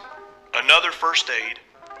courtesy, another first aid,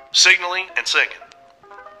 signaling, and singing.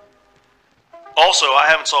 Also, I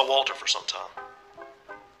haven't saw Walter for some time.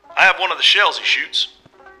 I have one of the shells he shoots.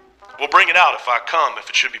 We'll bring it out if I come, if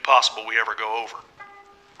it should be possible we ever go over.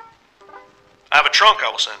 I have a trunk I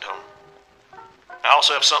will send home. I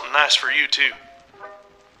also have something nice for you, too.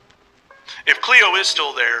 If Cleo is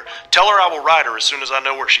still there, tell her I will write her as soon as I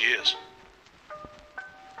know where she is.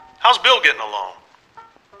 How's Bill getting along?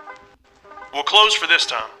 We'll close for this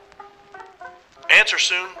time. Answer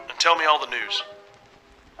soon and tell me all the news.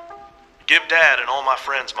 Give Dad and all my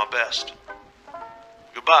friends my best.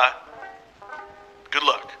 Goodbye. Good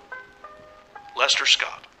luck. Lester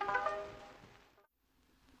Scott.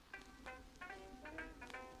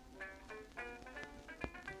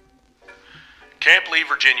 Camp Lee,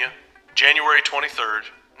 Virginia, January 23rd,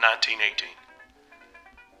 1918.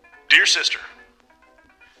 Dear Sister,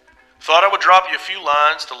 thought I would drop you a few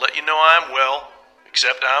lines to let you know I am well,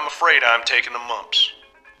 except I am afraid I am taking the mumps.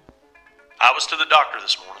 I was to the doctor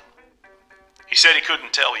this morning. He said he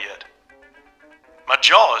couldn't tell yet. My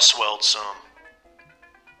jaw has swelled some.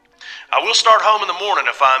 I will start home in the morning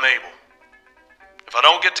if I am able. If I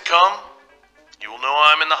don't get to come, you will know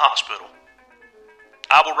I am in the hospital.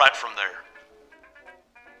 I will write from there.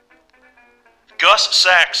 Gus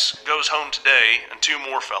Sachs goes home today and 2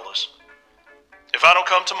 more fellas. If I don't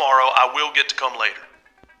come tomorrow, I will get to come later.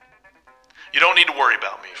 You don't need to worry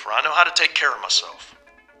about me, for I know how to take care of myself.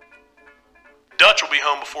 Dutch will be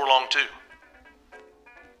home before long too.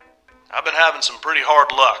 I've been having some pretty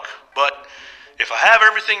hard luck, but if I have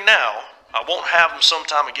everything now, I won't have them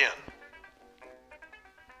sometime again.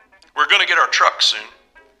 We're going to get our truck soon.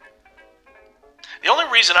 The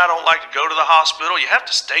only reason I don't like to go to the hospital, you have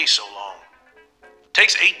to stay so long. It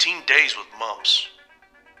takes 18 days with mumps.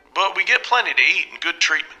 But we get plenty to eat and good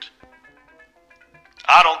treatment.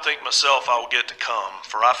 I don't think myself I will get to come,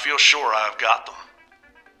 for I feel sure I have got them.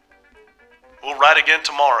 We'll write again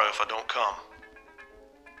tomorrow if I don't come.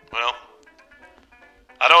 Well,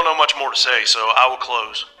 I don't know much more to say, so I will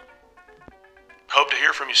close. Hope to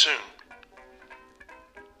hear from you soon.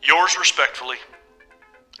 Yours respectfully,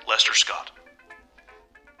 Lester Scott.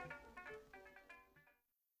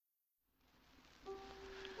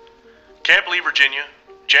 Camp Lee, Virginia,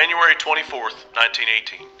 January 24th,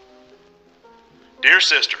 1918. Dear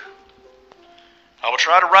Sister, I will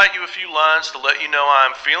try to write you a few lines to let you know I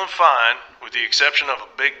am feeling fine, with the exception of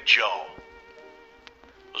a big jaw.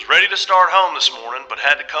 Was ready to start home this morning, but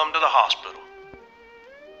had to come to the hospital.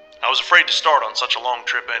 I was afraid to start on such a long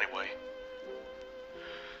trip anyway.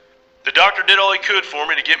 The doctor did all he could for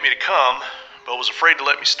me to get me to come, but was afraid to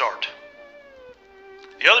let me start.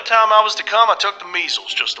 The other time I was to come, I took the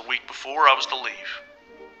measles just a week before I was to leave.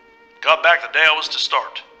 Got back the day I was to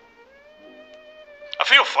start. I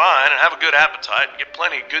feel fine and have a good appetite and get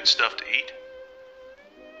plenty of good stuff to eat.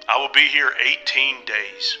 I will be here 18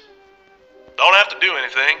 days. Don't have to do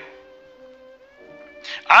anything.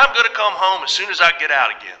 I'm going to come home as soon as I get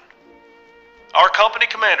out again. Our company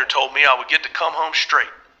commander told me I would get to come home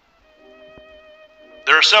straight.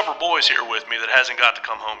 There are several boys here with me that hasn't got to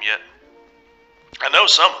come home yet. I know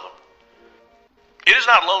some of them. It is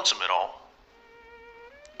not lonesome at all.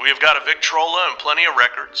 We have got a Victrola and plenty of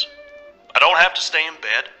records. I don't have to stay in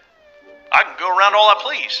bed. I can go around all I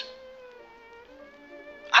please.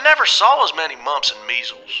 I never saw as many mumps and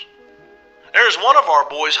measles. There is one of our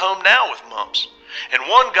boys home now with mumps, and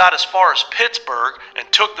one got as far as Pittsburgh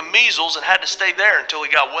and took the measles and had to stay there until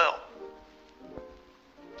he got well.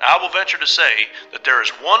 I will venture to say that there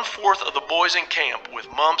is 1/4 of the boys in camp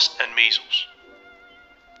with mumps and measles.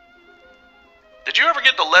 Did you ever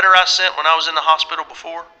get the letter I sent when I was in the hospital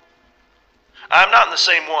before? I am not in the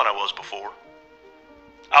same one I was before.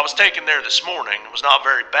 I was taken there this morning. It was not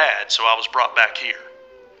very bad, so I was brought back here.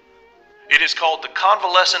 It is called the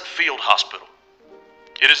Convalescent Field Hospital.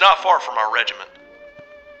 It is not far from our regiment.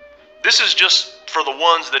 This is just for the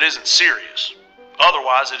ones that isn't serious.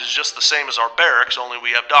 Otherwise, it is just the same as our barracks, only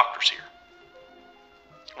we have doctors here.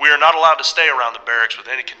 We are not allowed to stay around the barracks with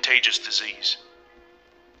any contagious disease.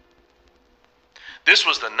 This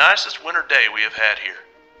was the nicest winter day we have had here.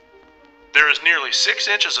 There is nearly 6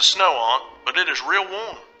 inches of snow on, but it is real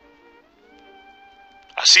warm.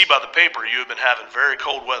 I see by the paper you have been having very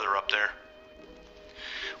cold weather up there.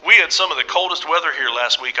 We had some of the coldest weather here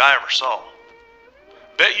last week I ever saw.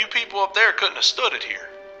 Bet you people up there couldn't have stood it here.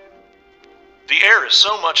 The air is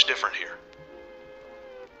so much different here.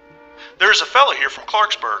 There is a fella here from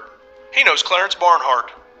Clarksburg. He knows Clarence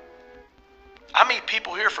Barnhart. I meet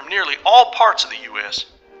people here from nearly all parts of the U.S.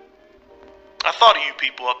 I thought of you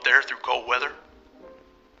people up there through cold weather.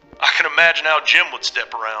 I can imagine how Jim would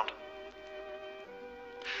step around.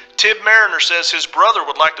 Tib Mariner says his brother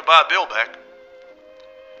would like to buy Bill back.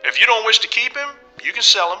 If you don't wish to keep him, you can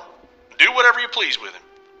sell him. Do whatever you please with him.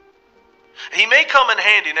 He may come in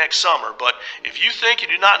handy next summer, but if you think you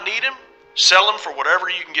do not need him, sell him for whatever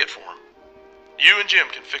you can get for him. You and Jim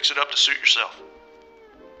can fix it up to suit yourself.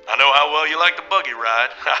 I know how well you like the buggy ride.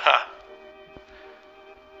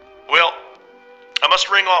 Well, I must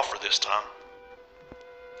ring off for this time.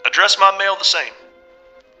 Address my mail the same.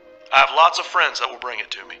 I have lots of friends that will bring it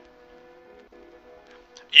to me.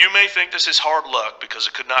 You may think this is hard luck because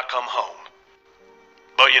it could not come home.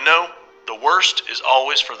 But you know, the worst is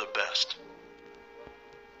always for the best.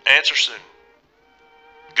 Answer soon.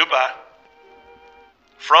 Goodbye.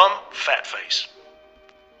 From Fatface.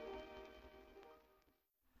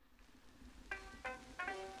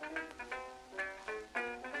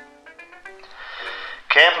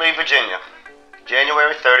 Camp Lee, Virginia,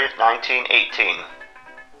 January 30th, 1918.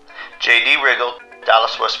 J.D. Riggle,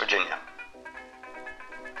 Dallas, West Virginia.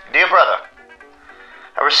 Dear brother,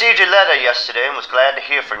 I received your letter yesterday and was glad to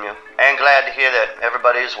hear from you, and glad to hear that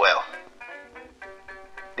everybody is well.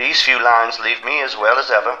 These few lines leave me as well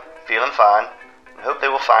as ever, feeling fine, and hope they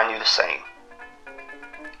will find you the same.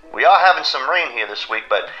 We are having some rain here this week,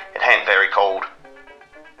 but it ain't very cold.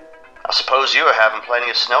 I suppose you are having plenty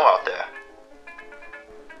of snow out there.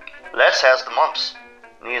 Les has the mumps,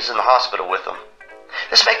 and he is in the hospital with them.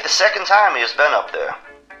 This makes the second time he has been up there.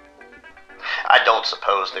 I don't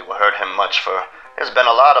suppose they will hurt him much, for there's been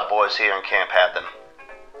a lot of boys here in camp had them.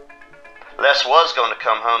 Les was going to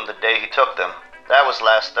come home the day he took them. That was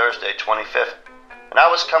last Thursday, 25th, and I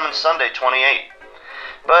was coming Sunday, 28th.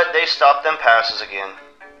 But they stopped them passes again.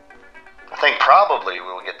 I think probably we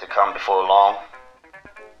will get to come before long.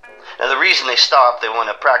 Now the reason they stopped, they want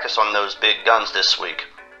to practice on those big guns this week.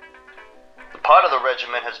 Part of the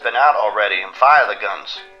regiment has been out already and fire the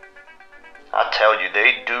guns. I tell you,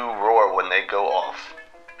 they do roar when they go off.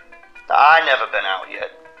 Now, I never been out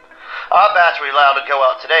yet. Our battery allowed to go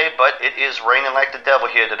out today, but it is raining like the devil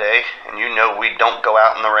here today, and you know we don't go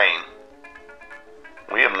out in the rain.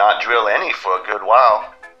 We have not drilled any for a good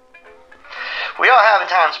while. We are having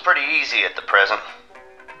times pretty easy at the present.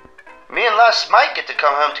 Me and Les might get to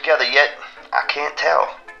come home together yet. I can't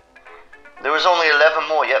tell. There is only 11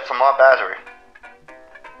 more yet from our battery.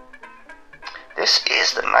 This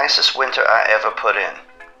is the nicest winter I ever put in.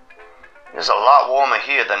 It is a lot warmer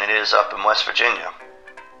here than it is up in West Virginia.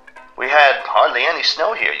 We had hardly any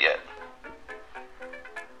snow here yet.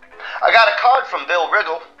 I got a card from Bill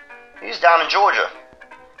Riggle. He's down in Georgia.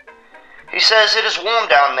 He says it is warm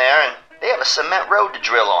down there and they have a cement road to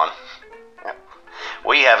drill on.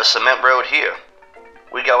 We have a cement road here.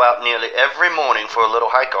 We go out nearly every morning for a little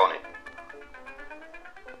hike on it.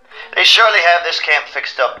 They surely have this camp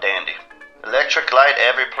fixed up dandy. Electric light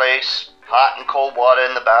every place, hot and cold water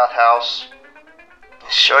in the bathhouse.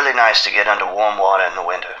 It's surely nice to get under warm water in the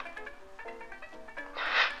winter.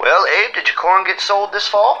 Well, Abe, did your corn get sold this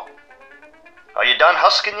fall? Are you done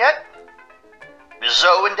husking yet? Is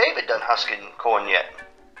Zoe and David done husking corn yet?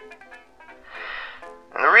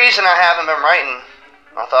 And the reason I haven't been writing,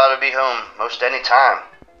 I thought I'd be home most any time.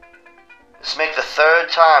 This makes the third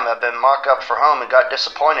time I've been marked up for home and got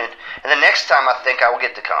disappointed, and the next time I think I will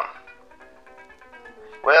get to come.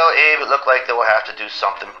 Well, Abe, it looked like they will have to do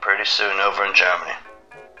something pretty soon over in Germany.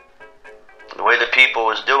 The way the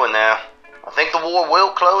people is doing there, I think the war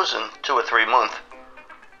will close in 2 or 3 months.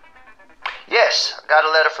 Yes, I got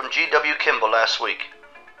a letter from G.W. Kimball last week.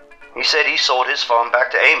 He said he sold his farm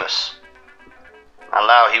back to Amos. I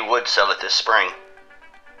allow he would sell it this spring.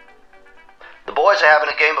 The boys are having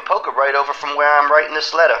a game of poker right over from where I'm writing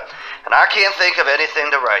this letter, and I can't think of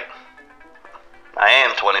anything to write. I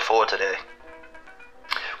am 24 today.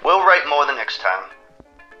 We'll write more the next time.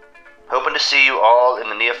 Hoping to see you all in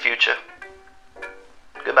the near future.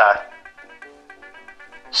 Goodbye.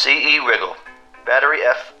 C.E. Riggle, Battery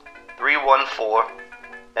F 314,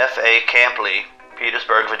 F.A. Camp Lee,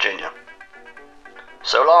 Petersburg, Virginia.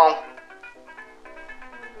 So long.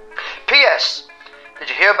 P.S. Did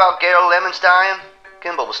you hear about Gail Lemons dying?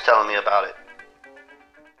 Kimball was telling me about it.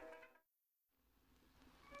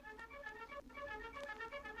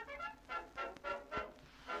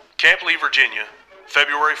 Camp Lee, Virginia,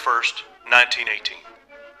 February 1st, 1918.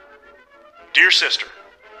 Dear Sister,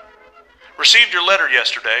 received your letter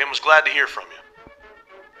yesterday and was glad to hear from you.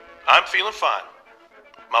 I'm feeling fine.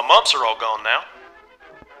 My mumps are all gone now.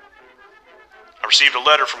 I received a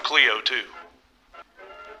letter from Cleo, too.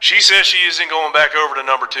 She says she isn't going back over to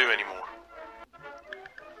number 2 anymore.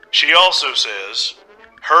 She also says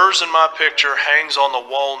hers and my picture hangs on the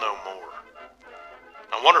wall no more.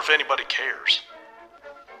 I wonder if anybody cares.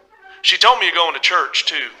 She told me you're going to church,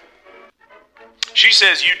 too. She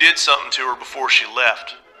says you did something to her before she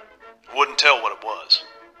left. Wouldn't tell what it was.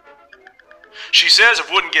 She says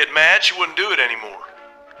if wouldn't get mad, she wouldn't do it anymore.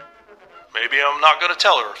 Maybe I'm not going to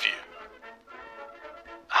tell her a few.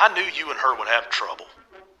 I knew you and her would have trouble.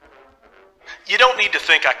 You don't need to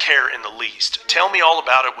think I care in the least. Tell me all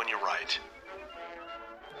about it when you write.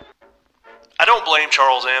 I don't blame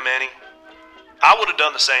Charles M. any. I would have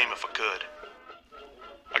done the same if I could.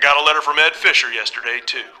 I got a letter from Ed Fisher yesterday,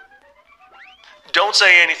 too. Don't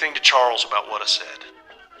say anything to Charles about what I said.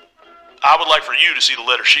 I would like for you to see the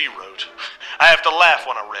letter she wrote. I have to laugh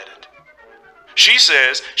when I read it. She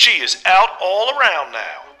says she is out all around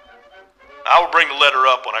now. I will bring the letter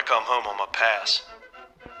up when I come home on my pass.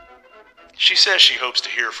 She says she hopes to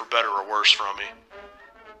hear for better or worse from me.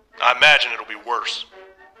 I imagine it'll be worse.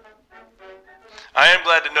 I am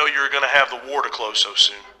glad to know you're going to have the war to close so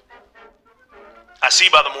soon. I see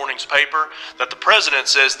by the morning's paper that the president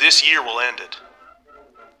says this year will end it.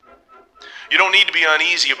 You don't need to be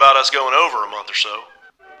uneasy about us going over a month or so,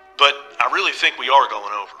 but I really think we are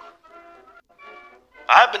going over.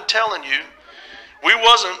 I've been telling you, we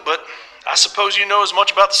wasn't, but I suppose you know as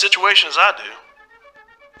much about the situation as I do.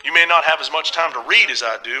 You may not have as much time to read as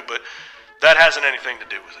I do, but that hasn't anything to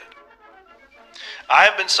do with it. I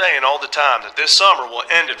have been saying all the time that this summer will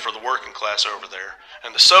end it for the working class over there,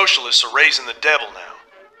 and the socialists are raising the devil now.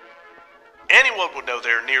 Anyone would know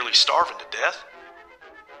they're nearly starving to death.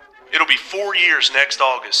 It'll be 4 years next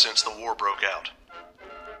August since the war broke out.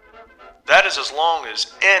 That is as long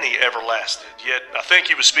as any ever lasted, yet I think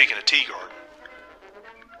he was speaking of Teagarden.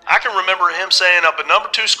 I can remember him saying up at number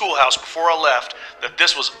 2 schoolhouse before I left that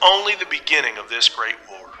this was only the beginning of this great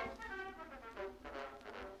war.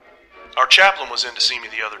 Our chaplain was in to see me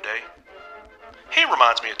the other day. He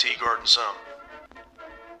reminds me of Teagarden some.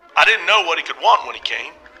 I didn't know what he could want when he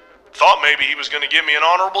came. Thought maybe he was going to give me an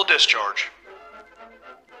honorable discharge.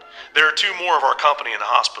 There are 2 more of our company in the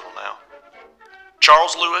hospital now.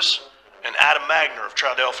 Charles Lewis and Adam Magner of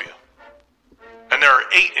Triadelphia. And there are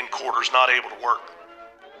 8 in quarters not able to work.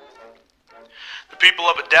 The people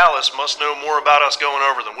up at Dallas must know more about us going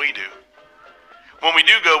over than we do. When we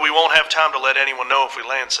do go, we won't have time to let anyone know if we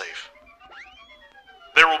land safe.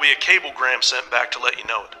 There will be a cablegram sent back to let you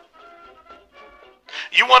know it.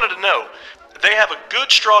 You wanted to know, they have a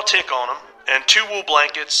good straw tick on them, and 2 wool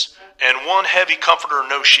blankets, and 1 heavy comforter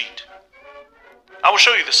no sheet. I will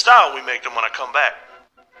show you the style we make them when I come back.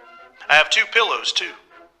 I have 2 pillows, too.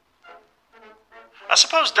 I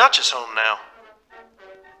suppose Dutch is home now.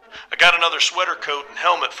 I got another sweater coat and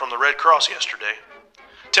helmet from the Red Cross yesterday.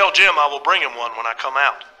 Tell Jim I will bring him one when I come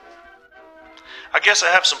out. I guess I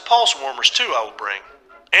have some pulse warmers, too, I will bring,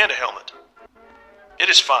 and a helmet. It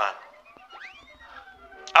is fine.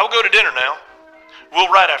 I will go to dinner now.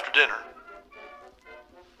 We'll ride after dinner.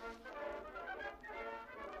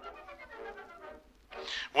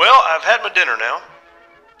 Well, I've had my dinner now.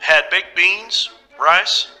 Had baked beans,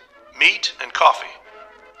 rice, meat, and coffee.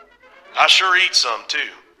 I sure eat some, too.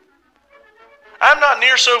 I'm not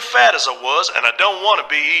near so fat as I was, and I don't want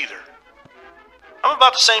to be either. I'm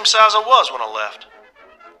about the same size I was when I left.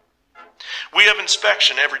 We have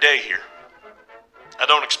inspection every day here. I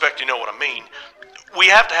don't expect you know what I mean. We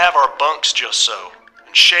have to have our bunks just so,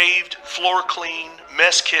 and shaved, floor clean,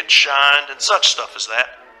 mess kit shined, and such stuff as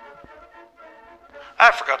that.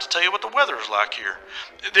 I forgot to tell you what the weather is like here.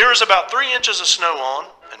 There is about 3 inches of snow on,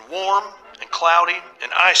 and warm, and cloudy,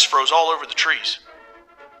 and ice froze all over the trees.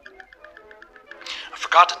 I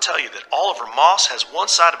forgot to tell you that Oliver Moss has one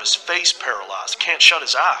side of his face paralyzed, can't shut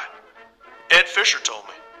his eye. Ed Fisher told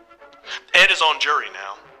me. Ed is on jury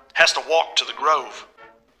now, has to walk to the Grove.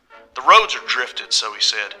 The roads are drifted, so he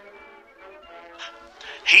said.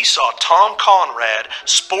 He saw Tom Conrad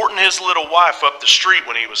sporting his little wife up the street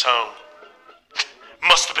when he was home.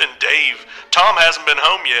 Must have been Dave. Tom hasn't been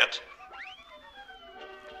home yet.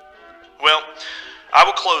 Well, I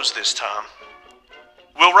will close this time.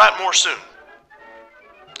 We'll write more soon.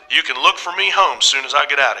 You can look for me home soon as I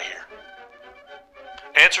get out of here.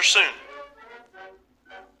 Answer soon.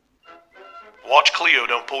 Watch Cleo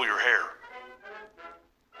don't pull your hair.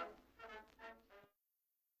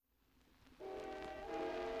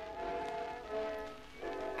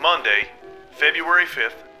 Monday, February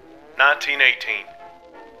 5th, 1918.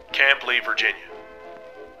 Camp Lee, Virginia.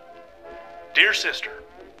 Dear Sister,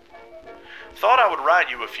 thought I would write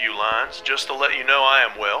you a few lines just to let you know I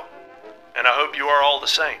am well, and I hope you are all the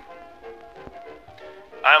same.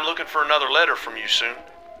 I am looking for another letter from you soon.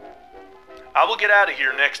 I will get out of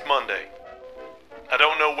here next Monday. I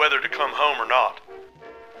don't know whether to come home or not.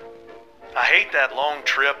 I hate that long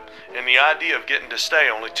trip and the idea of getting to stay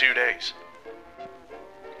only 2 days.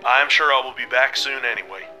 I am sure I will be back soon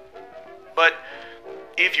anyway. But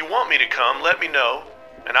if you want me to come, let me know,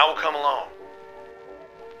 and I will come along.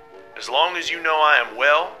 As long as you know I am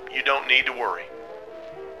well, you don't need to worry.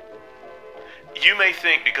 You may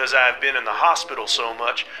think because I have been in the hospital so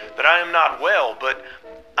much that I am not well, but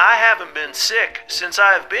I haven't been sick since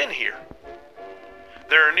I have been here.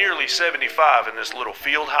 There are nearly 75 in this little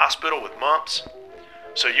field hospital with mumps,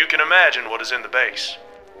 so you can imagine what is in the base.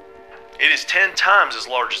 It is 10 times as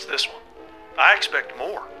large as this one. I expect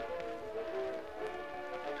more.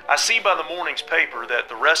 I see by the morning's paper that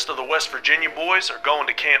the rest of the West Virginia boys are going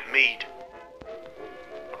to Camp Meade.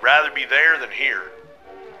 I'd rather be there than here.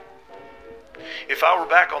 If I were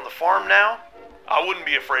back on the farm now, I wouldn't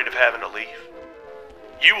be afraid of having to leave.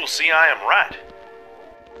 You will see I am right.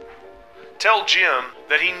 Tell Jim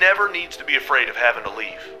that he never needs to be afraid of having to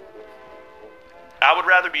leave. I would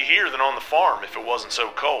rather be here than on the farm if it wasn't so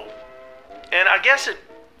cold. And I guess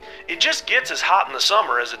it just gets as hot in the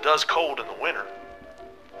summer as it does cold in the winter.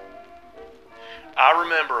 I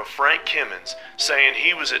remember of Frank Kimmons saying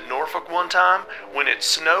he was at Norfolk one time when it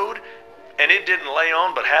snowed and it didn't lay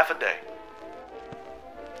on but half a day.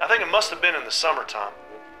 I think it must have been in the summertime.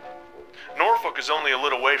 Norfolk is only a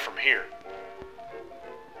little way from here.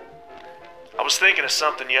 I was thinking of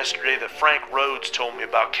something yesterday that Frank Rhodes told me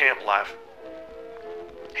about camp life.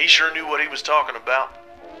 He sure knew what he was talking about.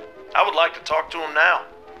 I would like to talk to him now.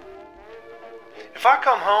 If I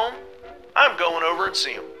come home, I'm going over and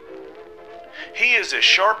see him. He is as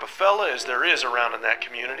sharp a fella as there is around in that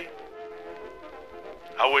community.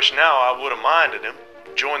 I wish now I would have minded him,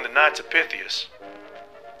 joined the Knights of Pythias.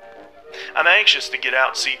 I'm anxious to get out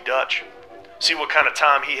and see Dutch, see what kind of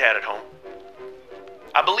time he had at home.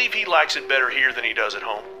 I believe he likes it better here than he does at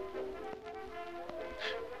home.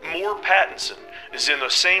 Moore Pattinson is in the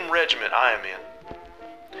same regiment I am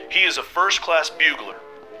in. He is a first-class bugler.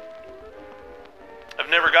 I've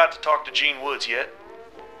never got to talk to Gene Woods yet.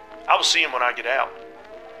 I will see him when I get out.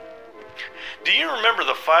 Do you remember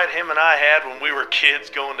the fight him and I had when we were kids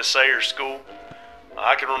going to Sayers School?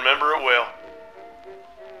 I can remember it well.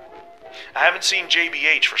 I haven't seen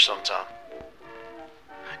JBH for some time.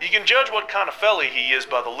 You can judge what kind of fella he is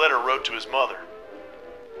by the letter wrote to his mother.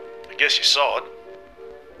 I guess you saw it.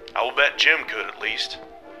 I will bet Jim could at least.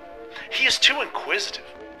 He is too inquisitive.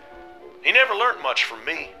 He never learnt much from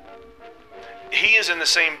me. He is in the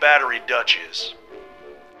same battery Dutch is.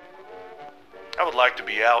 I would like to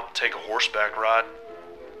be out and take a horseback ride.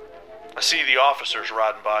 I see the officers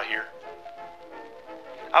riding by here.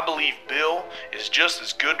 I believe Bill is just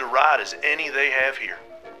as good to ride as any they have here.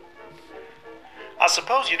 I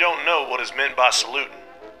suppose you don't know what is meant by saluting.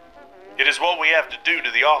 It is what we have to do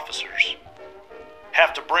to the officers.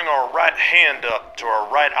 Have to bring our right hand up to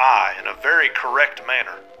our right eye in a very correct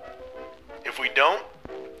manner. If we don't,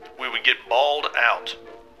 we would get bawled out.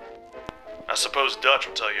 I suppose Dutch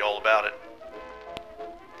will tell you all about it.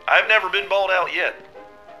 I've never been bawled out yet.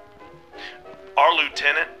 Our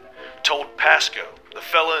lieutenant told Pasco, the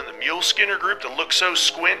fella in the mule skinner group that looked so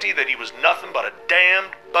squinty that he was nothing but a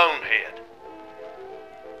damned bonehead.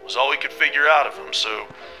 Was all he could figure out of him, so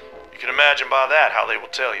you can imagine by that how they will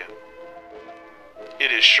tell you.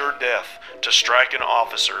 It is sure death to strike an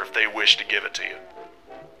officer if they wish to give it to you.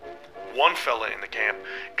 One fella in the camp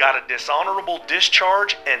got a dishonorable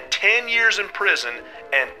discharge and 10 years in prison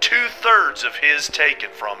and 2/3 of his taken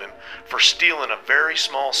from him for stealing a very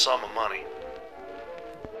small sum of money.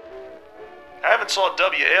 I haven't saw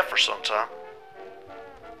WF for some time.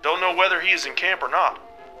 Don't know whether he is in camp or not.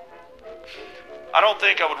 I don't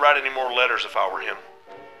think I would write any more letters if I were him.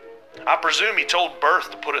 I presume he told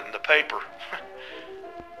Berth to put it in the paper.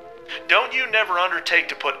 Don't you never undertake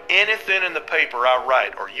to put anything in the paper I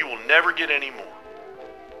write, or you will never get any more.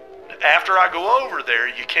 After I go over there,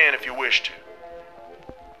 you can if you wish to.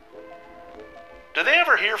 Do they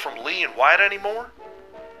ever hear from Lee and White anymore?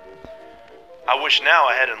 I wish now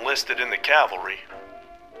I had enlisted in the cavalry.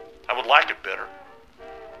 I would like it better.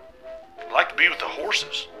 I'd like to be with the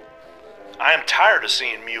horses. I am tired of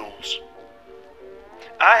seeing mules.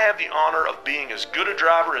 I have the honor of being as good a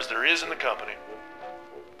driver as there is in the company.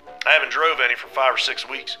 I haven't drove any for 5 or 6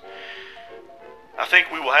 weeks. I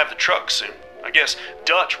think we will have the truck soon. I guess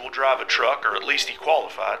Dutch will drive a truck, or at least he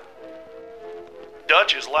qualified.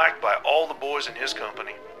 Dutch is liked by all the boys in his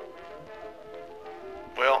company.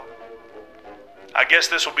 Well, I guess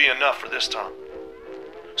this will be enough for this time.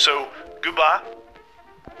 So, goodbye.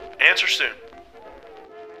 Answer soon.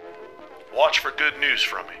 Watch for good news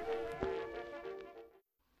from me.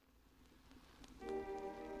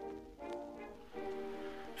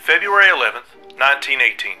 February 11th,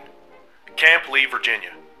 1918. Camp Lee,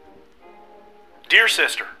 Virginia. Dear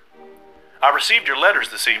Sister, I received your letters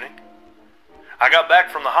this evening. I got back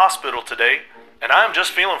from the hospital today, and I am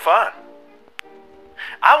just feeling fine.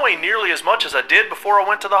 I weigh nearly as much as I did before I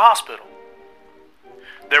went to the hospital.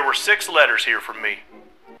 There were 6 letters here from me.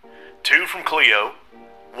 2 from Cleo,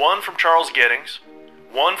 1 from Charles Gettings,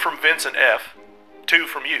 1 from Vincent F., 2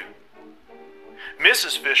 from you.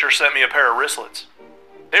 Mrs. Fisher sent me a pair of wristlets.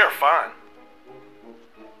 They are fine.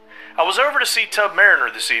 I was over to see Tub Mariner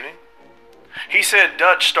this evening. He said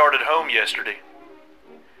Dutch started home yesterday.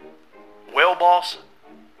 Well, boss,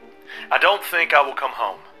 I don't think I will come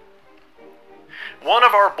home. One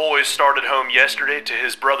of our boys started home yesterday to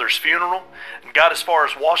his brother's funeral and got as far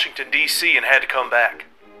as Washington, D.C. and had to come back.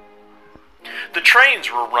 The trains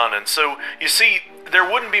were running, so you see, there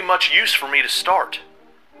wouldn't be much use for me to start.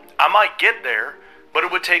 I might get there, but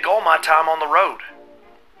it would take all my time on the road.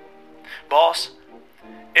 Boss,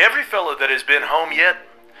 every fella that has been home yet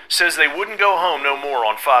says they wouldn't go home no more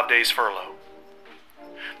on 5 days furlough.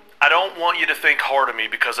 I don't want you to think hard of me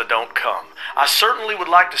because I don't come. I certainly would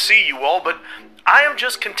like to see you all, but I am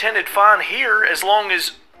just contented fine here as long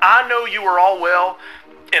as I know you are all well,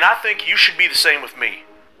 and I think you should be the same with me.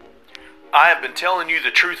 I have been telling you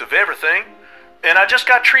the truth of everything, and I just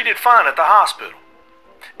got treated fine at the hospital.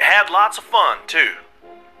 Had lots of fun, too.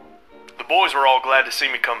 The boys were all glad to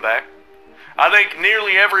see me come back. I think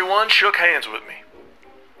nearly everyone shook hands with me.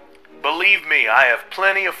 Believe me, I have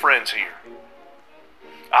plenty of friends here.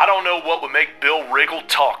 I don't know what would make Bill Riggle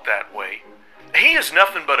talk that way. He is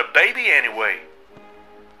nothing but a baby anyway.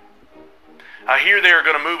 I hear they are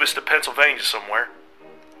going to move us to Pennsylvania somewhere.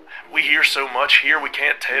 We hear so much here we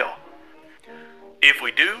can't tell. If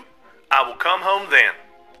we do, I will come home then.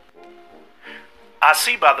 I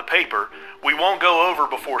see by the paper we won't go over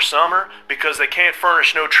before summer because they can't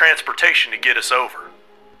furnish no transportation to get us over.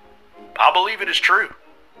 I believe it is true.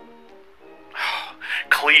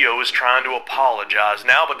 Cleo is trying to apologize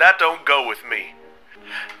now, but that don't go with me.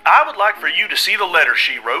 I would like for you to see the letter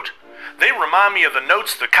she wrote. They remind me of the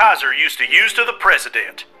notes the Kaiser used to use to the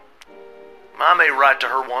president. I may write to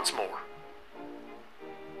her once more.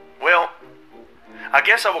 Well, I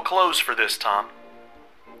guess I will close for this time.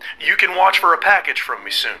 You can watch for a package from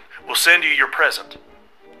me soon. We'll send you your present.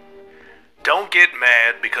 Don't get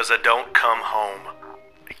mad because I don't come home.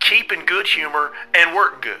 Keep in good humor and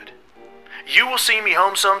work good. You will see me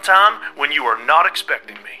home sometime when you are not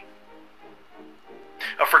expecting me.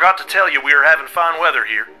 I forgot to tell you we are having fine weather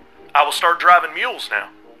here. I will start driving mules now.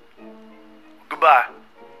 Goodbye.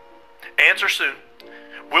 Answer soon.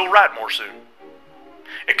 We'll write more soon.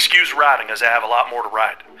 Excuse writing as I have a lot more to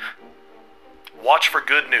write. Watch for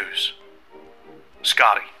good news.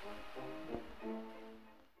 Scotty.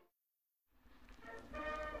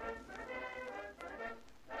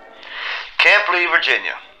 Camp Lee,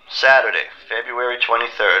 Virginia, Saturday, February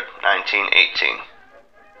 23rd, 1918.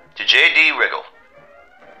 To J.D. Riggle.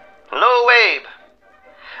 Hello, Abe.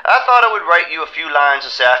 I thought I would write you a few lines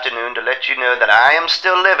this afternoon to let you know that I am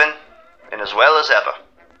still living, and as well as ever.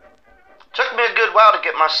 Took me a good while to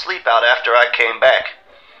get my sleep out after I came back.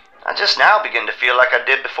 I just now begin to feel like I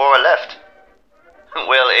did before I left.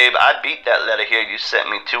 Well, Abe, I beat that letter here you sent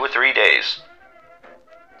me 2 or 3 days.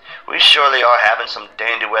 We surely are having some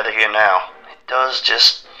dandy weather here now. It does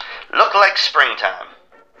just look like springtime.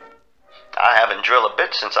 I haven't drilled a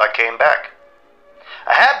bit since I came back.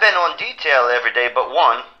 I have been on detail every day but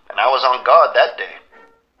one, and I was on guard that day.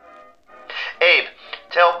 Abe,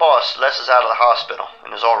 tell boss Les is out of the hospital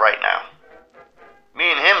and is all right now.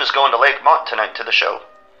 Me and him is going to Lake Mont tonight to the show.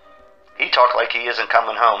 He talked like he isn't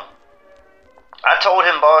coming home. I told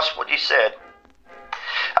him, boss, what you said.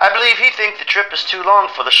 I believe he thinks the trip is too long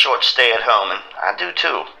for the short stay at home, and I do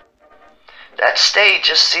too. That stay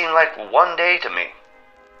just seemed like one day to me.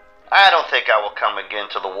 I don't think I will come again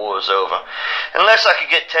till the war is over, unless I could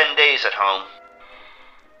get 10 days at home.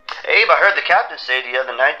 Abe, I heard the captain say the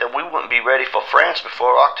other night that we wouldn't be ready for France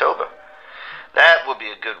before October. That would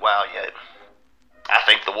be a good while yet. I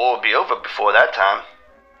think the war will be over before that time.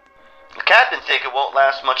 The captain thinks it won't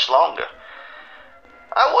last much longer.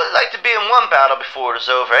 I would like to be in one battle before it is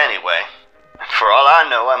over anyway. For all I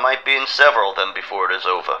know, I might be in several of them before it is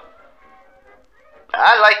over.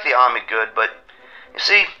 I like the army good, but, you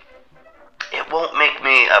see, it won't make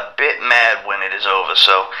me a bit mad when it is over,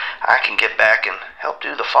 so I can get back and help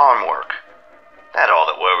do the farm work. That's all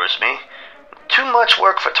that worries me. Too much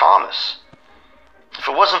work for Thomas. If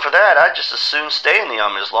it wasn't for that, I'd just as soon stay in the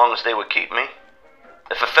army as long as they would keep me.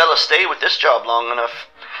 If a fella stayed with this job long enough,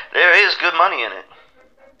 there is good money in it.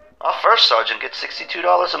 Our first sergeant gets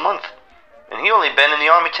 $62 a month, and he only been in the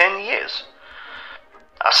army 10 years.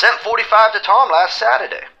 I sent 45 to Tom last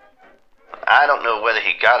Saturday. I don't know whether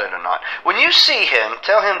he got it or not. When you see him,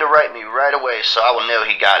 tell him to write me right away so I will know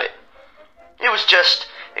he got it. It was just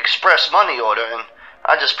express money order, and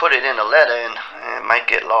I just put it in a letter, and it might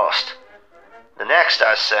get lost. The next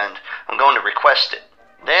I send, I'm going to request it.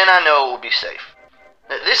 Then I know it will be safe.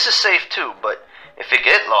 This is safe too, but if it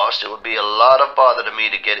get lost, it would be a lot of bother to me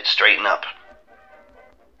to get it straightened up.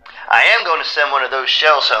 I am going to send one of those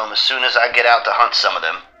shells home as soon as I get out to hunt some of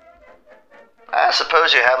them. I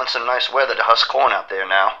suppose you're having some nice weather to husk corn out there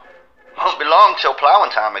now. Won't be long till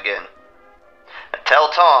plowing time again. And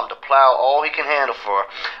tell Tom to plow all he can handle, for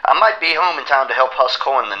I might be home in time to help husk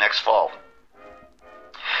corn the next fall.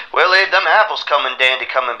 Well, Abe, them apples coming dandy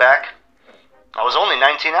coming back. I was only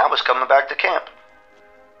 19 hours coming back to camp.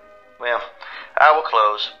 Well, I will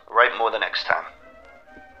close. Write more the next time.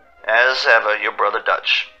 As ever, your brother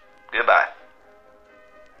Dutch. Goodbye.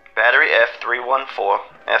 Battery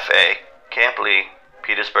F314FA, Camp Lee,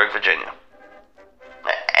 Petersburg, Virginia.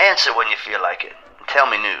 Answer when you feel like it. Tell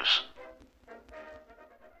me news.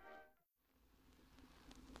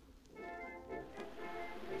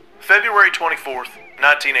 February 24th,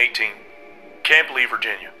 1918, Camp Lee,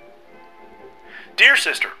 Virginia. Dear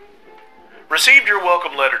Sister, received your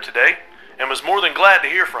welcome letter today and was more than glad to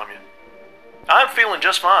hear from you. I'm feeling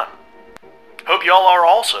just fine. Hope y'all are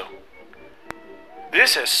also.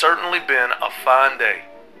 This has certainly been a fine day.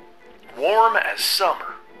 Warm as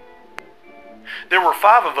summer. There were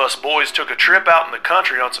 5 of us boys took a trip out in the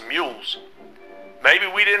country on some mules. Maybe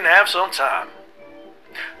we didn't have some time.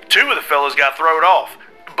 2 of the fellas got thrown off,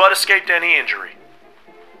 but escaped any injury.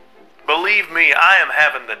 Believe me, I am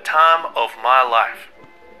having the time of my life.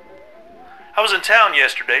 I was in town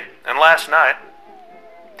yesterday and last night.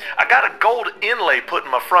 I got a gold inlay put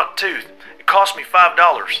in my front tooth. It cost me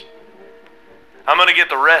 $5. I'm going to get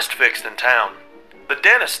the rest fixed in town. The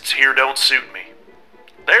dentists here don't suit me.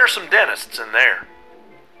 There are some dentists in there.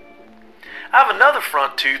 I have another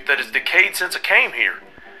front tooth that has decayed since I came here.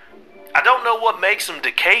 I don't know what makes them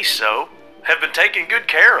decay so. Have been taking good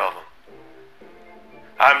care of them.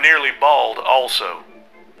 I'm nearly bald also.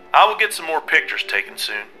 I will get some more pictures taken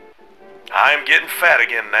soon. I am getting fat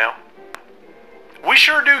again now. We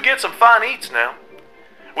sure do get some fine eats now.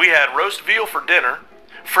 We had roast veal for dinner,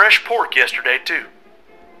 fresh pork yesterday too.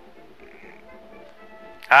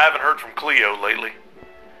 I haven't heard from Cleo lately.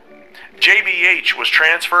 JBH was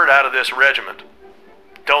transferred out of this regiment.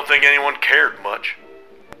 Don't think anyone cared much.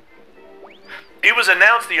 It was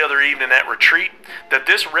announced the other evening at retreat that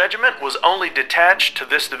this regiment was only detached to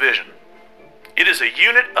this division. It is a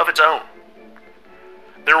unit of its own.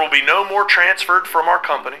 There will be no more transferred from our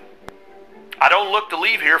company. I don't look to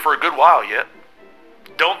leave here for a good while yet.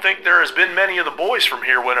 Don't think there has been many of the boys from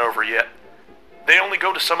here went over yet. They only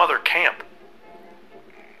go to some other camp.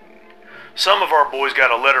 Some of our boys got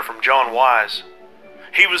a letter from John Wise.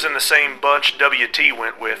 He was in the same bunch WT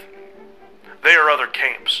went with. They are other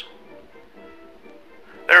camps.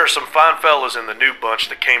 There are some fine fellas in the new bunch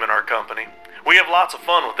that came in our company. We have lots of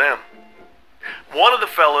fun with them. One of the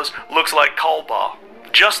fellas looks like Kalbaugh,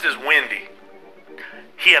 just as windy.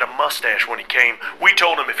 He had a mustache when he came. We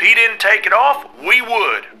told him if he didn't take it off, we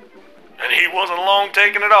would. And he wasn't long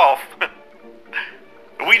taking it off.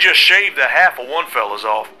 We just shaved the half of one fella's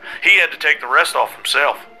off. He had to take the rest off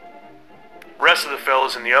himself. Rest of the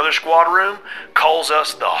fellas in the other squad room calls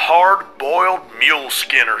us the hard-boiled mule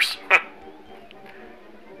skinners.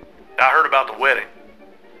 I heard about the wedding.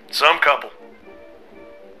 Some couple.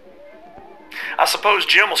 I suppose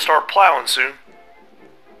Jim will start plowing soon.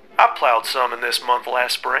 I plowed some in this month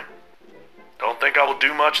last spring. Don't think I will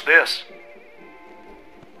do much this.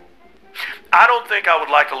 I don't think I would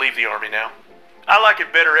like to leave the Army now. I like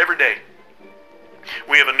it better every day.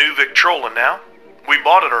 We have a new Victrola now. We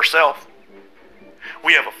bought it ourselves.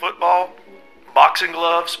 We have a football, boxing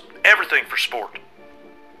gloves, everything for sport.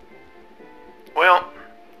 Well,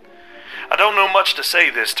 I don't know much to say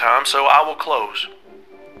this time, so I will close.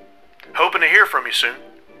 Hoping to hear from you soon.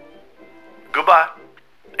 Goodbye.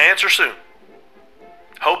 Answer soon.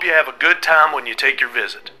 Hope you have a good time when you take your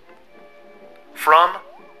visit. From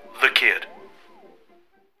the Kid.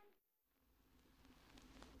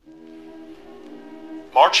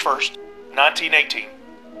 March 1st, 1918,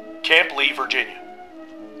 Camp Lee, Virginia.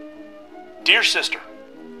 Dear Sister,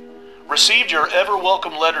 received your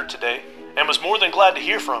ever-welcome letter today and was more than glad to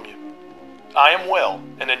hear from you. I am well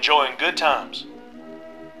and enjoying good times.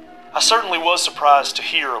 I certainly was surprised to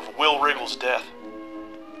hear of Will Wriggle's death.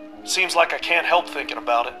 Seems like I can't help thinking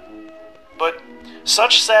about it, but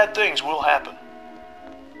such sad things will happen.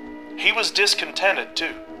 He was discontented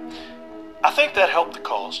too. I think that helped the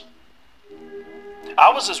cause.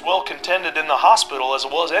 I was as well contented in the hospital as I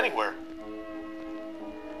was anywhere.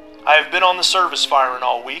 I have been on the service firing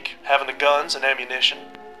all week, having the guns and ammunition.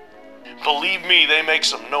 Believe me, they make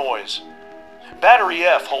some noise. Battery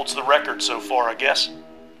F holds the record so far, I guess.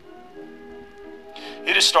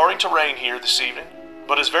 It is starting to rain here this evening,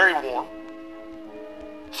 but is very warm.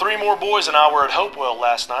 3 more boys and I were at Hopewell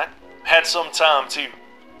last night. Had some time too.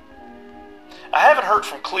 I haven't heard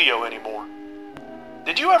from Cleo anymore.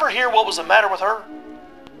 Did you ever hear what was the matter with her?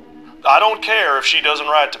 I don't care if she doesn't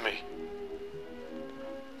write to me.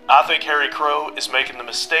 I think Harry Crow is making the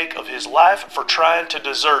mistake of his life for trying to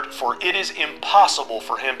desert, for it is impossible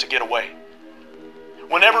for him to get away.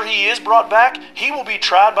 Whenever he is brought back, he will be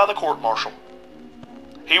tried by the court-martial.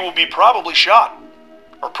 He will be probably shot,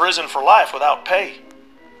 or prisoned for life without pay.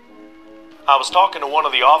 I was talking to one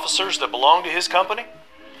of the officers that belonged to his company.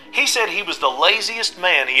 He said he was the laziest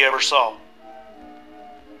man he ever saw.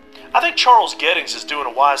 I think Charles Gettings is doing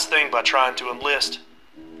a wise thing by trying to enlist.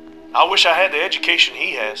 I wish I had the education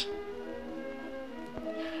he has.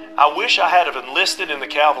 I wish I had have enlisted in the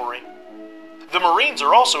cavalry. The Marines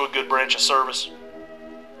are also a good branch of service.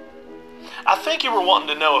 I think you were wanting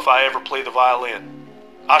to know if I ever play the violin.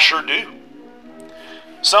 I sure do.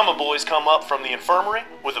 Some boys come up from the infirmary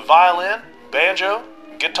with a violin, banjo,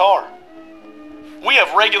 and guitar. We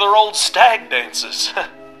have regular old stag dances.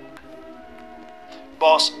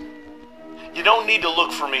 Boss, you don't need to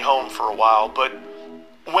look for me home for a while, but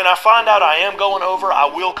when I find out I am going over, I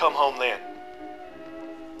will come home then.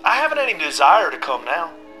 I haven't any desire to come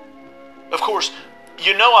now. Of course,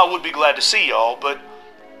 you know I would be glad to see y'all, but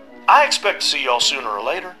I expect to see y'all sooner or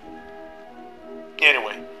later.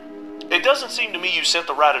 Anyway, it doesn't seem to me you sent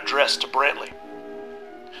the right address to Brantley.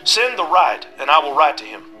 Send the right, and I will write to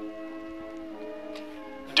him.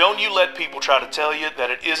 Don't you let people try to tell you that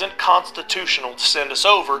it isn't constitutional to send us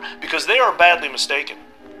over, because they are badly mistaken.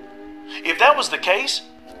 If that was the case,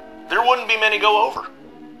 there wouldn't be many go over.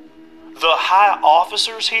 The high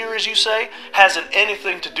officers here, as you say, hasn't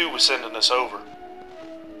anything to do with sending us over.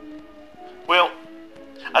 Well,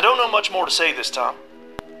 I don't know much more to say this time.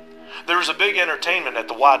 There is a big entertainment at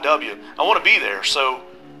the YW. I want to be there, so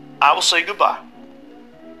I will say goodbye.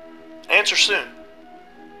 Answer soon.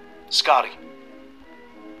 Scotty.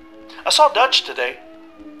 I saw Dutch today.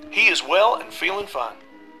 He is well and feeling fine.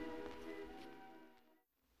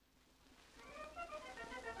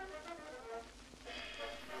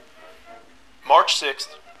 March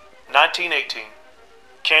 6th, 1918,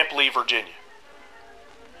 Camp Lee, Virginia.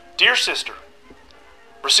 Dear sister,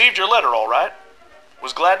 received your letter all right.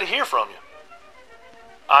 Was glad to hear from you.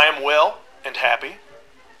 I am well and happy.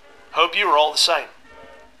 Hope you are all the same.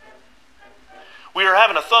 We are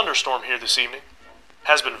having a thunderstorm here this evening.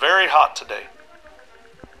 Has been very hot today.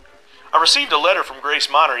 I received a letter from Grace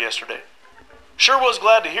Minor yesterday. Sure was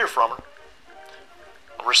glad to hear from her.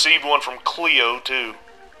 I received one from Cleo, too.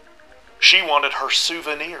 She wanted her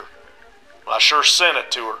souvenir. I sure sent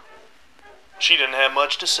it to her. She didn't have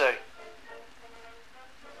much to say.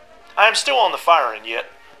 I am still on the firing yet.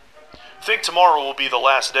 Think tomorrow will be the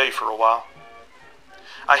last day for a while.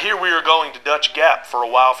 I hear we are going to Dutch Gap for a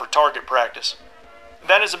while for target practice.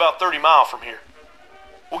 That is about 30 miles from here.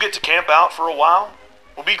 We'll get to camp out for a while.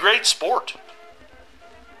 Will be great sport.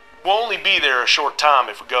 We'll only be there a short time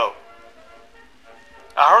if we go.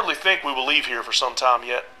 I hardly think we will leave here for some time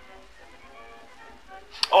yet.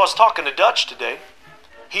 Oh, I was talking to Dutch today.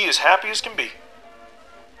 He is happy as can be.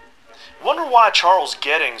 Wonder why Charles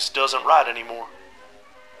Gettings doesn't ride anymore.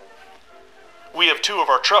 We have 2 of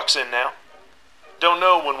our trucks in now. Don't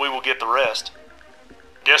know when we will get the rest.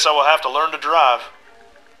 Guess I will have to learn to drive.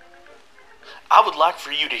 I would like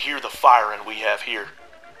for you to hear the firing we have here.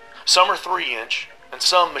 Some are 3-inch and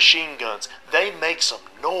some machine guns. They make some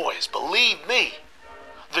noise, believe me.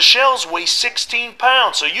 The shells weigh 16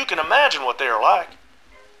 pounds, so you can imagine what they are like.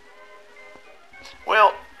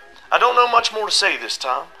 Well, I don't know much more to say this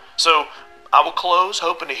time, so I will close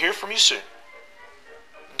hoping to hear from you soon.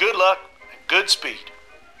 Good luck and good speed.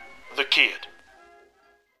 The Kid.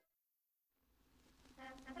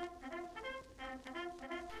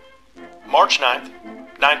 March 9th,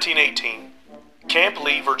 1918, Camp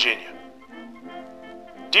Lee, Virginia.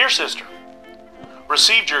 Dear sister,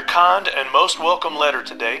 received your kind and most welcome letter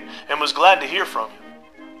today and was glad to hear from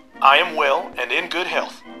you. I am well and in good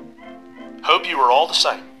health. Hope you are all the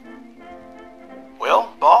same.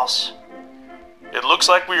 Well, boss, it looks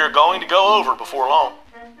like we are going to go over before long.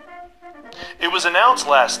 It was announced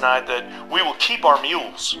last night that we will keep our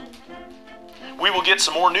mules. We will get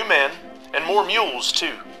some more new men and more mules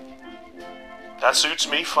too. That suits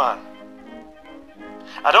me fine.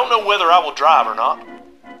 I don't know whether I will drive or not.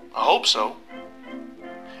 I hope so.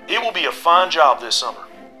 It will be a fine job this summer.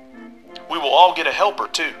 We will all get a helper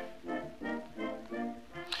too.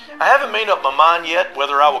 I haven't made up my mind yet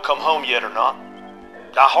whether I will come home yet or not.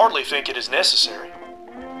 I hardly think it is necessary.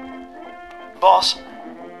 Boss,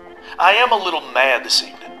 I am a little mad this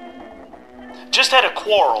evening. Just had a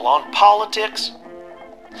quarrel on politics.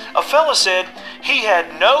 A fella said he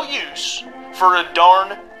had no use for a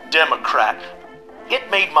darn Democrat.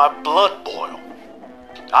 It made my blood boil.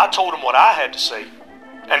 I told him what I had to say,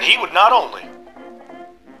 and he would not only.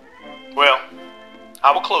 Well,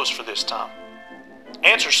 I will close for this time.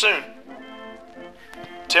 Answer soon.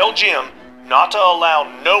 Tell Jim not to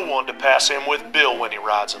allow no one to pass him with Bill when he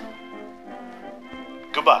rides him.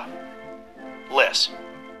 Goodbye. Les.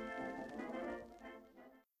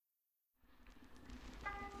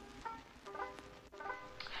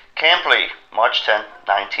 Camp Lee, March 10,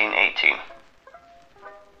 1918.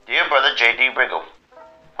 Dear Brother J.D. Riggle,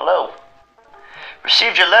 hello.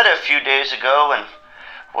 Received your letter a few days ago and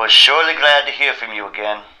was surely glad to hear from you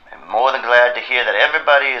again, and more than glad to hear that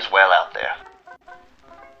everybody is well out there.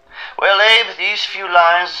 Well, Abe, these few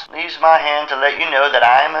lines leaves my hand to let you know that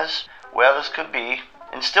I am as well as could be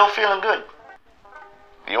and still feeling good.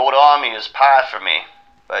 The old army is pie for me,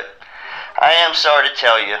 but I am sorry to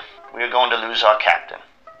tell you we are going to lose our captain.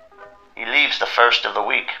 He leaves the first of the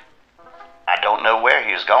week. I don't know where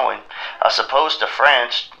he is going. I suppose to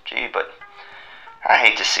France. Gee, but I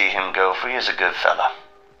hate to see him go, for he is a good fella.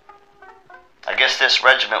 I guess this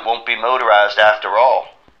regiment won't be motorized after all.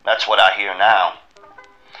 That's what I hear now.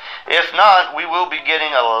 If not, we will be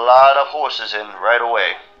getting a lot of horses in right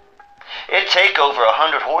away. It'd take over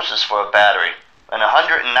 100 horses for a battery, and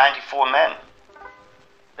 194 men.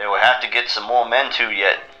 They will have to get some more men too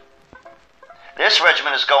yet. This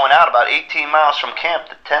regiment is going out about 18 miles from camp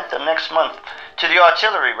the 10th of next month to the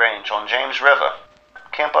artillery range on James River.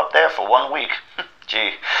 Camp up there for 1 week.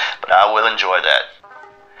 Gee, but I will enjoy that.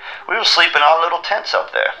 We will sleep in our little tents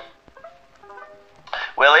up there.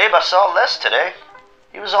 Well, Abe, I saw Les today.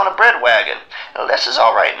 He was on a bread wagon. Les is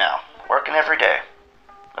all right now, working every day.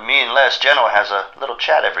 Me and Les General has a little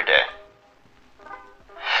chat every day.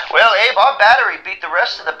 Well, Abe, our battery beat the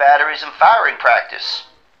rest of the batteries in firing practice.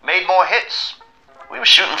 Made more hits. We were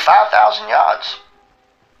shooting 5,000 yards.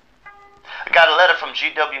 I got a letter from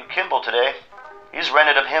G.W. Kimball today. He's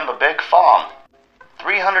rented of him a big farm.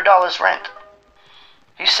 $300 rent.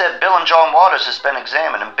 He said Bill and John Waters has been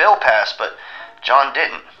examined, and Bill passed, but John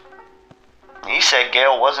didn't. He said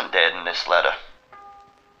Gail wasn't dead in this letter.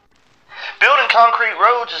 Building concrete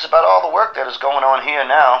roads is about all the work that is going on here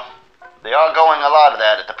now. They are going a lot of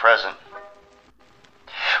that at the present.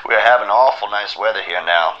 We are having awful nice weather here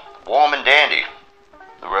now. Warm and dandy.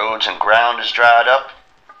 The roads and ground is dried up.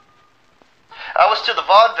 I was to the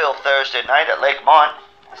vaudeville Thursday night at Lake Mont.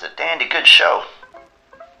 It's a dandy good show.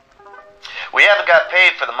 We haven't got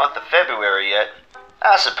paid for the month of February yet.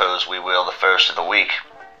 I suppose we will the first of the week.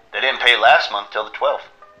 They didn't pay last month till the 12th.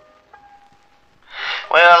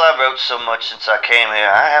 Well, I wrote so much since I came here,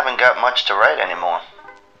 I haven't got much to write anymore.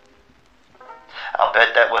 I'll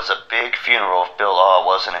bet that was a big funeral of Bill Law,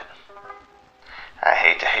 wasn't it? I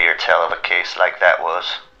hate to hear tell of a case like that was.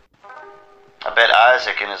 I bet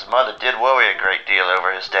Isaac and his mother did worry a great deal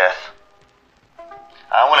over his death.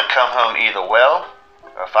 I want to come home either well,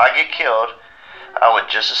 or if I get killed, I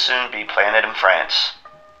would just as soon be planted in France.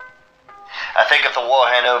 I think if the war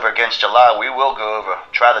ain't over against July, we will go over,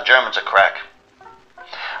 try the Germans a crack.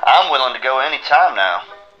 I'm willing to go any time now.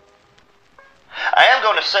 I am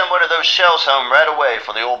going to send one of those shells home right away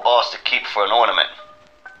for the old boss to keep for an ornament.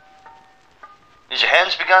 Has your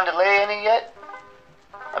hens begun to lay any yet?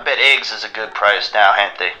 I bet eggs is a good price now,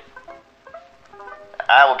 ain't they?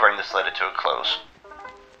 I will bring this letter to a close.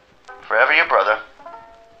 Forever your brother,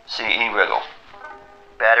 C.E. Riggle.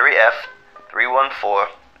 Battery F,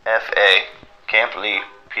 314, F.A., Camp Lee,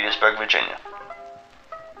 Petersburg, Virginia.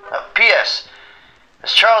 P.S.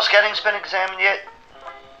 Has Charles Gettings been examined yet?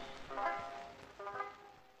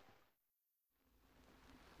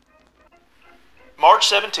 March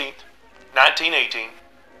 17th, 1918,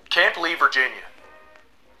 Camp Lee, Virginia.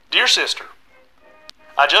 Dear Sister,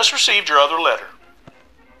 I just received your other letter.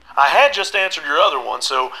 I had just answered your other one,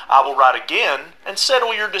 so I will write again and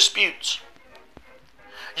settle your disputes.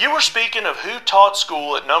 You were speaking of who taught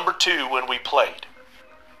school at number 2 when we played.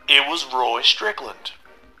 It was Roy Strickland.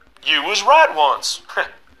 You was right once.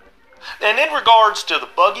 And in regards to the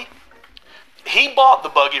buggy, he bought the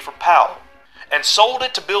buggy from Powell and sold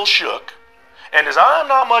it to Bill Shook. And as I'm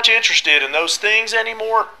not much interested in those things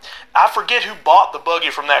anymore, I forget who bought the buggy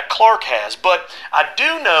from that Clark has, but I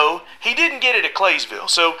do know he didn't get it at Claysville.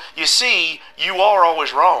 So, you see, you are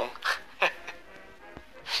always wrong.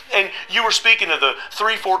 And you were speaking of the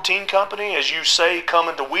 314 Company, as you say,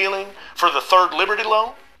 coming to Wheeling for the 3rd Liberty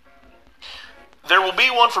Loan. There will be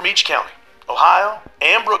one from each county, Ohio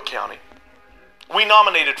and Brooke County. We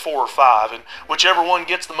nominated 4 or 5, and whichever one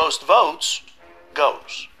gets the most votes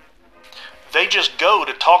goes. They just go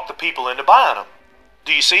to talk the people into buying them.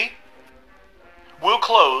 Do you see? We'll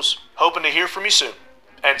close, hoping to hear from you soon,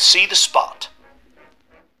 and see the spot.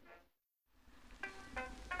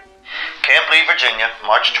 Camp Lee, Virginia,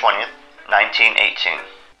 March 20th, 1918.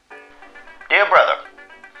 Dear Brother,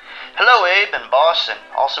 hello Abe and Boss and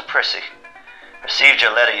also Prissy. Received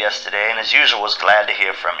your letter yesterday and as usual was glad to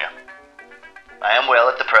hear from you. I am well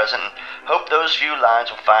at the present and hope those few lines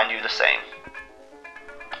will find you the same.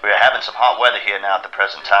 We are having some hot weather here now at the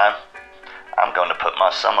present time. I'm going to put my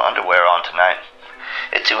summer underwear on tonight.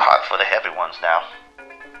 It's too hot for the heavy ones now.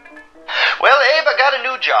 Well, Abe, I got a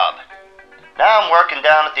new job. Now I'm working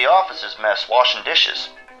down at the officers' mess washing dishes.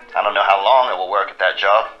 I don't know how long I will work at that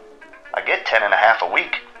job. I get 10.5 a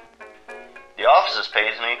week. The officers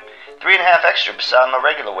pays me 3.5 extra beside my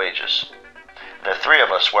regular wages. The 3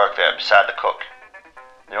 of us work there beside the cook.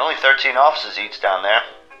 There are only 13 officers eats down there.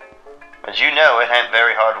 As you know, it ain't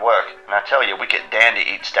very hard work, and I tell you, we get dandy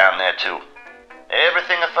eats down there too.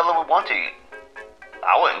 Everything a fellow would want to eat.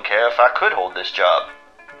 I wouldn't care if I could hold this job.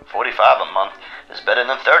 45 a month is better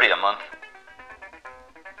than 30 a month.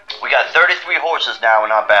 We got 33 horses now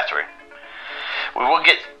in our battery. We will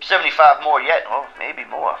get 75 more yet, or maybe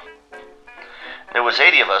more. There was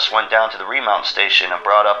 80 of us went down to the remount station and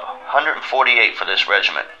brought up 148 for this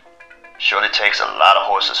regiment. Surely takes a lot of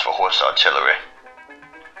horses for horse artillery.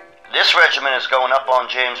 This regiment is going up on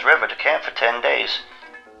James River to camp for 10 days.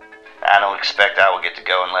 I don't expect I will get to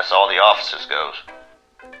go unless all the officers goes.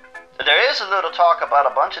 There is a little talk about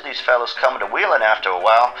a bunch of these fellows coming to Wheeling after a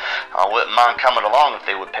while. I wouldn't mind coming along if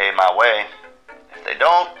they would pay my way. If they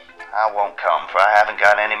don't, I won't come, for I haven't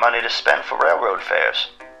got any money to spend for railroad fares.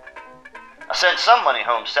 I sent some money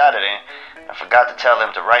home Saturday, and I forgot to tell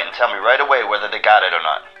them to write and tell me right away whether they got it or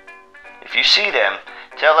not. If you see them,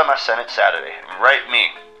 tell them I sent it Saturday, and write me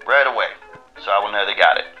right away, so I will know they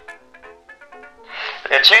got it.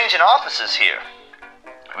 They're changing offices here.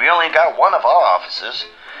 We only got one of our offices.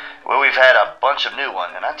 Well, we've had a bunch of new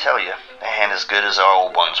ones, and I tell you, they ain't as good as our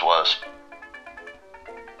old ones was.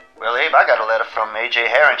 Well, Abe, I got a letter from A.J.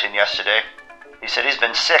 Harrington yesterday. He said he's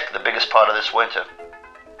been sick the biggest part of this winter.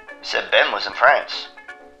 He said Ben was in France.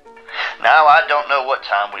 Now I don't know what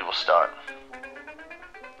time we will start.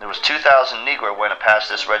 There was 2,000 Negro went past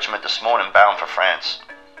this regiment this morning bound for France.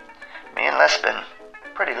 Me and Les been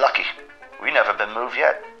pretty lucky. We never been moved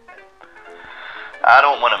yet. I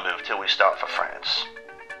don't want to move till we start for France.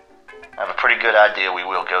 I have a pretty good idea we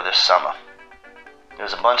will go this summer.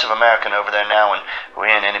 There's a bunch of American over there now, and we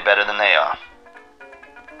ain't any better than they are.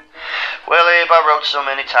 Well, Abe, I wrote so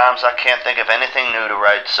many times I can't think of anything new to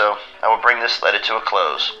write, so I will bring this letter to a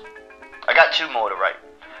close. I got 2 more to write.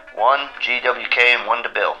 One GWK and one to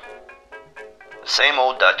Bill. The same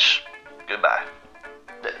old Dutch. Goodbye.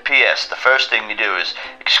 P.S. The first thing you do is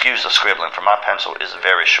excuse the scribbling, for my pencil is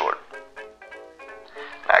very short.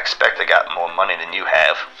 I expect I got more money than you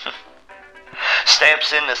have.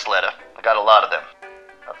 Stamps in this letter. I got a lot of them.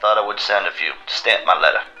 I thought I would send a few to stamp my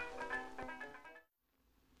letter.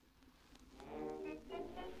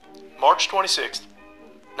 March 26th,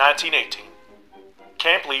 1918,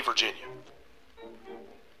 Camp Lee, Virginia.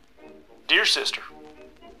 Dear Sister,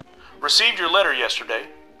 received your letter yesterday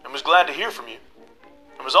and was glad to hear from you,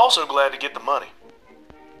 and was also glad to get the money.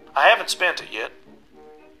 I haven't spent it yet.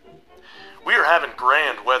 We are having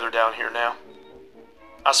grand weather down here now.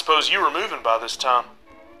 I suppose you were moving by this time.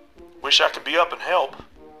 Wish I could be up and help.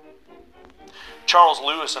 Charles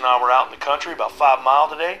Lewis and I were out in the country about 5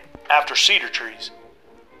 miles today after cedar trees.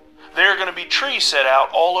 There are going to be trees set out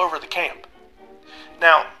all over the camp.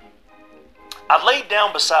 Now, I laid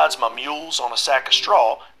down beside my mules on a sack of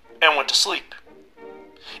straw and went to sleep.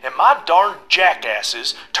 And my darn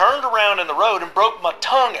jackasses turned around in the road and broke my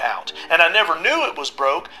tongue out, and I never knew it was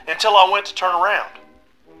broke until I went to turn around.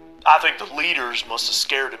 I think the leaders must have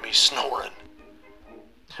scared of me snoring.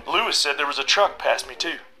 Lewis said there was a truck past me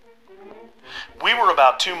too. We were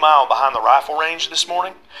about 2 miles behind the rifle range this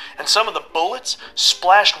morning, and some of the bullets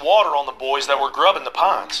splashed water on the boys that were grubbing the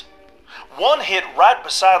pines. One hit right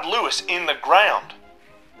beside Lewis in the ground.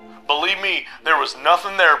 Believe me, there was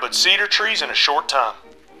nothing there but cedar trees in a short time.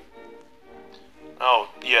 Oh,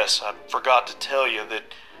 yes, I forgot to tell you that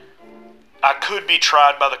I could be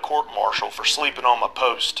tried by the court-martial for sleeping on my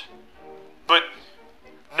post. But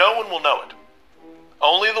no one will know it.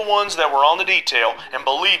 Only the ones that were on the detail, and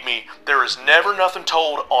believe me, there is never nothing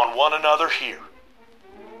told on one another here.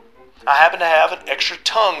 I happen to have an extra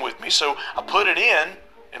tongue with me, so I put it in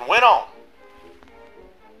and went on.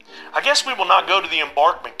 I guess we will not go to the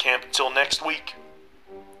embarkment camp until next week.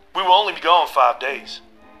 We will only be gone 5 days.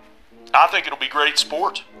 I think it'll be great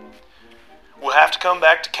sport. We'll have to come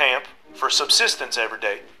back to camp for subsistence every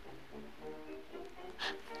day.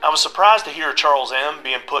 I was surprised to hear Charles M.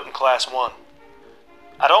 being put in Class 1.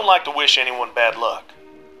 I don't like to wish anyone bad luck,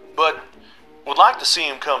 but would like to see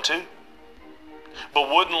him come too. But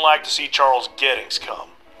wouldn't like to see Charles Gettings come.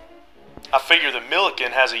 I figure that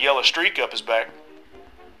Milliken has a yellow streak up his back.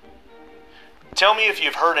 Tell me if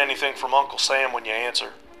you've heard anything from Uncle Sam when you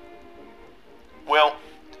answer. Well,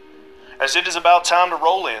 as it is about time to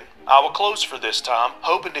roll in, I will close for this time,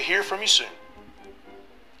 hoping to hear from you soon.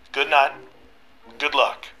 Good night. Good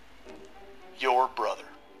luck. Your brother.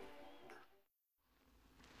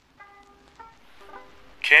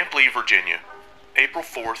 Camp Lee, Virginia, April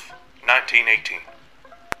 4th, 1918.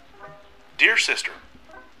 Dear sister,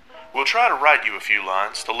 we'll try to write you a few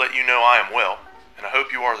lines to let you know I am well, and I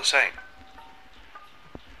hope you are the same.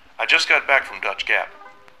 I just got back from Dutch Gap.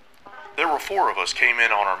 There were 4 of us came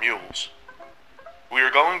in on our mules. We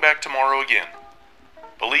are going back tomorrow again.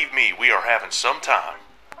 Believe me, we are having some time.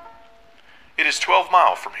 It is 12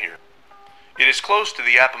 miles from here. It is close to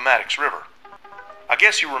the Appomattox River. I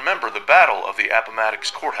guess you remember the Battle of the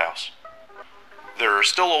Appomattox Courthouse. There are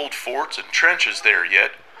still old forts and trenches there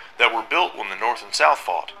yet that were built when the North and South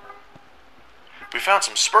fought. We found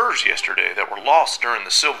some spurs yesterday that were lost during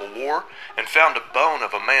the Civil War and found a bone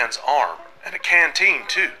of a man's arm and a canteen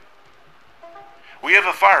too. We have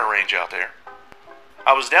a fire range out there.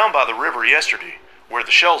 I was down by the river yesterday where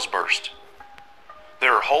the shells burst.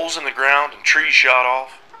 There are holes in the ground and trees shot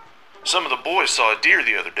off. Some of the boys saw a deer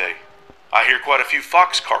the other day. I hear quite a few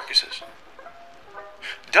fox carcasses.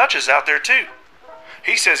 Dutch is out there too.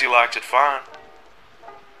 He says he likes it fine.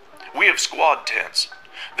 We have squad tents.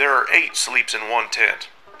 There are 8 sleeps in one tent.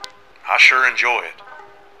 I sure enjoy it.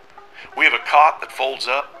 We have a cot that folds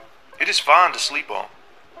up. It is fine to sleep on.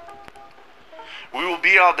 We will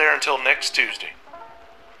be out there until next Tuesday.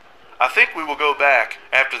 I think we will go back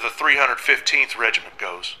after the 315th Regiment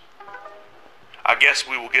goes. I guess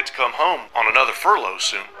we will get to come home on another furlough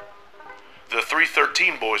soon. The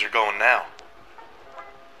 313 boys are going now.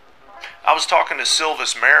 I was talking to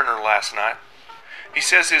Silvis Mariner last night. He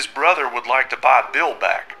says his brother would like to buy Bill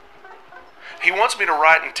back. He wants me to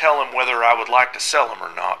write and tell him whether I would like to sell him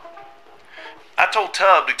or not. I told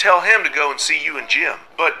Tub to tell him to go and see you and Jim,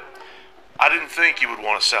 but I didn't think you would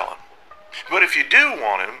want to sell him. But if you do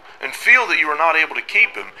want him and feel that you are not able to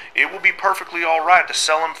keep him, it will be perfectly all right to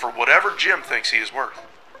sell him for whatever Jim thinks he is worth.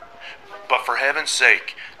 But for heaven's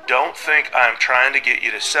sake, don't think I am trying to get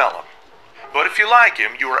you to sell him. But if you like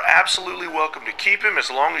him, you are absolutely welcome to keep him as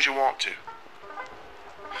long as you want to.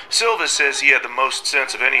 Silvis says he had the most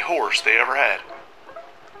sense of any horse they ever had.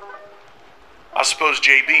 I suppose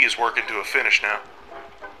JB is working to a finish now.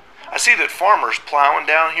 I see that farmers plowing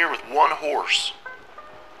down here with 1 horse.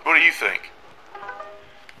 What do you think?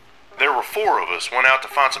 There were 4 of us went out to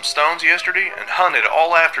find some stones yesterday and hunted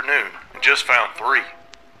all afternoon and just found 3.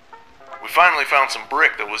 We finally found some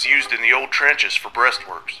brick that was used in the old trenches for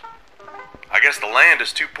breastworks. I guess the land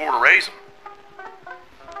is too poor to raise them.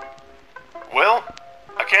 Well,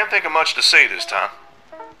 I can't think of much to say this time.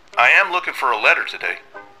 I am looking for a letter today.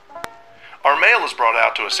 Our mail is brought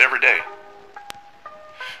out to us every day.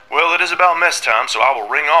 Well, it is about mess time, so I will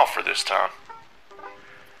ring off for this time.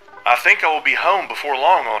 I think I will be home before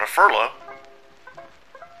long on a furlough.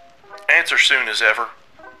 Answer soon as ever.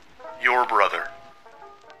 Your brother.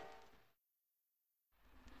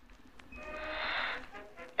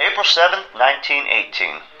 April 7th,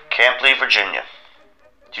 1918, Camp Lee, Virginia.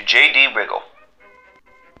 To J.D. Riggle.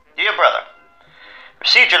 Dear brother,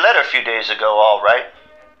 received your letter a few days ago all right,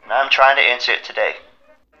 and I'm trying to answer it today.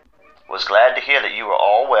 Was glad to hear that you were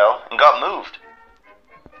all well and got moved.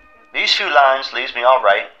 These few lines leaves me all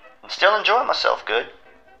right and still enjoy myself good.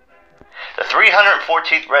 The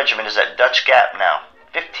 314th Regiment is at Dutch Gap now,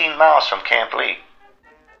 15 miles from Camp Lee.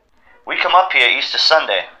 We come up here Easter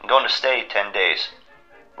Sunday and going to stay 10 days.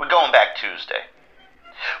 We're going back Tuesday.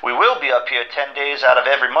 We will be up here 10 days out of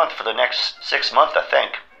every month for the next 6 months, I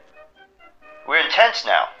think. We're in tents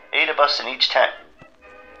now, 8 of us in each tent.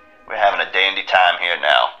 We're having a dandy time here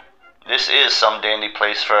now. This is some dandy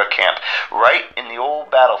place for a camp, right in the old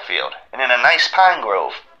battlefield and in a nice pine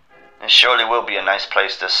grove. It surely will be a nice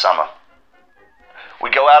place this summer. We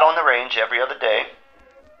go out on the range every other day.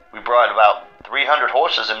 We brought about 300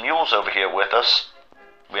 horses and mules over here with us.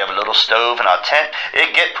 We have a little stove in our tent.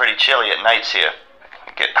 It get pretty chilly at nights here.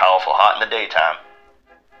 It get powerful hot in the daytime.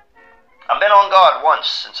 I've been on guard once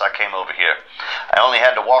since I came over here. I only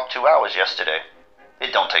had to walk 2 hours yesterday.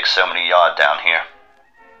 It don't take so many yards down here.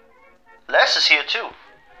 Les is here too.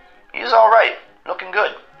 He's all right, looking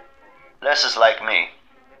good. Les is like me,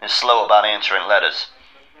 is slow about answering letters.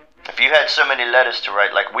 If you had so many letters to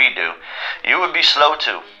write like we do, you would be slow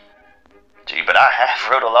too. Gee, but I have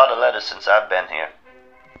wrote a lot of letters since I've been here.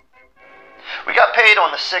 We got paid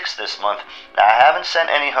on the 6th this month. I haven't sent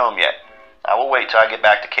any home yet. I will wait till I get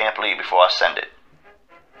back to Camp Lee before I send it.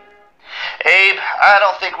 Abe, I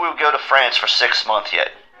don't think we'll go to France for 6 months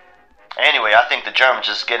yet. Anyway, I think the Germans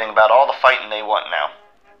is getting about all the fighting they want now.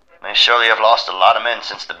 They surely have lost a lot of men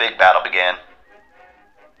since the big battle began.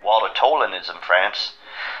 Walter Tolan is in France.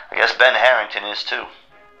 I guess Ben Harrington is too.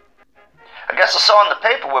 I guess I saw in the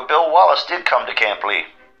paper where Bill Wallace did come to Camp Lee.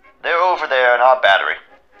 They're over there in our battery.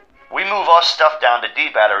 We move our stuff down to D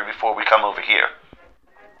battery before we come over here.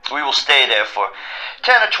 We will stay there for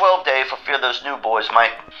 10 or 12 days for fear those new boys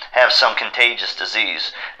might have some contagious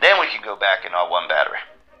disease. Then we can go back in our 1 battery.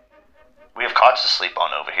 We have cots to sleep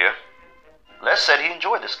on over here. Les said he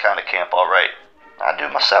enjoyed this kind of camp all right. I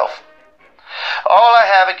do myself. All I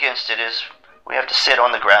have against it is we have to sit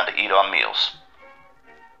on the ground to eat our meals.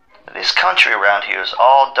 This country around here is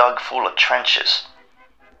all dug full of trenches.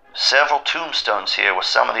 Several tombstones here where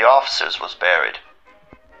some of the officers was buried.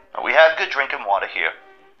 We have good drinking water here.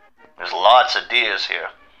 There's lots of deers here.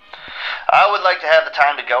 I would like to have the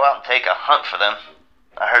time to go out and take a hunt for them.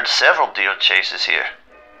 I heard several deer chases here.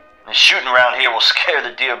 And shooting around here will scare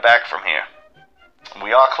the deer back from here.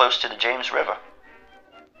 We are close to the James River.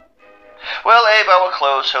 Well, Abe, I will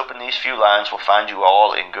close, hoping these few lines will find you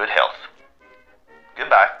all in good health.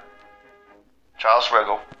 Goodbye. Charles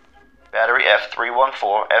Riggle, Battery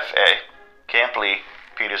F314FA, Camp Lee,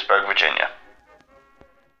 Petersburg, Virginia.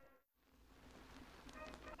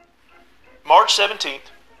 March 17th,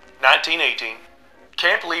 1918,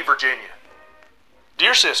 Camp Lee, Virginia.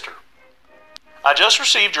 Dear Sister, I just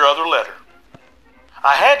received your other letter.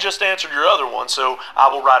 I had just answered your other one, so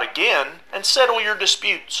I will write again and settle your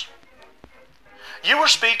disputes. You were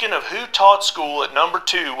speaking of who taught school at number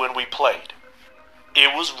 2 when we played.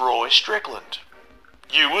 It was Roy Strickland.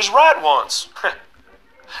 You was right once.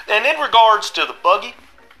 And in regards to the buggy,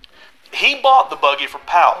 he bought the buggy from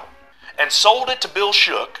Powell and sold it to Bill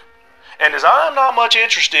Shook. And as I'm not much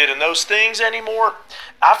interested in those things anymore,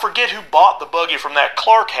 I forget who bought the buggy from that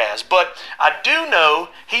Clark has, but I do know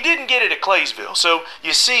he didn't get it at Claysville. So,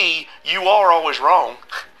 you see, you are always wrong.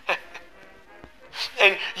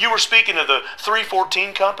 And you were speaking of the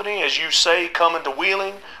 314 Company, as you say, coming to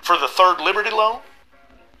Wheeling for the 3rd Liberty Loan.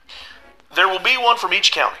 There will be one from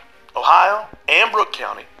each county, Ohio and Brooke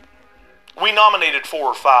County. We nominated 4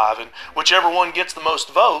 or 5, and whichever one gets the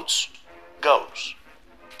most votes goes.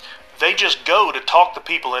 They just go to talk the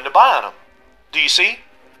people into buying them. Do you see?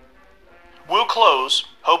 We'll close,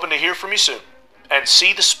 hoping to hear from you soon, and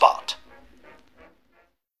see the spot.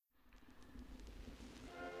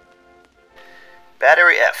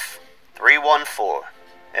 Battery F, 314,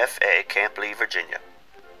 FA, Camp Lee, Virginia.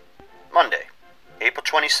 Monday, April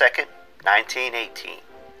 22nd, 1918.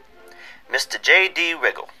 Mr. J.D.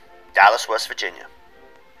 Riggle, Dallas, West Virginia.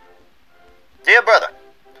 Dear brother,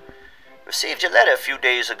 received your letter a few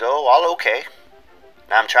days ago, all okay.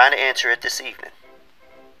 Now I'm trying to answer it this evening.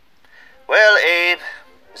 Well, Abe,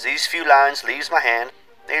 as these few lines leaves my hand,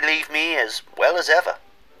 they leave me as well as ever,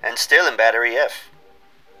 and still in Battery F.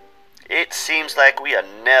 It seems like we are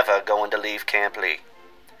never going to leave Camp Lee.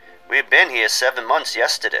 We've been here 7 months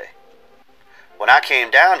yesterday. When I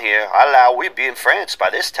came down here, I allowed we'd be in France by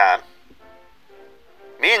this time.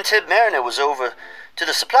 Me and Tib Mariner was over to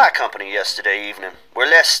the supply company yesterday evening, where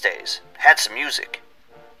Les stays. Had some music.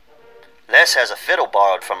 Les has a fiddle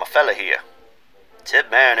borrowed from a fella here.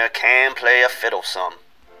 Tib Mariner can play a fiddle some.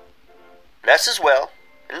 Les is well,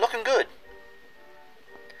 and looking good.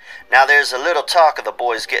 Now there's a little talk of the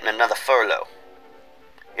boys getting another furlough.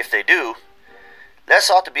 If they do, Les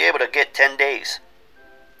ought to be able to get 10 days.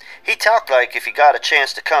 He talked like if he got a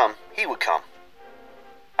chance to come, he would come.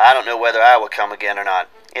 I don't know whether I would come again or not,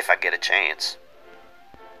 if I get a chance.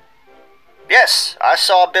 Yes, I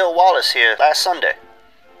saw Bill Wallace here last Sunday.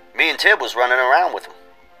 Me and Tib was running around with him.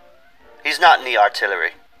 He's not in the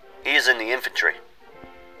artillery. He is in the infantry.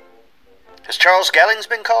 Has Charles Gellings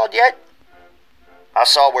been called yet? I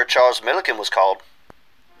saw where Charles Milliken was called.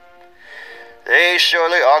 They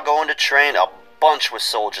surely are going to train a bunch with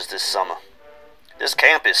soldiers this summer. This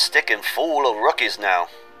camp is sticking full of rookies now.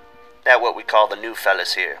 That's what we call the new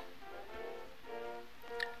fellas here.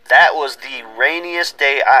 That was the rainiest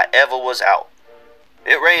day I ever was out.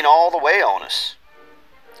 It rained all the way on us.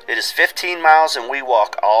 It is 15 miles and we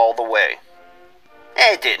walk all the way.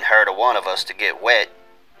 It didn't hurt a one of us to get wet.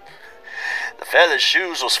 The fella's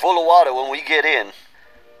shoes was full of water when we get in.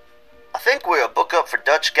 I think we're a book up for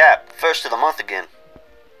Dutch Gap, first of the month again.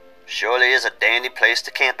 Surely is a dandy place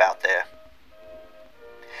to camp out there.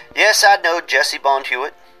 Yes, I know Jesse Bond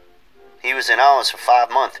Hewitt. He was in ours for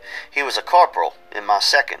 5 months. He was a corporal in my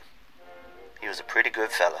 2nd. He was a pretty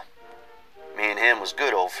good fella. Me and him was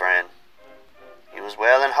good, old friend. He was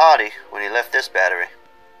well and hearty when he left this battery.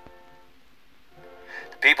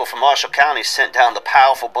 The people from Marshall County sent down the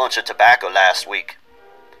powerful bunch of tobacco last week.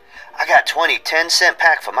 I got 20 10-cent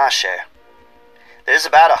pack for my share. There's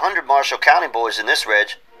about 100 Marshall County boys in this reg.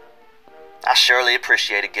 I surely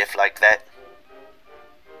appreciate a gift like that.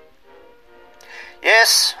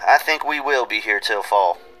 Yes, I think we will be here till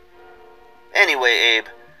fall. Anyway, Abe,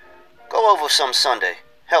 Go over some Sunday.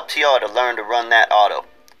 Help TR to learn to run that auto.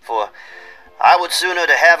 For I would sooner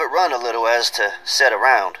to have it run a little as to set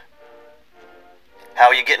around. How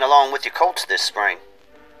are you getting along with your colts this spring?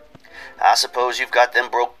 I suppose you've got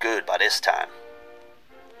them broke good by this time.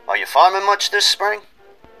 Are you farming much this spring?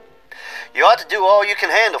 You ought to do all you can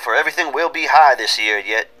handle, for everything will be high this year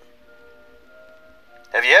yet.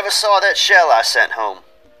 Have you ever saw that shell I sent home?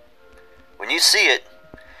 When you see it,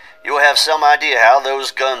 you'll have some idea how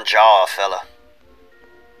those guns jar a fella.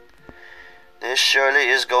 This surely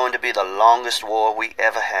is going to be the longest war we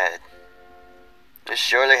ever had. This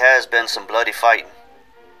surely has been some bloody fighting.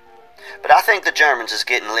 But I think the Germans is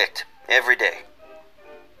getting licked every day.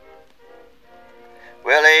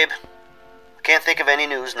 Well, Abe, I can't think of any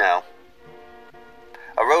news now.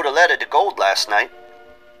 I wrote a letter to Gold last night.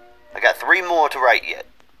 I got 3 more to write yet.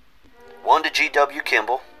 1 to G.W.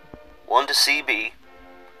 Kimball, 1 to C.B.,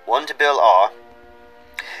 1 to Bill R.,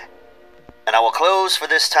 and I will close for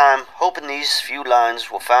this time, hoping these few lines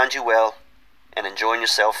will find you well and enjoying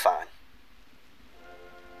yourself fine.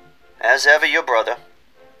 As ever, your brother,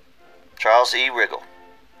 Charles E. Riggle.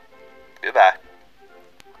 Goodbye.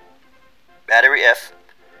 Battery F,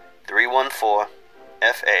 314,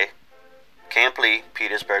 FA, Camp Lee,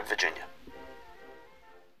 Petersburg, Virginia.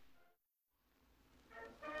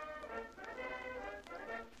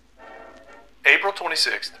 April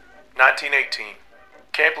 26th, 1918,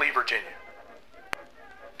 Camp Lee, Virginia.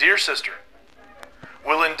 Dear Sister,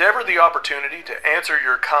 will endeavor the opportunity to answer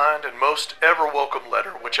your kind and most ever welcome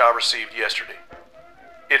letter which I received yesterday.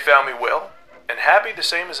 It found me well and happy the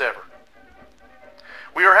same as ever.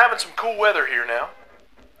 We are having some cool weather here now.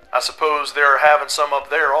 I suppose they are having some up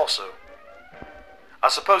there also. I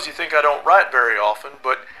suppose you think I don't write very often,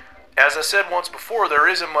 but as I said once before, there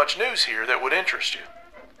isn't much news here that would interest you.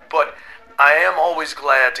 But I am always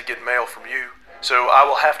glad to get mail from you, so I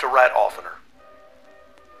will have to write oftener.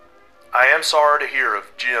 I am sorry to hear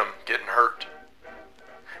of Jim getting hurt.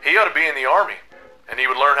 He ought to be in the Army, and he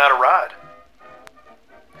would learn how to ride.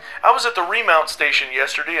 I was at the remount station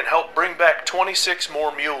yesterday and helped bring back 26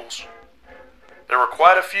 more mules. There were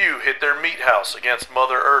quite a few hit their meat house against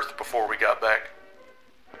Mother Earth before we got back.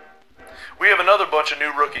 We have another bunch of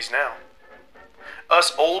new rookies now.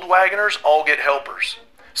 Us old wagoners all get helpers,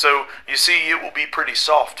 so you see it will be pretty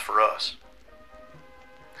soft for us.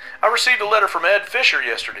 I received a letter from Ed Fisher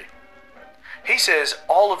yesterday. He says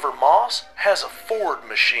Oliver Moss has a Ford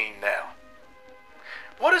machine now.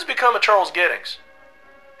 What has become of Charles Gettings?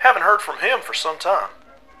 Haven't heard from him for some time.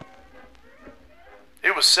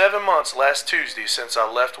 It was 7 months last Tuesday since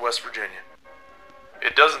I left West Virginia.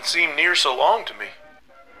 It doesn't seem near so long to me.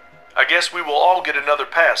 I guess we will all get another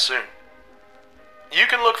pass soon. You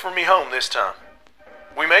can look for me home this time.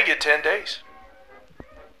 We may get 10 days.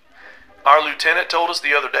 Our lieutenant told us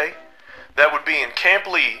the other day that would be in Camp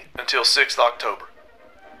Lee until 6th October.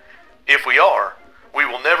 If we are, we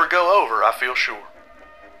will never go over, I feel sure.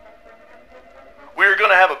 We are going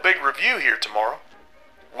to have a big review here tomorrow.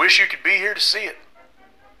 Wish you could be here to see it.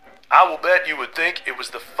 I will bet you would think it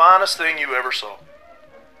was the finest thing you ever saw.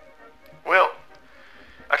 Well,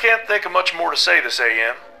 I can't think of much more to say this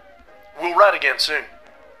AM. We'll write again soon.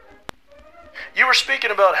 You were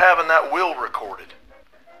speaking about having that will recorded.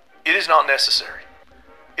 It is not necessary.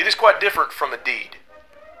 It is quite different from a deed.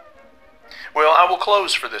 Well, I will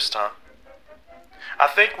close for this time. I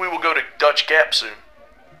think we will go to Dutch Gap soon.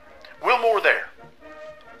 Wilmore there.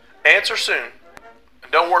 Answer soon,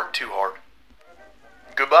 and don't work too hard.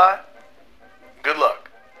 Goodbye. Good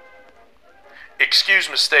luck. Excuse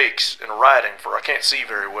mistakes in writing, for I can't see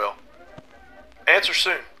very well. Answer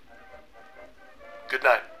soon. Good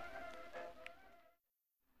night.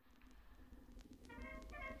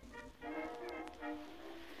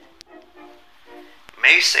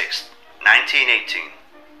 May 6th, 1918.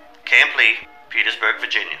 Camp Lee, Petersburg,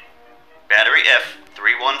 Virginia. Battery F,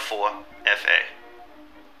 314, FA.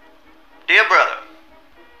 Dear brother,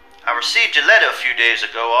 I received your letter a few days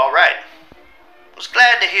ago all right. Was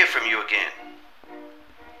glad to hear from you again.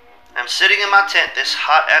 I'm sitting in my tent this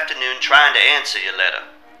hot afternoon trying to answer your letter.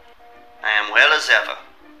 I am well as ever,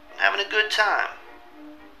 and having a good time.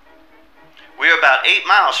 We are about 8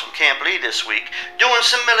 miles from Camp Lee this week, doing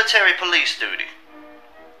some military police duty.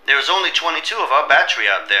 There is only 22 of our battery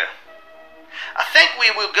out there. I think we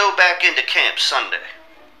will go back into camp Sunday.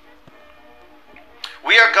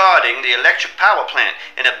 We are guarding the electric power plant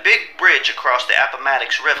in a big bridge across the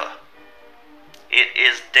Appomattox River. It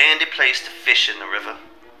is a dandy place to fish in the river.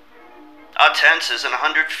 Our tent is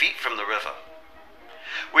 100 feet from the river.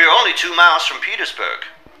 We are only 2 miles from Petersburg.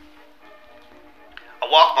 I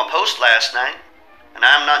walked my post last night, and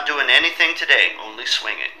I am not doing anything today, only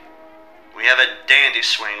swinging. We have a dandy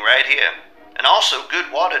swing right here, and also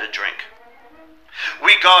good water to drink.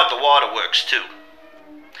 We guard the waterworks too.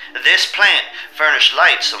 This plant furnished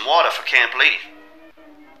lights and water for Camp Lee.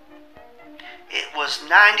 It was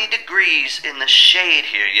 90 degrees in the shade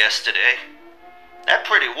here yesterday. That's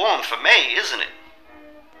pretty warm for May, isn't it?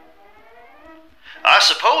 I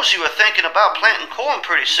suppose you are thinking about planting corn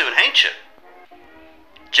pretty soon, ain't you?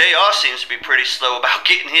 JR seems to be pretty slow about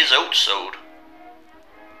getting his oats sowed.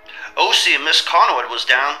 O.C. and Miss Conrad was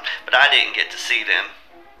down, but I didn't get to see them.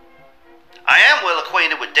 I am well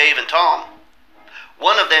acquainted with Dave and Tom.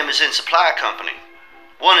 One of them is in supply company.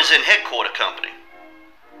 One is in headquarter company.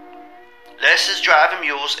 Les is driving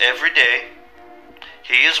mules every day.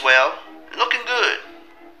 He is well, looking good.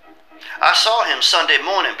 I saw him Sunday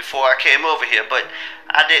morning before I came over here, but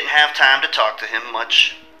I didn't have time to talk to him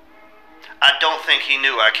much. I don't think he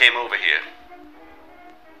knew I came over here.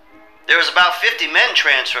 There was about 50 men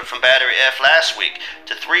transferred from Battery F last week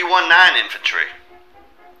to 319 Infantry.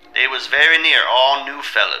 They was very near all new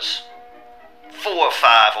fellas. 4 or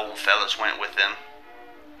 5 old fellas went with them.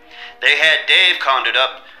 They had Dave conjured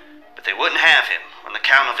up, but they wouldn't have him on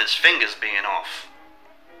account of his fingers being off.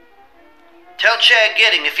 Tell Chad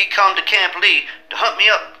Getting if he come to Camp Lee to hunt me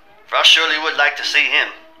up, for I surely would like to see him.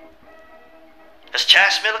 Has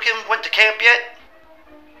Chas Milliken went to camp yet?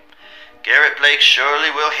 Garrett Blake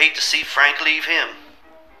surely will hate to see Frank leave him.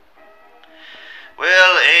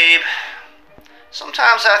 Well, Abe,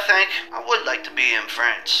 sometimes I think I would like to be in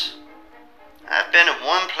France. I've been in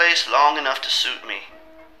one place long enough to suit me.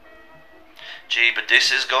 Gee, but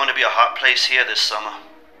this is going to be a hot place here this summer.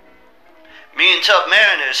 Me and Tub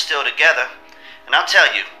Mariner is still together, and I'll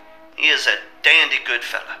tell you, he is a dandy good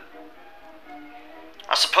fella.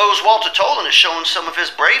 I suppose Walter Tolan is showing some of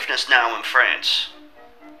his braveness now in France.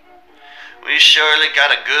 We surely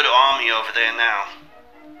got a good army over there now.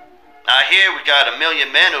 I hear we got 1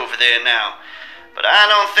 million men over there now, but I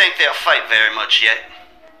don't think they'll fight very much yet.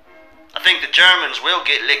 I think the Germans will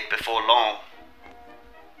get licked before long.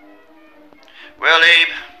 Well,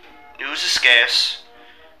 Abe, news is scarce,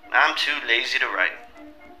 and I'm too lazy to write.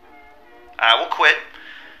 I will quit,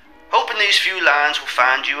 hoping these few lines will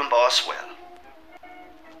find you and Boss well.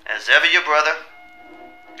 As ever your brother,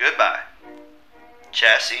 goodbye.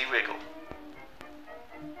 Chas E. Riggle.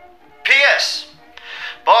 P.S.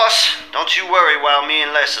 Boss, don't you worry while me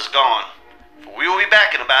and Les is gone, for we will be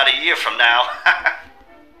back in about a year from now.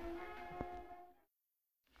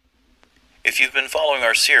 If you've been following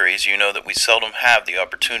our series, you know that we seldom have the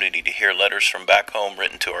opportunity to hear letters from back home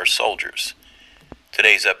written to our soldiers.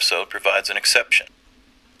 Today's episode provides an exception.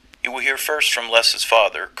 You will hear first from Les's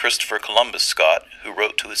father, Christopher Columbus Scott, who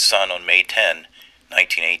wrote to his son on May 10,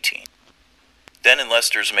 1918. Then in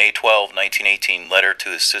Lester's May 12, 1918 letter to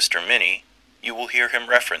his sister Minnie, you will hear him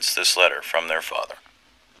reference this letter from their father.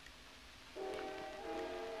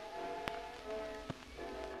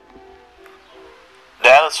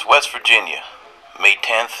 Dallas, West Virginia, May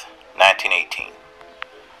 10th, 1918.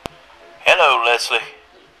 Hello, Leslie.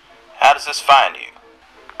 How does this find you?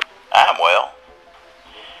 I'm well.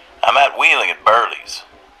 I'm out wheeling at Burley's.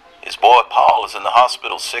 His boy Paul is in the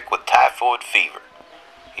hospital sick with typhoid fever.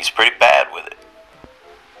 He's pretty bad with it.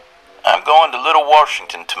 I'm going to Little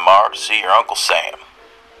Washington tomorrow to see your Uncle Sam.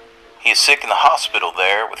 He is sick in the hospital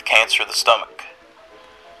there with cancer of the stomach.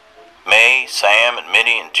 May, Sam, and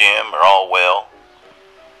Minnie and Jim are all well.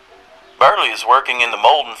 Burley is working in the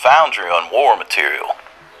Molden Foundry on war material.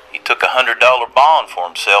 He took a $100 bond for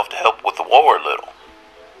himself to help with the war a little.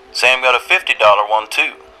 Sam got a $50 one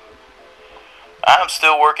too. I'm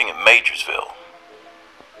still working at Majorsville.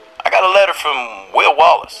 I got a letter from Will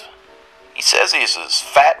Wallace. He says he is as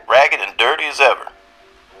fat, ragged, and dirty as ever.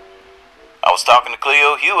 I was talking to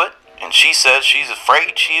Cleo Hewitt, and she says she's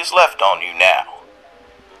afraid she is left on you now.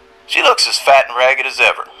 She looks as fat and ragged as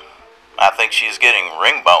ever. I think she is getting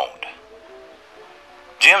ring-boned.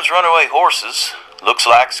 Jim's runaway horses looks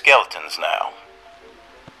like skeletons now.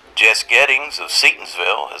 Jess Gettings of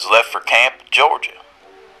Seatonsville has left for camp at Georgia.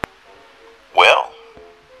 Well,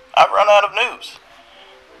 I've run out of news.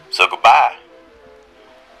 So goodbye,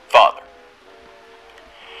 Father.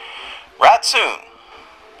 Write soon.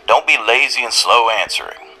 Don't be lazy and slow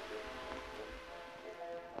answering.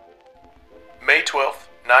 May 12th,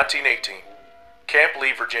 1918, Camp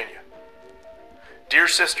Lee, Virginia. Dear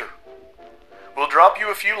sister, we'll drop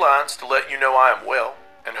you a few lines to let you know I am well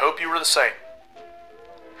and hope you are the same.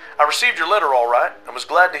 I received your letter all right and was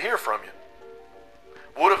glad to hear from you.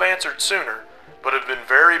 Would have answered sooner, but have been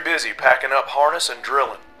very busy packing up harness and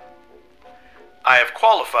drilling. I have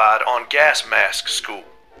qualified on gas mask school.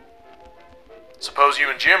 Suppose you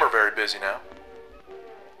and Jim are very busy now.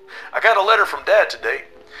 I got a letter from Dad today.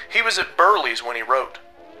 He was at Burley's when he wrote.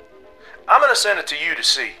 I'm going to send it to you to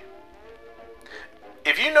see.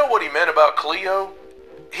 If you know what he meant about Cleo,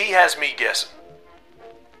 he has me guessing.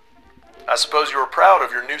 I suppose you are proud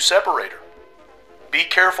of your new separator. Be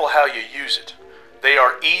careful how you use it. They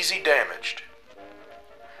are easy damaged.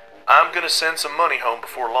 I'm going to send some money home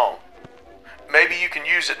before long. Maybe you can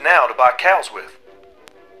use it now to buy cows with.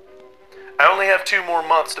 I only have 2 more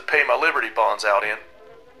months to pay my Liberty bonds out in.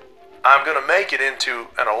 I'm going to make it into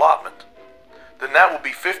an allotment. Then that will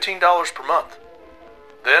be $15 per month.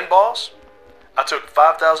 Then, boss, I took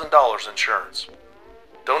 $5,000 insurance.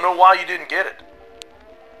 Don't know why you didn't get it.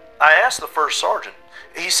 I asked the first sergeant.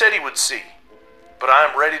 He said he would see, but I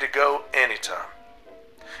am ready to go anytime.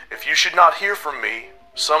 If you should not hear from me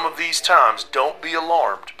some of these times, don't be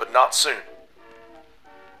alarmed, but not soon.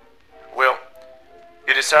 Well,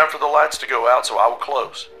 it is time for the lights to go out, so I will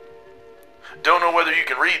close. Don't know whether you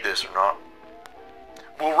can read this or not.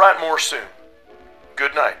 We'll write more soon.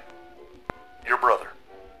 Good night. Your brother.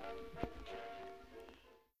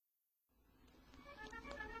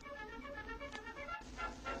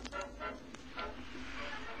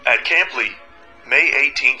 At Camp Lee, May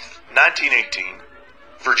 18th, 1918,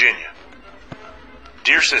 Virginia.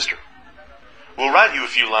 Dear sister, we'll write you a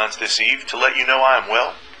few lines this eve to let you know I am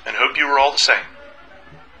well and hope you are all the same.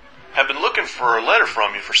 Have been looking for a letter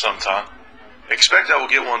from you for some time. Expect I will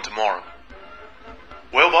get one tomorrow.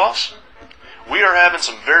 Well, boss, we are having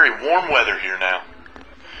some very warm weather here now.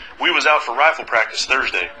 We was out for rifle practice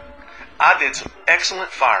Thursday. I did some excellent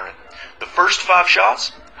firing. The first 5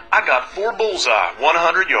 shots, I got 4 bullseye,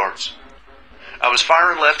 100 yards. I was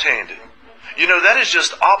firing left-handed. You know, that is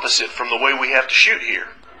just opposite from the way we have to shoot here,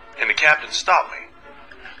 and the captain stopped me.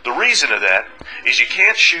 The reason of that is you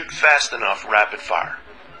can't shoot fast enough rapid fire.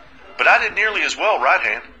 But I did nearly as well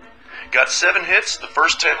right-hand. Got 7 hits the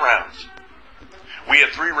first 10 rounds. We had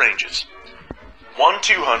 3 ranges. 1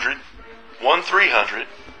 200, 1 300,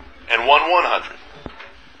 and 1 100.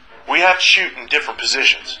 We have to shoot in different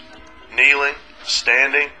positions. Kneeling,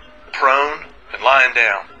 standing, prone, and lying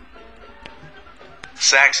down.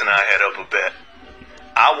 Sax and I had up a bet.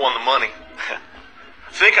 I won the money.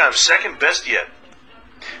 Think I'm second best yet.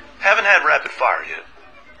 Haven't had rapid fire yet.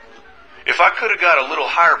 If I could have got a little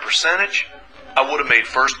higher percentage, I would have made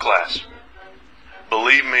first class.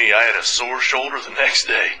 Believe me, I had a sore shoulder the next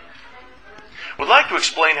day. Would like to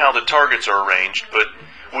explain how the targets are arranged, but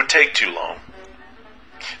would take too long.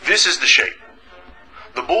 This is the shape.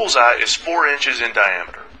 The bullseye is 4 inches in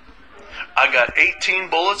diameter. I got 18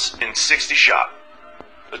 bullets in 60 shot.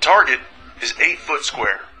 The target is 8 foot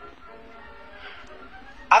square.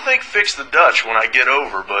 I think fix the Dutch when I get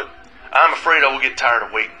over, but I'm afraid I will get tired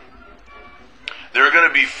of waiting. There are going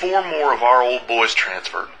to be 4 more of our old boys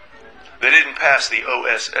transferred. They didn't pass the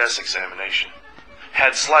OSS examination.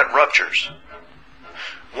 Had slight ruptures.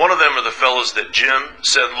 One of them are the fellows that Jim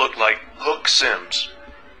said looked like Hook Sims.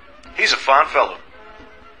 He's a fine fellow.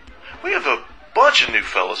 We have a bunch of new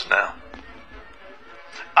fellows now.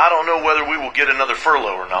 I don't know whether we will get another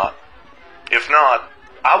furlough or not. If not,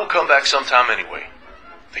 I will come back sometime anyway.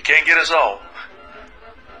 They can't get us all.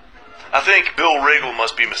 I think Bill Riggle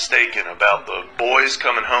must be mistaken about the boys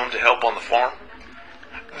coming home to help on the farm.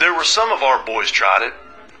 There were some of our boys tried it.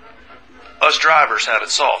 Us drivers have it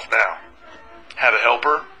soft now. Have a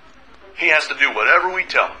helper. He has to do whatever we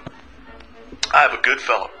tell him. I have a good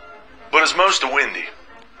fellow, but it's most a windy.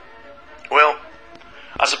 Well,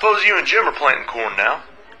 I suppose you and Jim are planting corn now.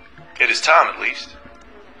 It is time at least.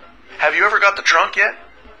 Have you ever got the trunk yet?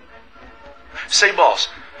 Say, boss,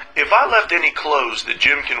 if I left any clothes that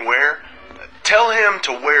Jim can wear, tell him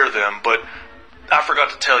to wear them, but I forgot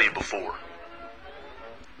to tell you before.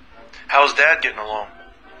 How's Dad getting along?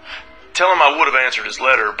 Tell him I would have answered his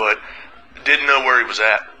letter, but didn't know where he was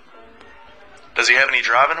at. Does he have any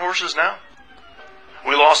driving horses now?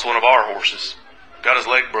 We lost one of our horses. Got his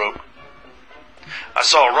leg broke. I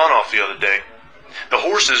saw a runoff the other day. The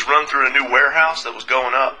horses run through a new warehouse that was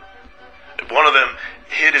going up. One of them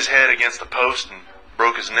hit his head against the post and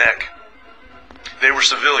broke his neck. They were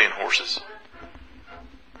civilian horses.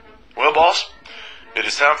 Well, boss, it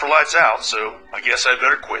is time for lights out, so I guess I'd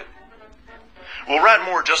better quit. We'll write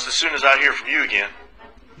more just as soon as I hear from you again.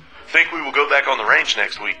 Think we will go back on the range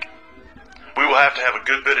next week. We will have to have a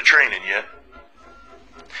good bit of training yet.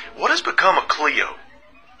 What has become of Cleo?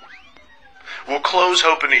 We'll close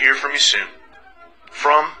hoping to hear from you soon.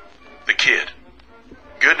 From the Kid.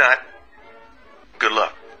 Good night. Good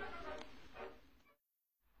luck.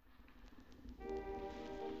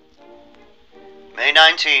 May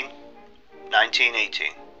 19,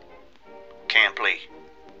 1918. Camp Lee.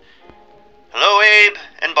 Hello, Abe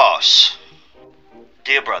and Boss.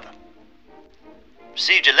 Dear brother,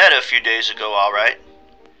 received your letter a few days ago, all right,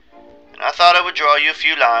 and I thought I would draw you a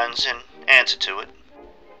few lines in answer to it.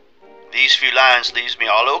 These few lines leaves me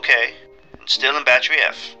all okay and still in Battery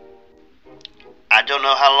F. I don't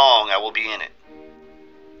know how long I will be in it.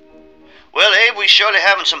 Well, Abe, we surely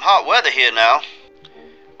having some hot weather here now.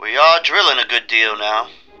 We are drilling a good deal now.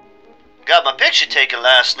 Got my picture taken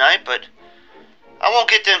last night, but I won't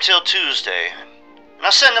get them till Tuesday, and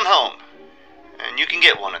I'll send them home, and you can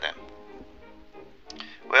get one of them.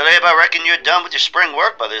 Well, Abe, I reckon you're done with your spring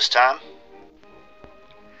work by this time.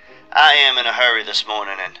 I am in a hurry this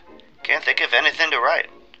morning, and can't think of anything to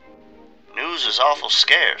write. News is awful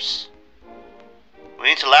scarce. We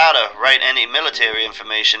ain't allowed to write any military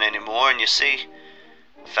information anymore, and you see,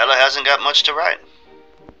 a fella hasn't got much to write.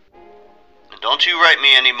 Now, don't you write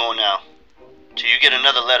me any more now, till you get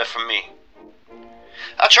another letter from me.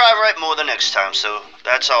 I'll try and write more the next time, so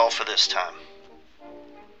that's all for this time.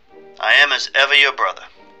 I am as ever your brother,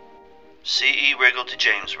 C.E. Riggle to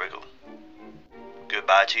James Riggle.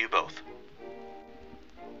 Goodbye to you both.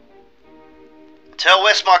 Tell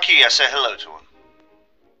Wes Marquis I say hello to him.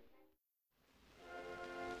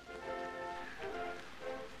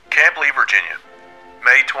 Camp Lee, Virginia,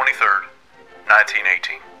 May 23rd,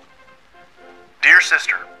 1918. Dear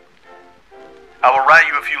Sister, I will write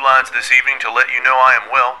you a few lines this evening to let you know I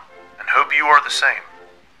am well, and hope you are the same.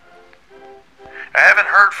 I haven't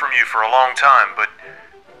heard from you for a long time, but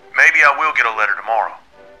maybe I will get a letter tomorrow.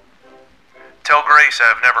 Tell Grace I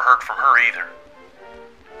have never heard from her either.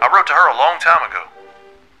 I wrote to her a long time ago.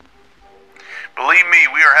 Believe me,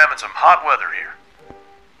 we are having some hot weather here.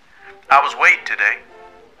 I was weighed today.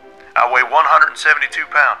 I weigh 172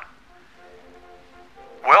 pounds.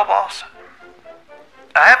 Well, boss,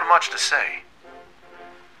 I haven't much to say.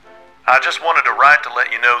 I just wanted to write to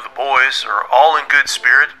let you know the boys are all in good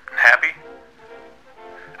spirit and happy.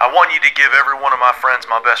 I want you to give every one of my friends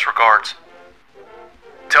my best regards.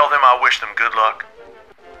 Tell them I wish them good luck.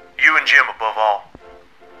 You and Jim above all.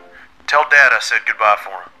 Tell Dad I said goodbye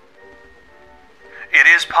for him. It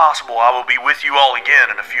is possible I will be with you all again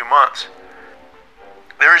in a few months.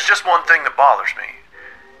 There is just one thing that bothers me.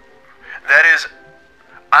 That is,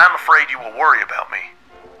 I am afraid you will worry about me.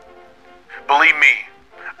 Believe me,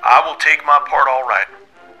 I will take my part all right.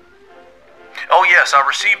 Oh yes, I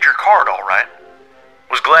received your card all right.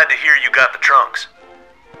 Was glad to hear you got the trunks.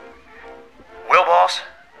 Well, boss,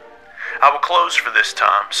 I will close for this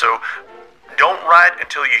time, so don't write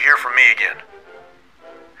until you hear from me again.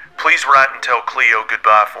 Please write and tell Cleo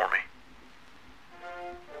goodbye for me.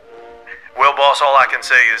 Well, boss, all I can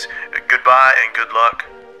say is goodbye and good luck.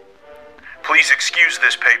 Please excuse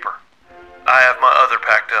this paper. I have my other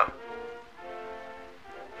packed up.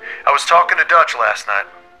 I was talking to Dutch last night.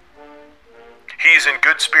 He is in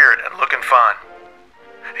good spirit and looking fine.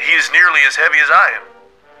 He is nearly as heavy as I am.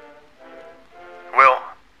 Well,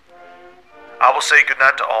 I will say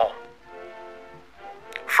goodnight to all.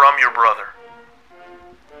 From your brother.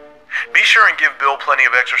 Be sure and give Bill plenty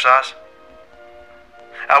of exercise.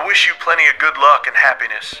 I wish you plenty of good luck and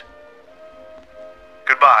happiness.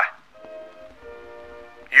 Goodbye.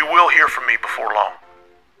 You will hear from me before long.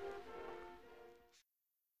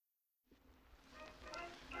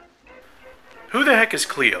 Who the heck is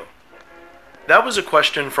Cleo? That was a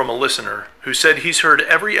question from a listener who said he's heard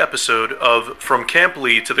every episode of From Camp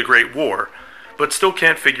Lee to the Great War, but still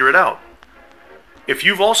can't figure it out. If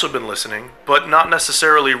you've also been listening, but not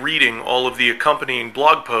necessarily reading all of the accompanying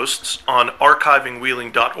blog posts on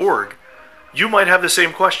archivingwheeling.org, you might have the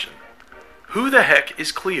same question. Who the heck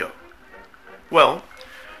is Cleo? Well,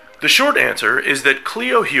 the short answer is that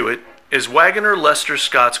Cleo Hewitt is Wagoner Lester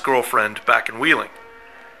Scott's girlfriend back in Wheeling.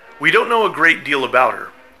 We don't know a great deal about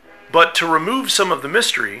her, but to remove some of the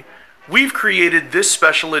mystery, we've created this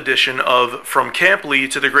special edition of From Camp Lee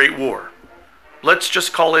to the Great War. Let's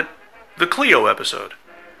just call it the Cleo episode.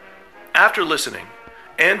 After listening,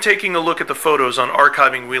 and taking a look at the photos on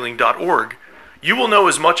archivingwheeling.org, you will know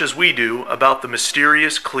as much as we do about the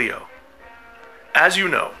mysterious Cleo. As you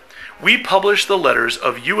know, we published the letters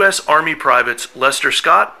of U.S. Army Privates Lester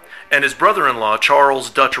Scott and his brother-in-law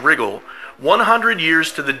Charles Dutch Riggle 100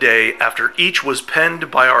 years to the day after each was penned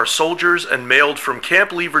by our soldiers and mailed from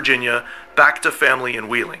Camp Lee, Virginia, back to family in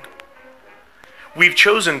Wheeling. We've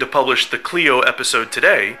chosen to publish the Cleo episode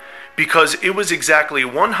today because it was exactly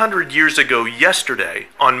 100 years ago yesterday,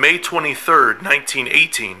 on May 23rd,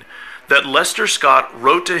 1918, that Lester Scott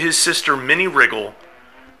wrote to his sister Minnie Riggle,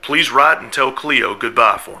 "Please write and tell Cleo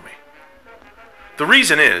goodbye for me." The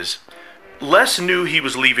reason is, Les knew he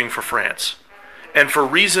was leaving for France, and for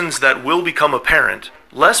reasons that will become apparent,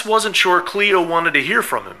 Les wasn't sure Cleo wanted to hear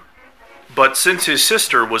from him, but since his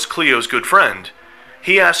sister was Cleo's good friend,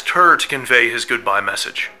 he asked her to convey his goodbye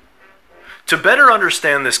message. To better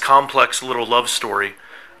understand this complex little love story,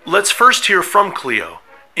 let's first hear from Cleo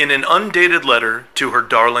in an undated letter to her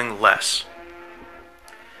darling Les.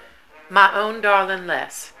 My own darling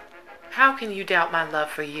Les, how can you doubt my love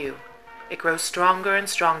for you? It grows stronger and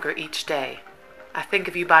stronger each day. I think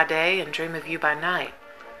of you by day and dream of you by night.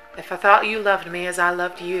 If I thought you loved me as I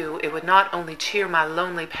loved you, it would not only cheer my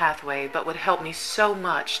lonely pathway, but would help me so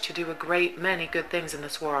much to do a great many good things in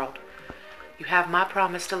this world. You have my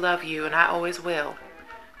promise to love you, and I always will.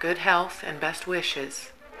 Good health and best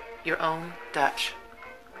wishes. Your own Dutch.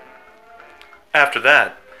 After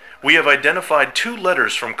that, we have identified 2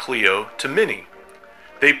 letters from Cleo to Minnie.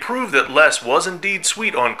 They prove that Les was indeed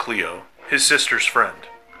sweet on Cleo, his sister's friend.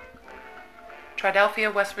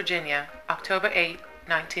 Triadelphia, West Virginia, October 8,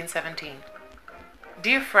 1917.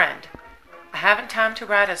 Dear friend, I haven't time to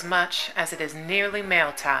write as much as it is nearly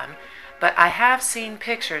mail time, but I have seen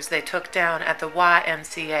pictures they took down at the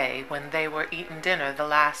YMCA when they were eating dinner the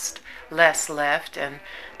last Les left, and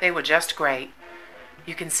they were just great.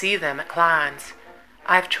 You can see them at Klein's.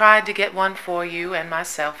 I've tried to get one for you and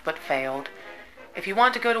myself, but failed. If you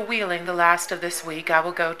want to go to Wheeling the last of this week, I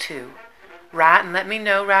will go too. Write and let me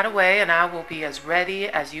know right away, and I will be as ready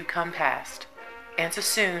as you come past. Answer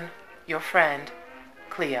soon. Your friend,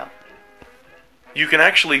 Cleo. You can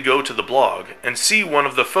actually go to the blog and see one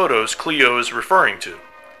of the photos Cleo is referring to.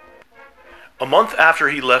 A month after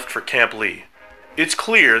he left for Camp Lee, it's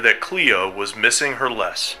clear that Cleo was missing her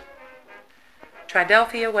Les.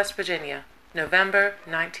 Triadelphia, West Virginia, November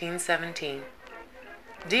 1917.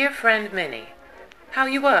 Dear friend Minnie, how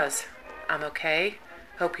you was? I'm okay.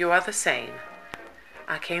 Hope you are the same.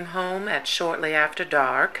 I came home at shortly after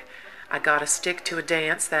dark. I got a stick to a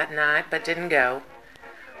dance that night, but didn't go.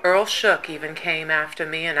 Earl Shook even came after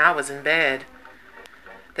me, and I was in bed.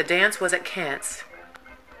 The dance was at Kent's.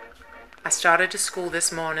 I started to school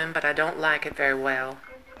this morning, but I don't like it very well.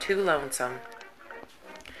 Too lonesome.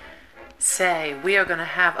 Say, we are going to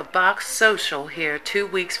have a box social here 2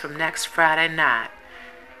 weeks from next Friday night.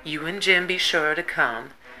 You and Jim be sure to come.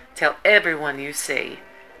 Tell everyone you see.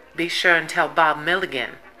 Be sure and tell Bob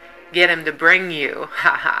Milligan. Get him to bring you.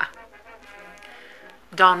 Ha ha.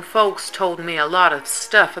 Don Folks told me a lot of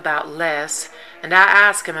stuff about Les, and I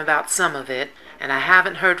asked him about some of it, and I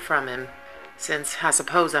haven't heard from him, since I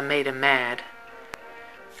suppose I made him mad.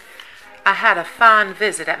 I had a fine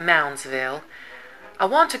visit at Moundsville. I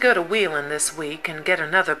want to go to Wheeling this week and get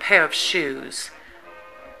another pair of shoes.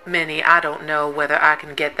 Minnie, I don't know whether I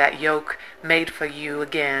can get that yoke made for you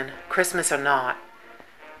again, Christmas or not.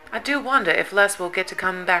 I do wonder if Les will get to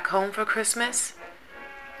come back home for Christmas.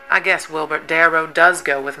 I guess Wilbert Darrow does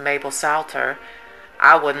go with Mabel Salter.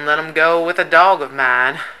 I wouldn't let him go with a dog of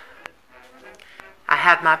mine. I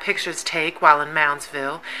had my pictures take while in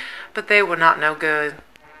Moundsville, but they were not no good.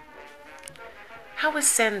 How is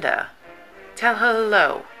Cinda? Tell her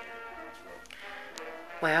hello.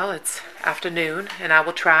 Well, it's afternoon, and I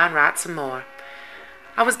will try and write some more.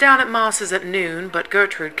 I was down at Moss's at noon, but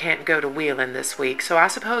Gertrude can't go to Wheeling this week, so I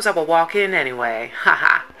suppose I will walk in anyway. Ha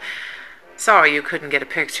ha. Sorry you couldn't get a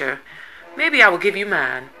picture. Maybe I will give you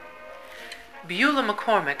mine. Beulah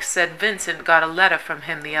McCormick said Vincent got a letter from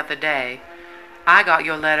him the other day. I got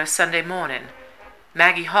your letter Sunday morning.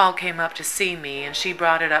 Maggie Hall came up to see me, and she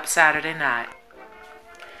brought it up Saturday night.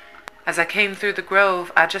 As I came through the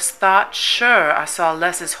grove, I just thought sure I saw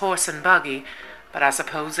Les's horse and buggy, but I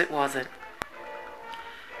suppose it wasn't.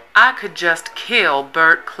 I could just kill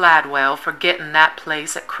Bert Cladwell for getting that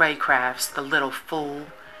place at Craycraft's, the little fool.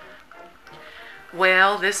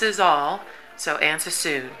 Well, this is all, so answer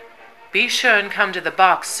soon. Be sure and come to the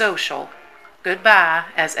box social. Goodbye,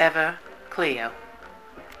 as ever, Cleo.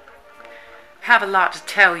 Have a lot to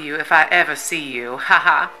tell you if I ever see you, ha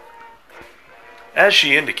ha. As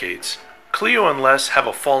she indicates, Cleo and Les have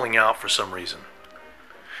a falling out for some reason.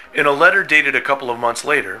 In a letter dated a couple of months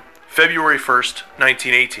later, February 1st,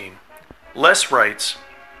 1918, Les writes,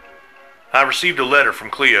 I received a letter from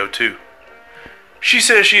Cleo, too. She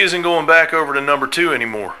says she isn't going back over to number 2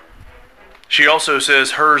 anymore. She also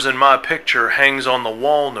says hers and my picture hangs on the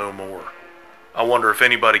wall no more. I wonder if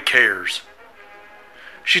anybody cares.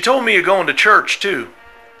 She told me you're going to church, too.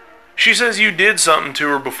 She says you did something to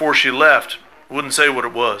her before she left. Wouldn't say what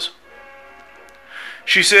it was.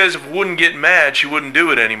 She says if we wouldn't get mad, she wouldn't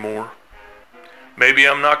do it anymore. Maybe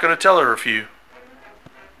I'm not going to tell her a few.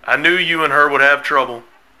 I knew you and her would have trouble.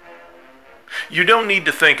 You don't need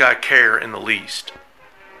to think I care in the least.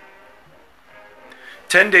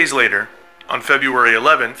 10 days later, on February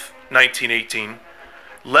 11th, 1918,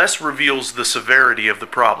 Les reveals the severity of the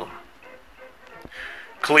problem.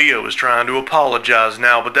 Cleo is trying to apologize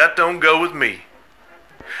now, but that don't go with me.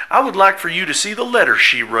 I would like for you to see the letters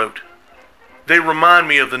she wrote. They remind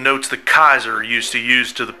me of the notes the Kaiser used to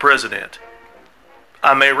use to the president.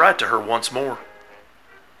 I may write to her once more.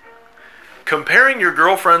 Comparing your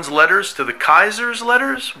girlfriend's letters to the Kaiser's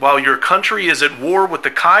letters while your country is at war with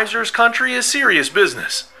the Kaiser's country is serious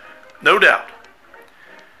business. No doubt.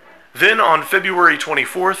 Then on February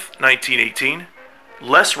 24th, 1918,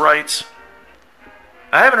 Les writes,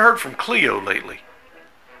 I haven't heard from Cleo lately.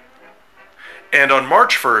 And on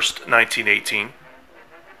March 1st, 1918,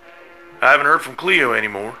 I haven't heard from Cleo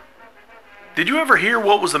anymore. Did you ever hear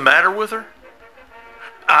what was the matter with her?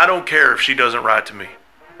 I don't care if she doesn't write to me.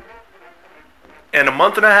 And a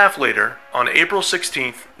month and a half later, on April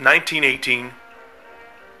 16th, 1918,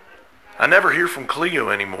 I never hear from Cleo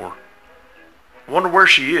anymore. Wonder where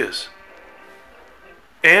she is.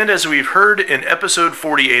 And as we've heard in episode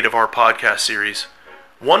 48 of our podcast series,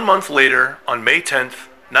 1 month later, on May 10th,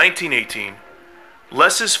 1918,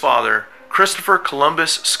 Les's father, Christopher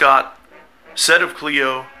Columbus Scott, said of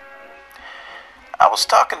Cleo, I was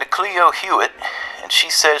talking to Cleo Hewitt, and she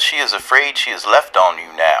says she is afraid she has left on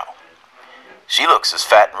you now. She looks as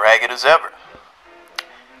fat and ragged as ever.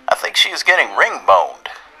 I think she is getting ring-boned.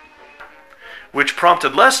 Which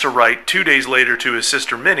prompted Les to write 2 days later to his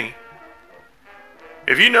sister Minnie,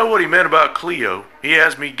 if you know what he meant about Cleo, he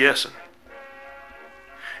has me guessing.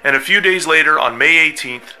 And a few days later, on May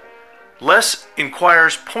 18th, Les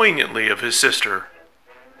inquires poignantly of his sister,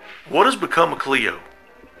 what has become of Cleo?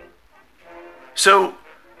 So,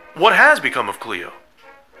 what has become of Cleo?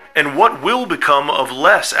 And what will become of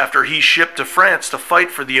Les after he's shipped to France to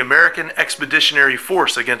fight for the American Expeditionary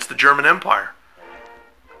Force against the German Empire?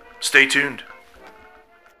 Stay tuned.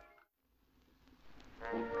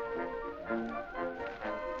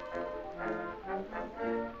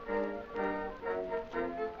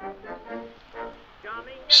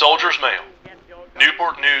 Soldier's Mail,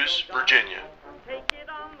 Newport News, Virginia,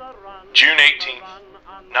 June 18th,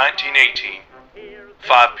 1918,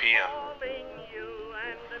 5 p.m.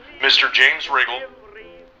 Mr. James Riggle,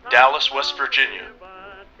 Dallas, West Virginia,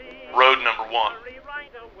 Road number 1.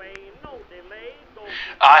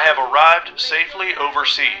 I have arrived safely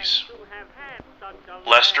overseas.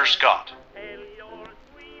 Lester Scott.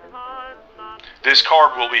 This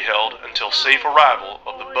card will be held until safe arrival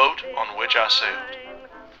of the boat on which I sailed.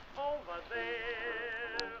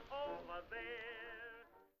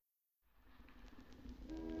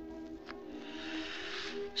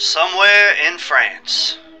 Somewhere in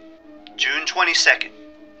France, June 22nd,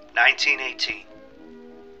 1918.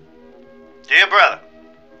 Dear brother,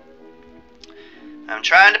 I'm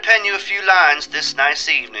trying to pen you a few lines this nice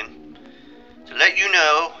evening to let you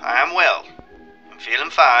know I am well and feeling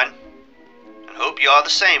fine, and hope you are the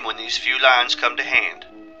same when these few lines come to hand.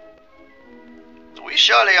 We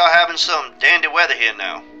surely are having some dandy weather here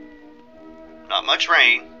now. Not much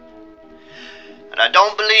rain. And I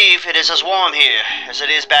don't believe it is as warm here as it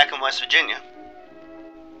is back in West Virginia.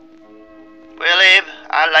 Well, Abe,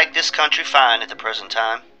 I like this country fine at the present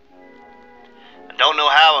time. I don't know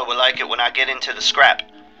how I will like it when I get into the scrap,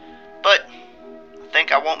 but I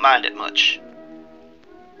think I won't mind it much.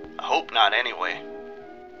 I hope not anyway.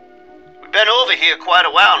 We've been over here quite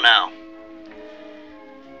a while now.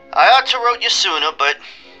 I ought to wrote you sooner, but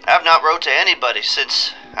I've not wrote to anybody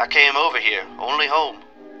since I came over here, only home.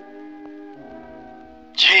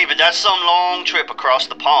 Gee, but that's some long trip across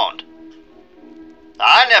the pond.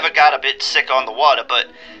 I never got a bit sick on the water, but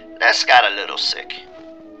Les got a little sick.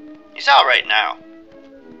 He's all right now.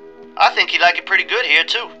 I think he like it pretty good here,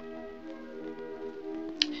 too.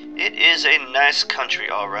 It is a nice country,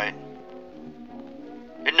 all right.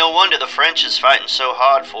 And no wonder the French is fighting so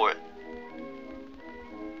hard for it.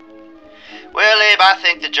 Well, Abe, I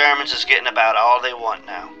think the Germans is getting about all they want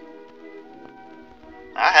now.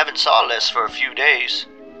 I haven't saw Les for a few days.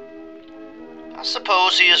 I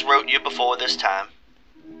suppose he has wrote you before this time.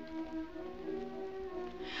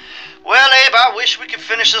 Well, Abe, I wish we could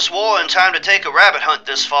finish this war in time to take a rabbit hunt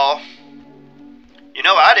this fall. You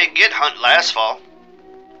know, I didn't get hunt last fall.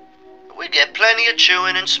 We get plenty of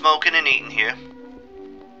chewing and smoking and eating here.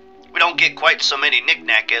 We don't get quite so many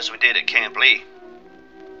knick-knack as we did at Camp Lee.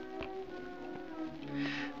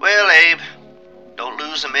 Well, Abe, don't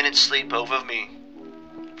lose a minute's sleep over me,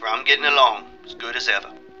 for I'm getting along as good as ever.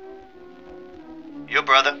 Your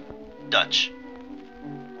brother, Dutch.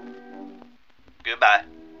 Goodbye.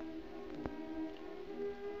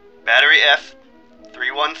 Battery F,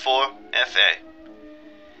 314 FA.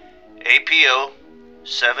 APO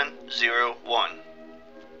 701.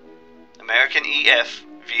 American EF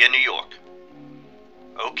via New York.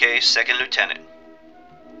 OK, Second Lieutenant.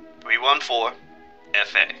 314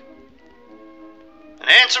 FA. And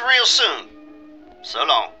answer real soon. So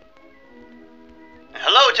long. And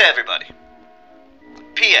hello to everybody.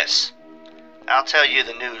 P.S. I'll tell you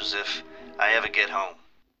the news if I ever get home.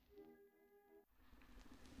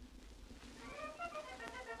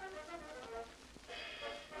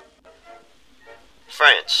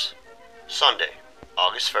 France, Sunday,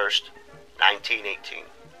 August 1st, 1918.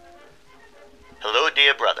 Hello,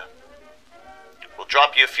 dear brother. We'll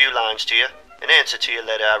drop you a few lines to you in answer to your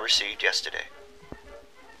letter I received yesterday.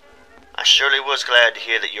 I surely was glad to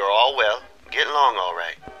hear that you're all well and getting along all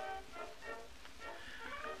right.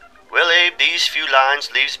 Well, Abe, these few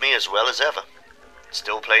lines leaves me as well as ever,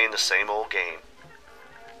 still playing the same old game.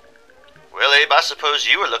 Well, Abe, I suppose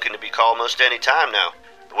you are looking to be called most any time now,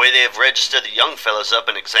 the way they have registered the young fellas up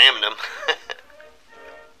and examined them.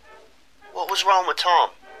 What was wrong with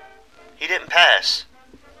Tom? He didn't pass.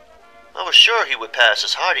 I was sure he would pass,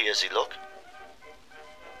 as hearty as he looked.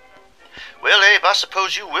 Well, Abe, I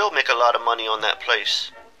suppose you will make a lot of money on that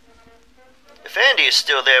place. If Andy is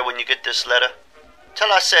still there when you get this letter,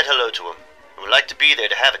 tell I said hello to him, and would like to be there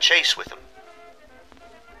to have a chase with him.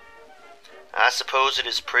 I suppose it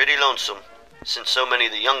is pretty lonesome, since so many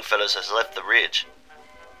of the young fellas has left the ridge.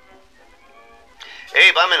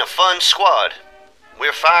 Abe, I'm in a fun squad.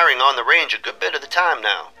 We're firing on the range a good bit of the time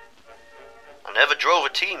now. I never drove a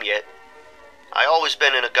team yet. I always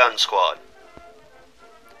been in a gun squad.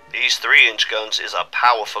 These 3-inch guns is a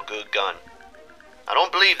powerful good gun. I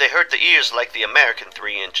don't believe they hurt the ears like the American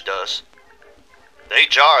 3-inch does. They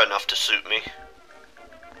jar enough to suit me.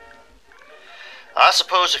 I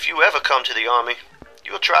suppose if you ever come to the army,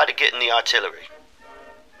 you'll try to get in the artillery.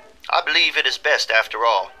 I believe it is best after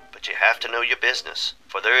all, but you have to know your business,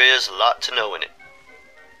 for there is a lot to know in it.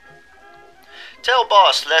 Tell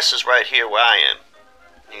Boss Les is right here where I am.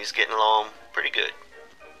 He's getting along pretty good.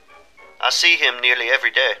 I see him nearly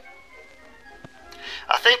every day.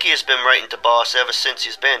 I think he has been writing to Boss ever since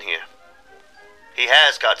he's been here. He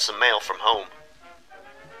has got some mail from home.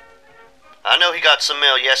 I know he got some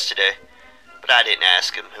mail yesterday, but I didn't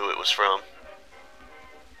ask him who it was from.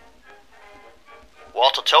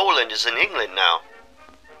 Walter Toland is in England now.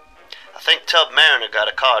 I think Tub Mariner got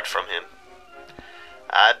a card from him.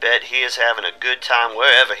 I bet he is having a good time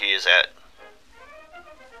wherever he is at.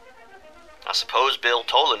 I suppose Bill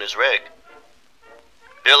Toland is reg.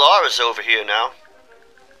 Bill R. is over here now.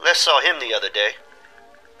 Les saw him the other day.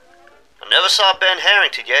 I never saw Ben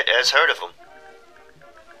Harrington yet, as heard of him.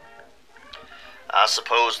 I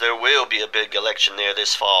suppose there will be a big election there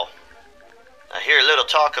this fall. I hear little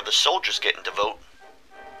talk of the soldiers getting to vote.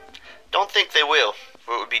 Don't think they will,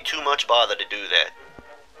 for it would be too much bother to do that.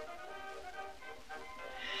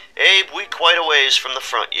 Abe, we quite a ways from the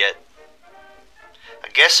front yet. I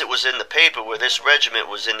guess it was in the paper where this regiment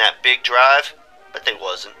was in that big drive, but they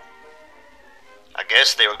wasn't. I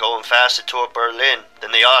guess they were going faster toward Berlin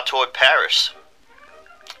than they are toward Paris.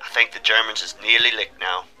 I think the Germans is nearly licked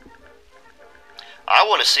now. I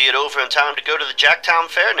want to see it over in time to go to the Jacktown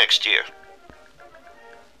Fair next year.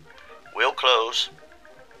 We'll close.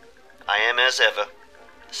 I am as ever,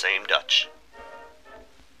 the same Dutch.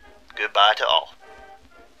 Goodbye to all.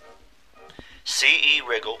 C.E.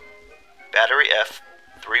 Riggle, Battery F,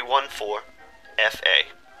 314, FA.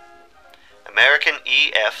 American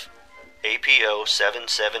EF, APO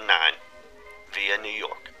 779, via New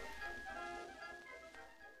York.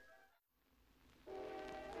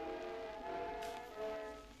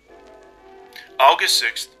 August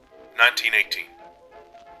 6th, 1918.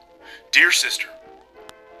 Dear Sister,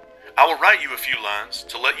 I will write you a few lines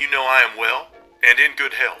to let you know I am well and in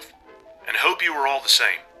good health, and hope you are all the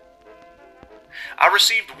same. I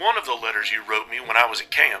received one of the letters you wrote me when I was at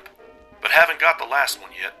camp, but haven't got the last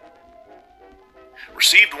one yet.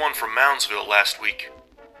 Received one from Moundsville last week.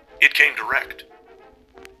 It came direct.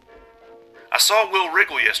 I saw Will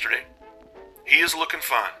Wriggle yesterday. He is looking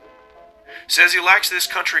fine. Says he likes this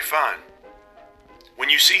country fine. When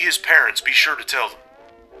you see his parents, be sure to tell them.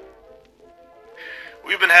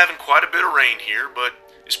 We've been having quite a bit of rain here, but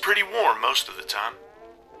it's pretty warm most of the time.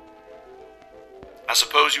 I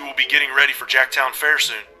suppose you will be getting ready for Jacktown Fair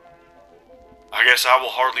soon. I guess I will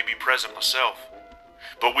hardly be present myself,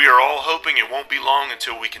 but we are all hoping it won't be long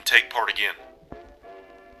until we can take part again.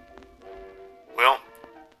 Well,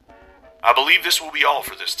 I believe this will be all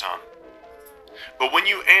for this time. But when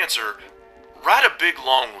you answer, write a big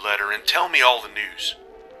long letter and tell me all the news.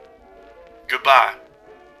 Goodbye,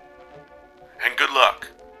 and good luck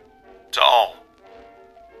to all.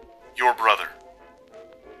 Your brother,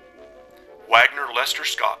 Wagner Lester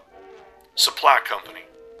Scott, Supply Company,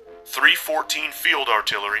 314 Field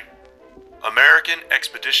Artillery, American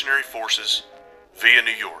Expeditionary Forces, via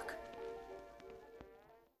New York.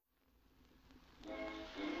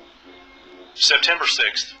 September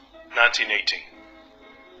 6th, 1918.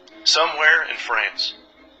 Somewhere in France.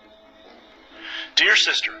 Dear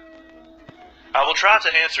Sister, I will try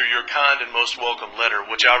to answer your kind and most welcome letter,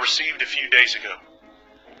 which I received a few days ago.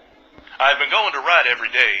 I have been going to write every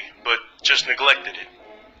day, but just neglected it.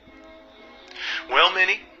 Well,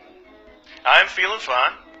 Minnie, I am feeling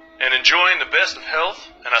fine and enjoying the best of health,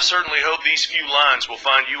 and I certainly hope these few lines will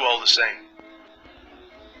find you all the same.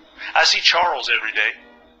 I see Charles every day.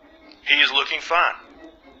 He is looking fine.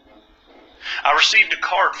 I received a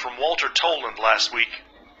card from Walter Toland last week.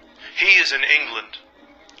 He is in England.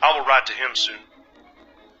 I will write to him soon.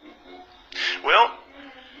 Well,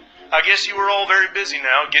 I guess you are all very busy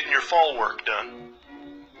now getting your fall work done.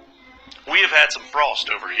 We have had some frost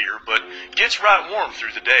over here, but it gets right warm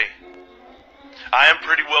through the day. I am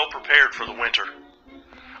pretty well prepared for the winter.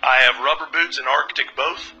 I have rubber boots and Arctic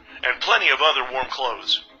both, and plenty of other warm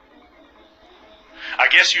clothes. I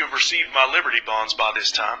guess you have received my Liberty bonds by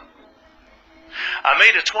this time. I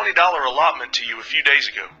made a $20 allotment to you a few days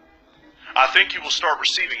ago. I think you will start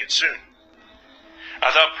receiving it soon.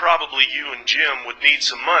 I thought probably you and Jim would need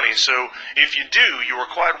some money, so if you do, you are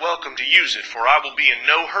quite welcome to use it, for I will be in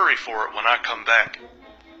no hurry for it when I come back.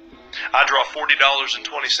 I draw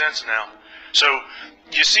 $40.20 now, so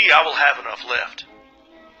you see I will have enough left.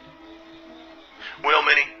 Well,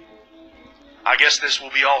 Minnie, I guess this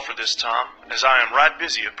will be all for this time, as I am right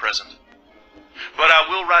busy at present. But I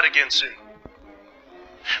will write again soon.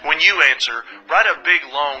 When you answer, write a big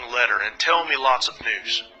long letter and tell me lots of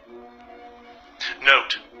news.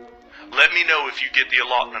 Note, let me know if you get the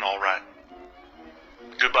allotment all right.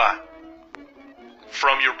 Goodbye.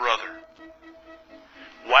 From your brother.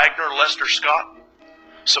 Wagner Lester Scott,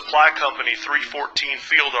 Supply Company 314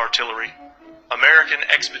 Field Artillery, American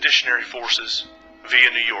Expeditionary Forces,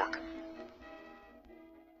 via New York.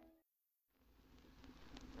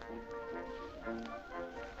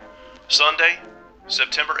 Sunday,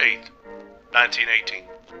 September 8th, 1918.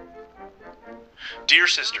 Dear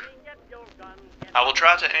Sister, I will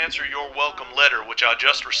try to answer your welcome letter which I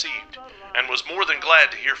just received, and was more than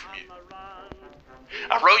glad to hear from you.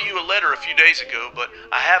 I wrote you a letter a few days ago, but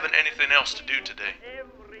I haven't anything else to do today.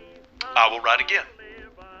 I will write again.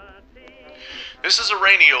 This is a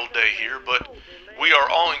rainy old day here, but we are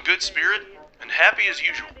all in good spirit and happy as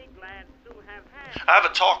usual. I have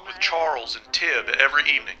a talk with Charles and Tib every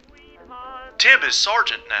evening. Tib is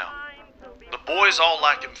sergeant now. The boys all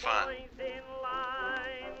like him fine.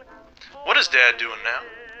 What is Dad doing now?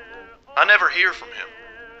 I never hear from him.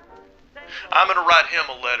 I'm going to write him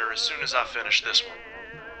a letter as soon as I finish this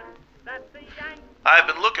one. I have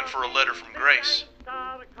been looking for a letter from Grace.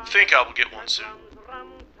 Think I will get one soon.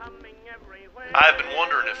 I have been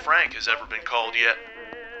wondering if Frank has ever been called yet.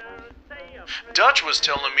 Dutch was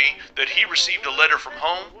telling me that he received a letter from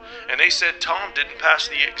home, and they said Tom didn't pass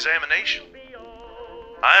the examination.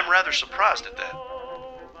 I am rather surprised at that.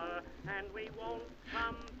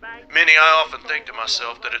 Minnie, I often think to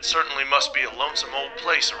myself that it certainly must be a lonesome old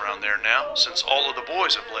place around there now, since all of the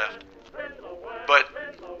boys have left. But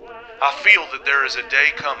I feel that there is a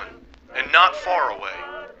day coming, and not far away,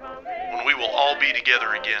 when we will all be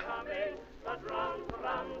together again.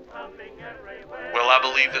 Well, I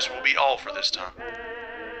believe this will be all for this time.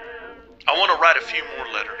 I want to write a few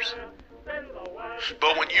more letters.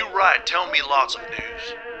 But when you write, tell me lots of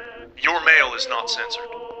news. Your mail is not censored.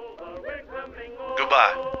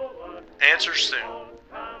 Goodbye. Answer soon.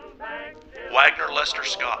 Wagner Lester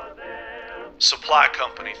Scott, Supply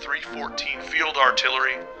Company 314 Field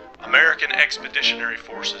Artillery, American Expeditionary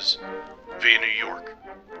Forces, via New York.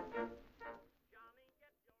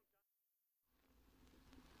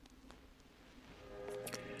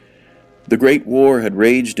 The Great War had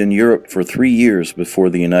raged in Europe for 3 years before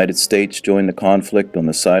the United States joined the conflict on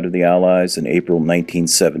the side of the Allies in April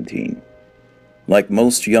 1917. Like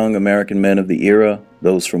most young American men of the era,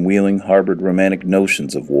 those from Wheeling harbored romantic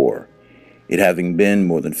notions of war, it having been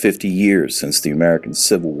more than 50 years since the American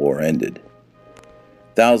Civil War ended.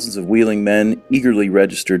 Thousands of Wheeling men eagerly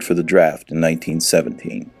registered for the draft in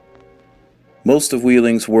 1917. Most of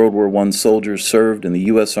Wheeling's World War I soldiers served in the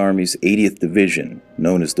U.S. Army's 80th Division,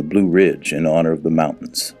 known as the Blue Ridge, in honor of the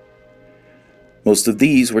mountains. Most of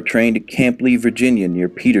these were trained at Camp Lee, Virginia, near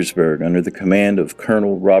Petersburg, under the command of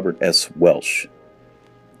Colonel Robert S. Welsh.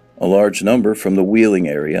 A large number from the Wheeling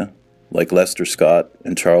area, like Lester Scott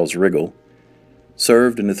and Charles Riggle,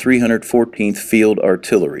 served in the 314th Field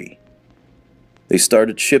Artillery. They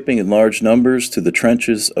started shipping in large numbers to the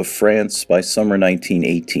trenches of France by summer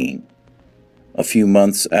 1918. A few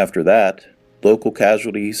months after that, local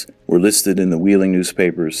casualties were listed in the Wheeling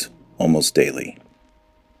newspapers almost daily.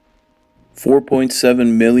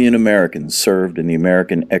 4.7 million Americans served in the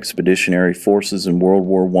American Expeditionary Forces in World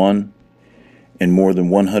War I, and more than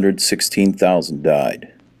 116,000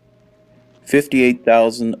 died.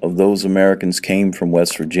 58,000 of those Americans came from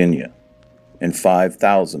West Virginia, and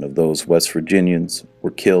 5,000 of those West Virginians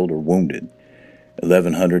were killed or wounded,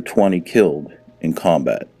 1,120 killed in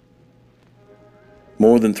combat.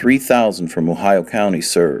 More than 3,000 from Ohio County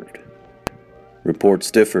served.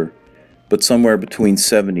 Reports differ, but somewhere between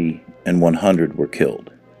 70 and 100 were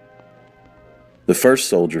killed. The first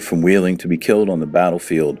soldier from Wheeling to be killed on the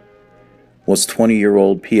battlefield was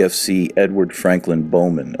 20-year-old PFC Edward Franklin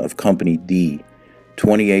Bowman of Company D,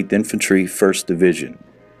 28th Infantry, 1st Division,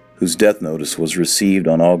 whose death notice was received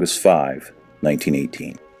on August 5,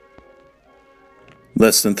 1918.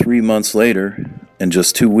 Less than 3 months later, and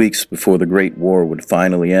just 2 weeks before the Great War would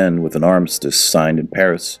finally end with an armistice signed in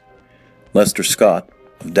Paris, Lester Scott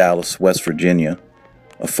of Dallas, West Virginia,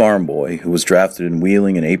 a farm boy who was drafted in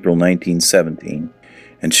Wheeling in April 1917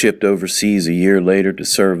 and shipped overseas a year later to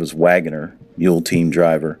serve as wagoner, mule team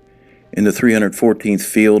driver, in the 314th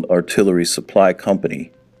Field Artillery Supply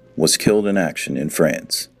Company, was killed in action in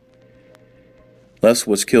France. Les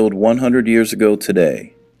was killed 100 years ago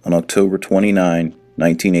today, on October 29,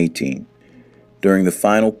 1918, during the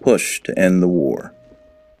final push to end the war.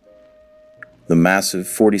 The massive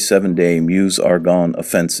 47-day Meuse-Argonne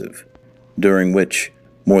offensive, during which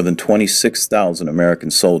more than 26,000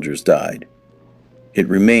 American soldiers died. It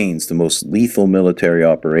remains the most lethal military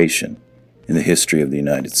operation in the history of the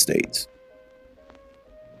United States.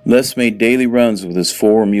 Les made daily runs with his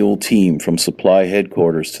 4-mule team from supply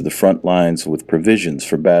headquarters to the front lines with provisions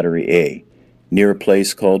for Battery A, near a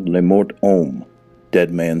place called Le Mort Homme, Dead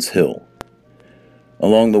Man's Hill.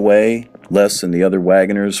 Along the way, Les and the other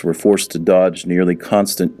wagoners were forced to dodge nearly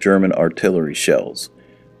constant German artillery shells,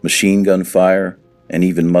 machine gun fire, and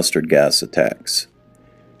even mustard gas attacks.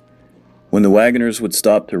 When the wagoners would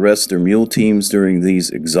stop to rest their mule teams during these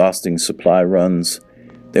exhausting supply runs,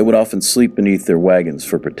 they would often sleep beneath their wagons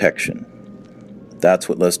for protection. That's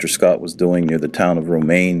what Lester Scott was doing near the town of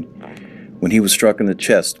Romaine when he was struck in the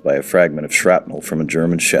chest by a fragment of shrapnel from a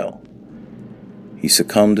German shell. He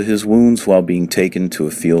succumbed to his wounds while being taken to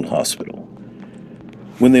a field hospital.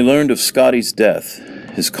 When they learned of Scotty's death,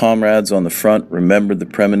 his comrades on the front remembered the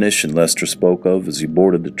premonition Lester spoke of as he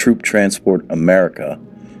boarded the troop transport America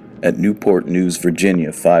at Newport News,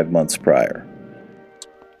 Virginia, 5 months prior.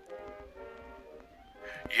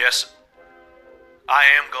 Yes, I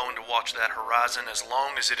am going to watch that horizon as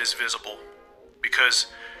long as it is visible, because,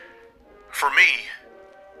 for me,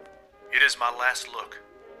 it is my last look.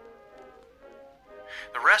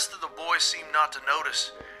 The rest of the boys seem not to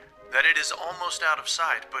notice that it is almost out of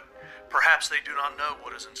sight, but perhaps they do not know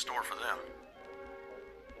what is in store for them.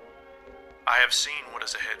 I have seen what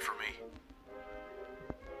is ahead for me.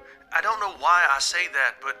 I don't know why I say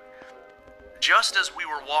that, but just as we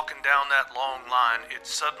were walking down that long line, it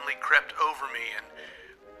suddenly crept over me, and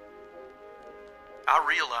I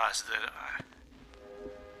realized that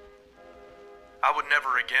I would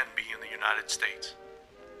never again be in the United States.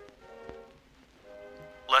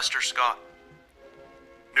 Lester Scott,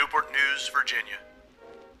 Newport News, Virginia,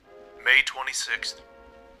 May 26th,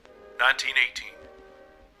 1918,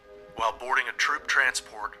 while boarding a troop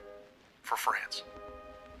transport for France.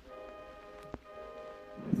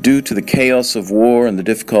 Due to the chaos of war and the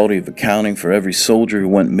difficulty of accounting for every soldier who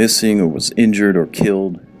went missing or was injured or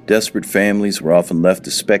killed, desperate families were often left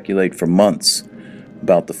to speculate for months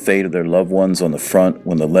about the fate of their loved ones on the front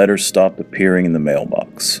when the letters stopped appearing in the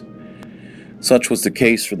mailbox. Such was the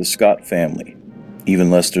case for the Scott family.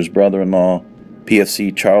 Even Lester's brother-in-law,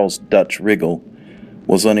 PFC Charles Dutch Riggle,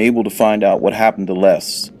 was unable to find out what happened to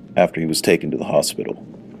Les after he was taken to the hospital.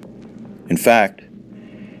 In fact,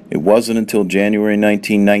 it wasn't until January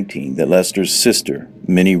 1919 that Lester's sister,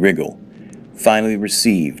 Minnie Riggle, finally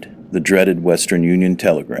received the dreaded Western Union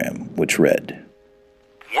telegram, which read,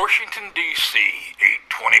 Washington, D.C.,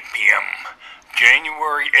 8:20 p.m.,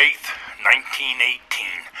 January 8th, 1918.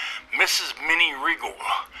 Mrs. Minnie Riggle,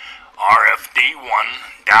 RFD 1,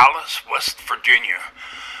 Dallas, West Virginia.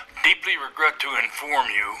 Deeply regret to inform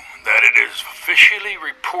you that it is officially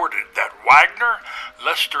reported that Wagner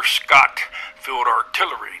Lester Scott, Field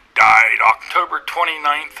Artillery, died October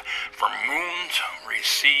 29th from wounds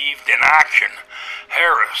received in action.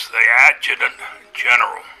 Harris, the Adjutant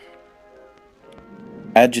General.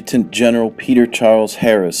 Adjutant General Peter Charles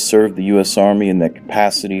Harris served the U.S. Army in that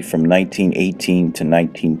capacity from 1918 to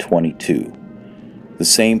 1922. The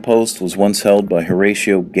same post was once held by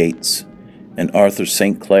Horatio Gates and Arthur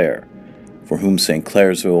St. Clair, for whom St.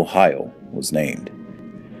 Clairsville, Ohio, was named.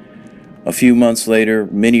 A few months later,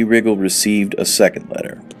 Minnie Riggle received a second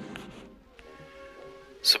letter.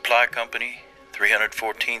 Supply Company,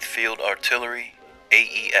 314th Field Artillery,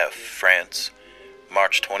 AEF, France,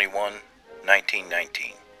 March 21,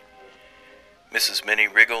 1919. Mrs. Minnie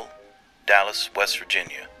Riggle, Dallas, West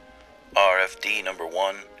Virginia, RFD number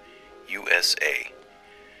 1, USA.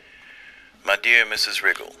 My dear Mrs.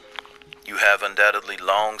 Riggle, you have undoubtedly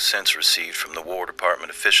long since received from the War Department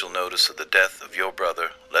official notice of the death of your brother,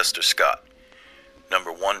 Lester Scott,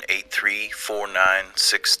 number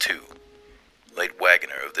 1834962, late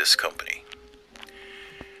wagoner of this company.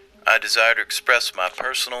 I desire to express my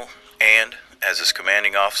personal and, as his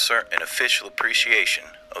commanding officer, an official appreciation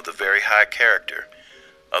of the very high character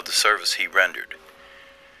of the service he rendered.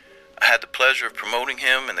 I had the pleasure of promoting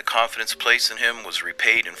him, and the confidence placed in him was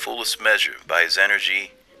repaid in fullest measure by his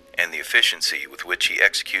energy and the efficiency with which he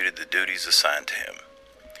executed the duties assigned to him.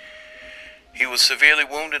 He was severely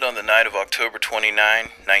wounded on the night of October 29,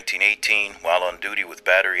 1918, while on duty with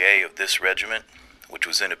Battery A of this regiment, which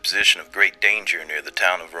was in a position of great danger near the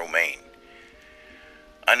town of Romaine.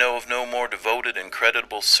 I know of no more devoted and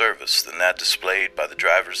creditable service than that displayed by the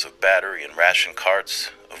drivers of battery and ration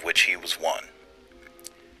carts, of which he was one.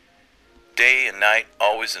 Day and night,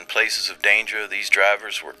 always in places of danger, these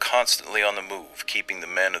drivers were constantly on the move, keeping the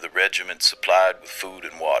men of the regiment supplied with food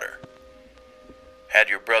and water. Had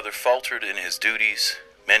your brother faltered in his duties,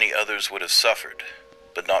 many others would have suffered,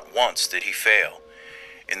 but not once did he fail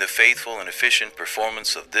in the faithful and efficient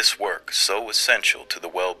performance of this work so essential to the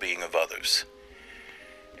well-being of others.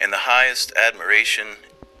 And the highest admiration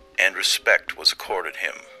and respect was accorded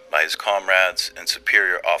him by his comrades and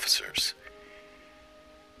superior officers.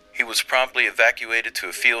 He was promptly evacuated to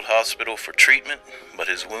a field hospital for treatment, but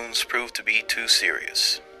his wounds proved to be too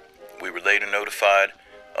serious. We were later notified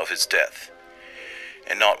of his death,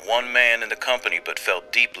 and not one man in the company but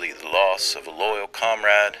felt deeply the loss of a loyal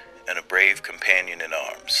comrade and a brave companion in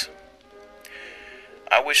arms.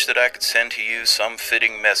 I wish that I could send to you some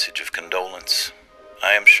fitting message of condolence.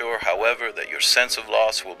 I am sure, however, that your sense of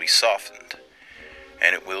loss will be softened,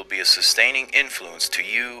 and it will be a sustaining influence to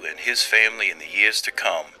you and his family in the years to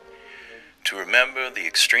come, to remember the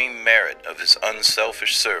extreme merit of his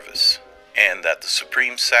unselfish service, and that the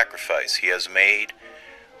supreme sacrifice he has made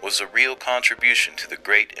was a real contribution to the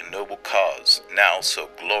great and noble cause now so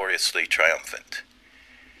gloriously triumphant.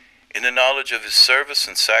 In the knowledge of his service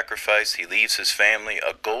and sacrifice, he leaves his family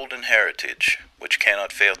a golden heritage which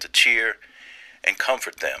cannot fail to cheer and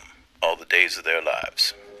comfort them all the days of their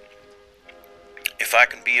lives. If I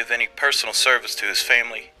can be of any personal service to his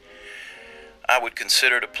family, I would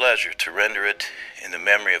consider it a pleasure to render it in the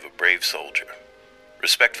memory of a brave soldier.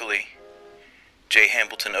 Respectfully, J.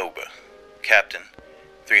 Hambleton Oba, Captain,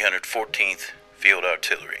 314th Field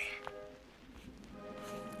Artillery.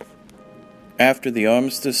 After the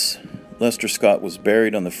armistice, Lester Scott was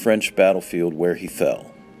buried on the French battlefield where he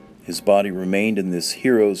fell. His body remained in this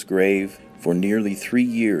hero's grave for nearly 3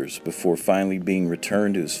 years before finally being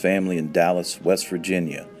returned to his family in Dallas, West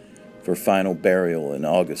Virginia, for final burial in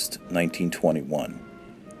August 1921.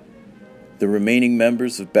 The remaining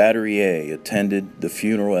members of Battery A attended the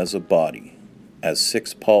funeral as a body, as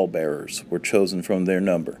 6 pallbearers were chosen from their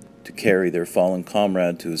number to carry their fallen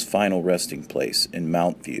comrade to his final resting place in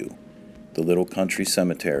Mount View, the little country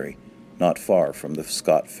cemetery not far from the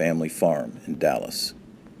Scott family farm in Dallas.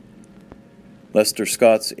 Lester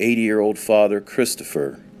Scott's 80-year-old father,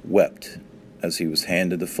 Christopher, wept as he was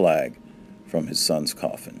handed the flag from his son's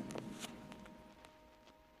coffin.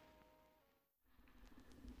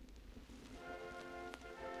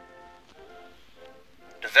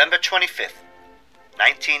 November 25th,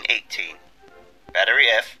 1918. Battery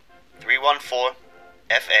F, 314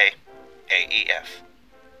 FA, AEF.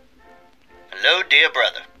 Hello, dear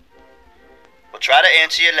brother. Will try to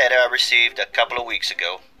answer your letter I received a couple of weeks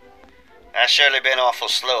ago. I've surely been awful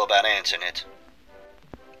slow about answering it.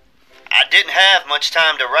 I didn't have much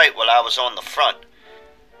time to write while I was on the front,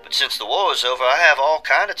 but since the war is over, I have all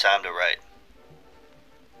kind of time to write.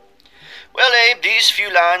 Well, Abe, these few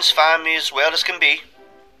lines find me as well as can be.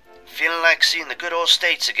 Feeling like seeing the good old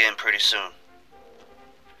States again pretty soon.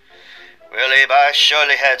 Well, Abe, I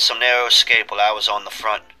surely had some narrow escape while I was on the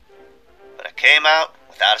front, but I came out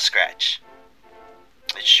without a scratch.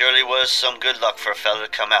 It surely was some good luck for a fellow to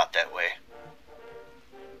come out that way.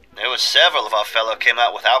 There was several of our fellow came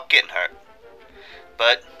out without getting hurt,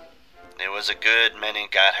 but there was a good many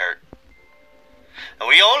got hurt. And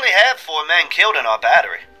we only had 4 men killed in our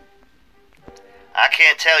battery. I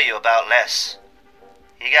can't tell you about Les.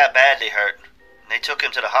 He got badly hurt, and they took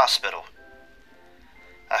him to the hospital.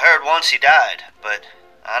 I heard once he died, but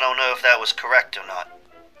I don't know if that was correct or not.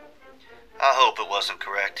 I hope it wasn't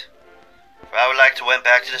correct, for I would like to went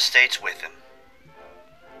back to the States with him.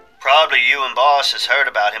 Probably you and Boss has heard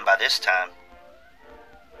about him by this time.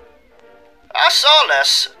 I saw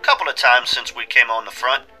Les a couple of times since we came on the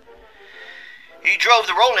front. He drove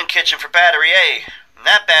the rolling kitchen for Battery A, and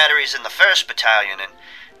that battery's in the 1st Battalion, and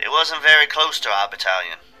it wasn't very close to our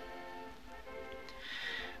battalion.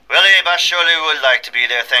 Well, Abe, I surely would like to be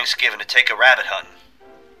there Thanksgiving to take a rabbit hunting.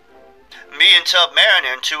 Me and Tub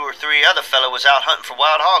Mariner and 2 or 3 other fellows was out hunting for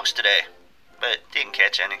wild hogs today, but didn't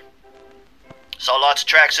catch any. Saw lots of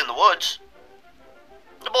tracks in the woods.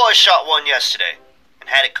 The boys shot one yesterday and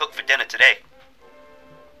had it cooked for dinner today.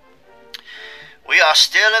 We are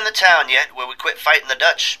still in the town yet where we quit fighting the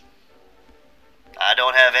Dutch. I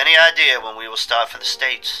don't have any idea when we will start for the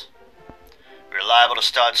States. We're liable to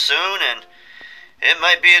start soon, and it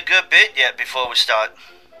might be a good bit yet before we start.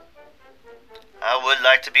 I would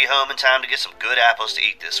like to be home in time to get some good apples to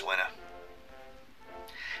eat this winter.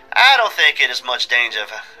 I don't think it is much danger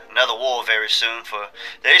of another war very soon, for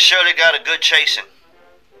they surely got a good chasing.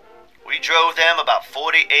 We drove them about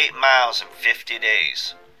 48 miles in 50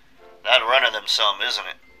 days. That running them some, isn't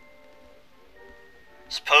it?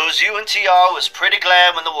 Suppose you and TR was pretty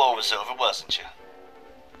glad when the war was over, wasn't you?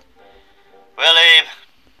 Well, Abe,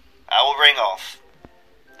 I will ring off.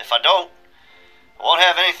 If I don't, I won't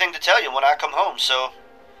have anything to tell you when I come home, so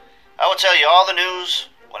I will tell you all the news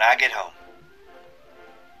when I get home.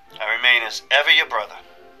 I remain as ever your brother.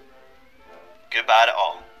 Goodbye to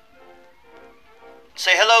all.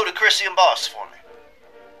 Say hello to Chrissy and Boss for me.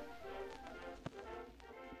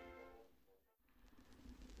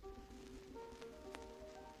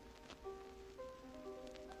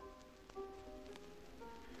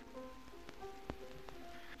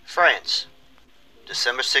 France,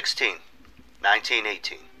 December 16,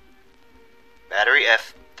 1918. Battery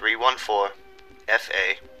F314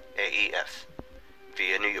 FA AEF,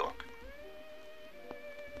 via New York.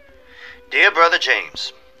 Dear Brother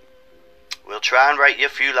James, we'll try and write you a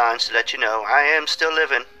few lines to let you know I am still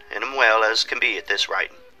living and am well as can be at this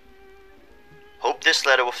writing. Hope this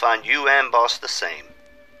letter will find you and Boss the same.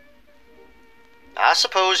 I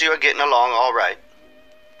suppose you are getting along all right.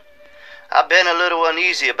 I've been a little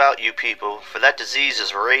uneasy about you people, for that disease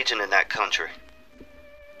is raging in that country.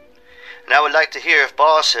 And I would like to hear if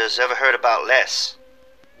Boss has ever heard about Les.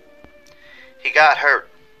 He got hurt,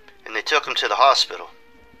 and they took him to the hospital.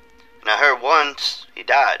 And I heard once he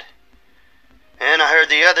died. And I heard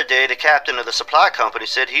the other day the captain of the supply company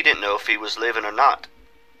said he didn't know if he was living or not.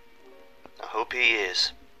 I hope he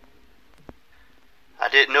is. I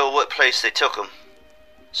didn't know what place they took him,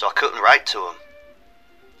 so I couldn't write to him.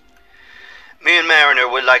 Me and Mariner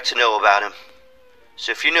would like to know about him,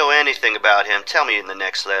 so if you know anything about him, tell me in the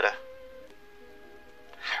next letter.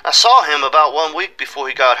 I saw him about 1 week before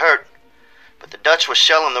he got hurt, but the Dutch were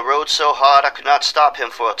shelling the road so hard I could not stop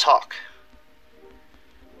him for a talk.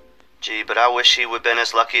 Gee, but I wish he would have been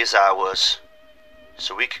as lucky as I was,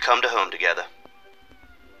 so we could come to home together.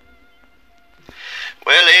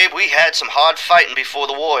 Well, Abe, we had some hard fighting before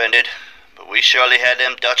the war ended, but we surely had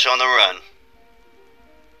them Dutch on the run.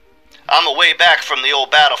 I'm away back from the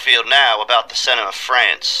old battlefield now, about the center of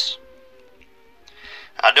France.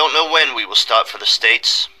 I don't know when we will start for the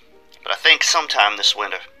States, but I think sometime this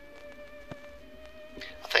winter.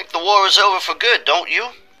 I think the war is over for good, don't you?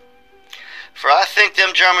 For I think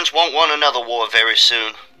them Germans won't want another war very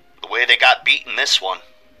soon, the way they got beaten this one.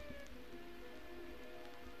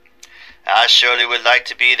 I surely would like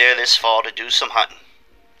to be there this fall to do some hunting,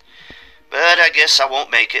 but I guess I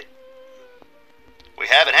won't make it. We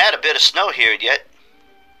haven't had a bit of snow here yet.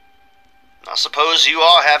 I suppose you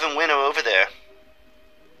are having winter over there.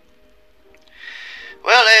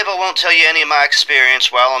 Well, Abe, I won't tell you any of my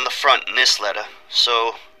experience while on the front in this letter,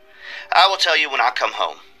 so I will tell you when I come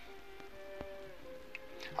home.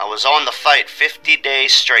 I was on the fight 50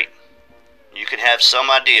 days straight. You can have some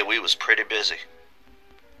idea we was pretty busy.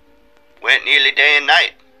 Went nearly day and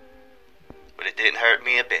night, but it didn't hurt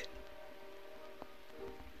me a bit.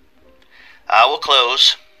 I will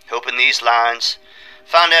close, hoping these lines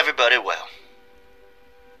find everybody well.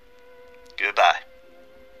 Goodbye.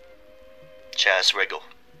 Chas Riggle.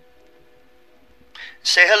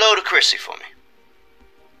 Say hello to Chrissy for me.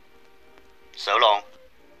 So long.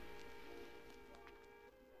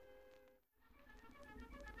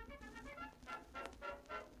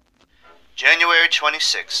 January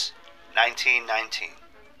 26, 1919.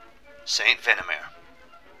 St. Venomere.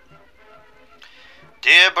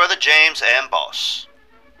 Dear Brother James and Boss,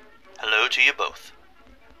 hello to you both.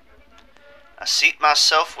 I seat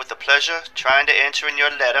myself with the pleasure trying to answer in your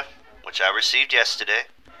letter, which I received yesterday,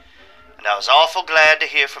 and I was awful glad to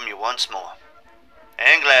hear from you once more,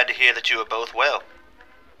 and glad to hear that you are both well.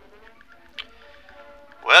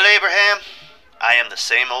 Well, Abraham, I am the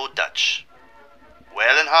same old Dutch.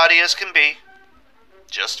 Well and hearty as can be,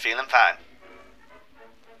 just feeling fine.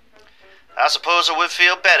 I suppose I would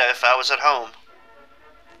feel better if I was at home.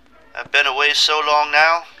 I've been away so long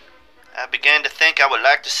now, I began to think I would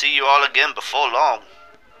like to see you all again before long.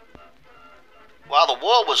 While the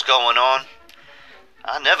war was going on,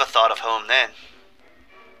 I never thought of home then.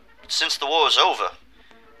 But since the war is over,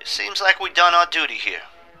 it seems like we've done our duty here.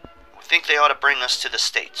 We think they ought to bring us to the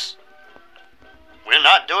States. We're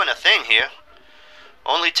not doing a thing here,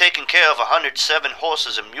 only taking care of 107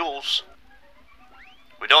 horses and mules.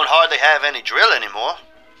 We don't hardly have any drill anymore.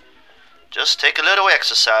 Just take a little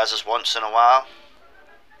exercises once in a while.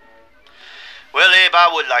 Well, Abe, I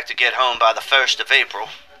would like to get home by the 1st of April,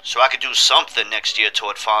 so I could do something next year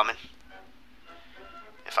toward farming.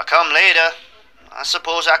 If I come later, I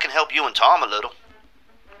suppose I can help you and Tom a little.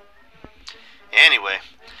 Anyway,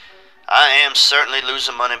 I am certainly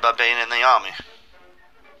losing money by being in the army.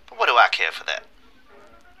 But what do I care for that?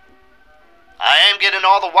 I am getting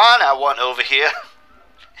all the wine I want over here.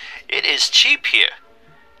 It is cheap here.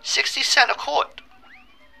 60 cents a quart.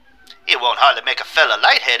 It won't hardly make a fella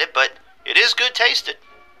lightheaded, but it is good tasted.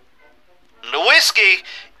 The whiskey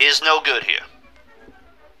is no good here.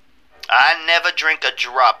 I never drink a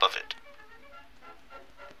drop of it.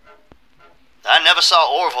 I never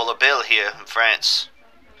saw Orville or Bill here in France.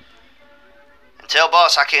 And tell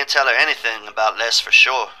Boss I can't tell her anything about Les for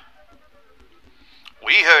sure.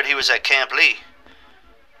 We heard he was at Camp Lee,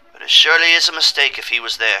 but it surely is a mistake if he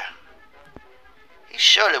was there. He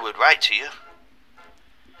surely would write to you.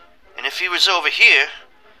 And if he was over here,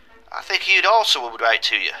 I think he also would write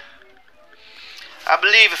to you. I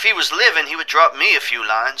believe if he was living, he would drop me a few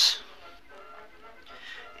lines.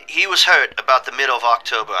 He was hurt about the middle of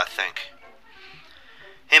October, I think.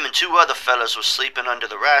 Him and 2 other fellas was sleeping under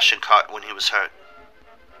the ration cart when he was hurt.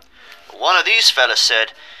 One of these fellas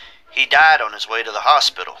said he died on his way to the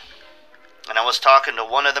hospital. And I was talking to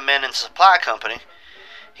one of the men in the supply company.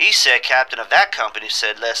 He said captain of that company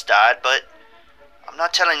said Les died, but I'm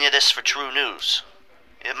not telling you this for true news.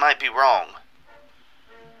 It might be wrong.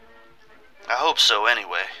 I hope so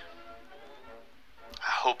anyway.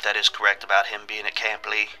 I hope that is correct about him being at Camp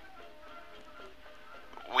Lee.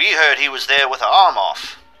 We heard he was there with an arm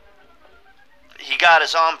off. He got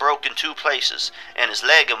his arm broke in 2 places, and his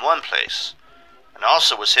leg in 1 place, and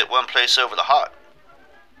also was hit 1 place over the heart.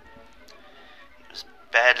 He was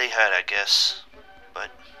badly hurt, I guess, but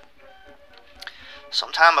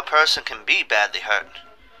sometime a person can be badly hurt,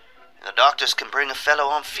 and the doctors can bring a fellow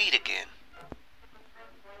on feet again.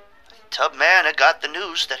 Tub Mariner got the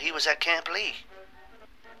news that he was at Camp Lee.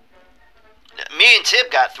 Me and Tib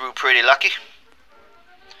got through pretty lucky.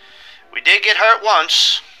 We did get hurt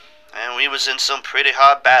once, and we was in some pretty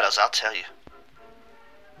hard battles, I'll tell you.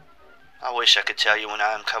 I wish I could tell you when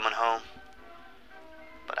I am coming home,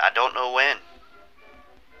 but I don't know when.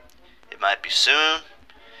 It might be soon.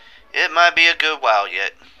 It might be a good while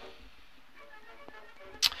yet.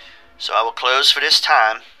 So I will close for this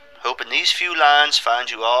time, hoping these few lines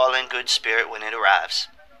find you all in good spirit when it arrives.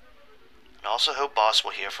 And also hope Boss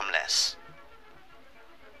will hear from Les.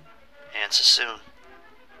 Answer soon.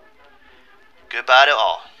 Goodbye to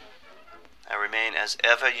all. I remain as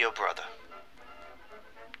ever your brother,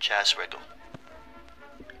 Chas Riggle.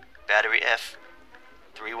 Battery F,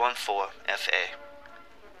 314 FA,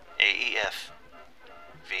 AEF,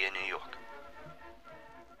 via New York.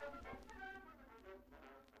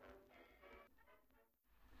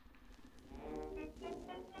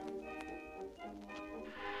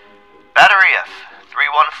 Battery F,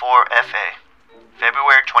 314 FA,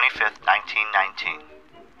 February 25th, 1919.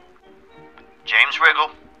 James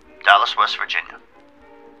Riggle, Dallas, West Virginia.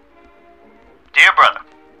 Dear brother,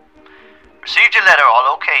 received your letter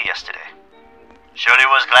all okay yesterday. Surely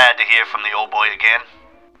was glad to hear from the old boy again.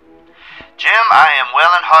 Jim, I am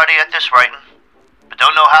well and hearty at this writing, but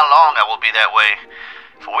don't know how long I will be that way,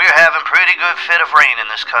 for we're having pretty good fit of rain in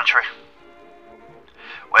this country.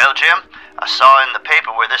 Well, Jim, I saw in the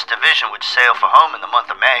paper where this division would sail for home in the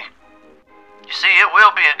month of May. You see, it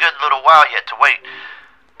will be a good little while yet to wait,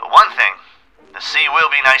 but one thing, the sea will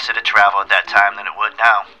be nicer to travel at that time than it would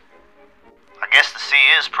now. I guess the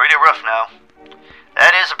sea is pretty rough now.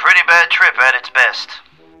 That is a pretty bad trip at its best.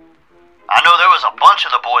 I know there was a bunch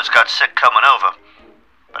of the boys got sick coming over,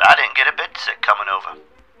 but I didn't get a bit sick coming over.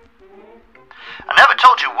 I never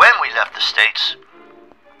told you when we left the States.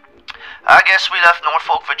 I guess we left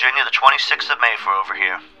Norfolk, Virginia the 26th of May for over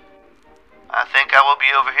here. I think I will be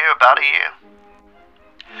over here about a year.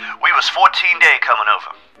 We was 14-day coming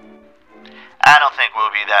over. I don't think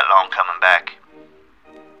we'll be that long coming back.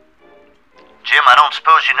 Jim, I don't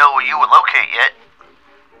suppose you know where you will locate yet.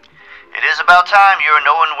 It is about time you are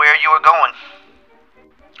knowing where you are going.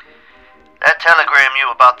 That telegram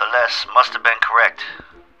you about the Les must have been correct,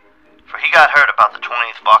 for he got hurt about the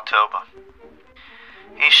 20th of October.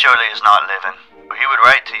 He surely is not living, or he would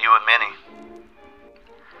write to you and Minnie.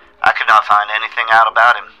 I could not find anything out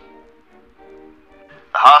about him.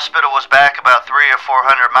 The hospital was back about 300 or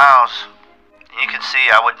 400 miles, and you can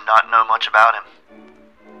see I would not know much about him.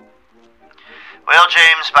 Well,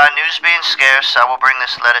 James, by news being scarce, I will bring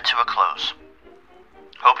this letter to a close,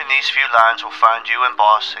 hoping these few lines will find you and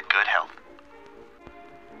Boss in good health.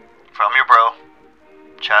 From your bro,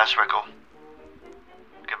 Chas Rickle.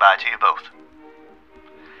 Goodbye to you both.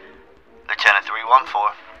 Lieutenant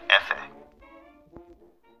 314, F.A.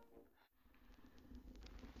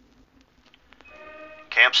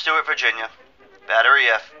 Camp Stewart, Virginia, Battery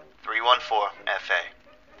F, 314, F.A.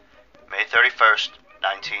 May 31st,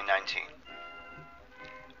 1919.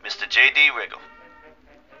 Mr. J.D. Riggle.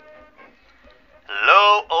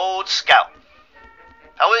 Hello, old scout.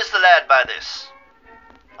 How is the lad by this?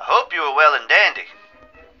 I hope you are well and dandy.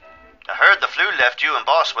 I heard the flu left you and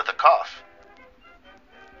Boss with a cough.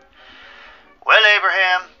 Well,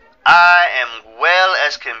 Abraham, I am well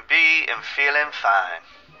as can be and feeling fine.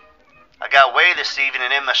 I got whey this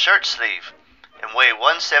evening in my shirt sleeve and weigh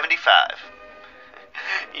 175.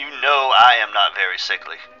 You know I am not very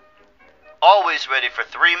sickly. Always ready for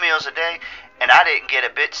 3 meals a day, and I didn't get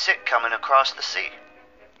a bit sick coming across the sea.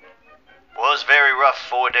 Was very rough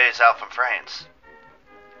 4 days out from France.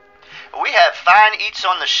 We had fine eats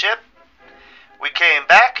on the ship. We came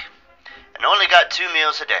back and only got 2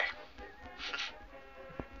 meals a day.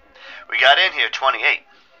 We got in here 28.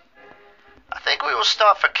 I think we will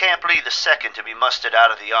start for Camp Lee II to be mustered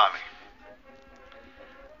out of the Army.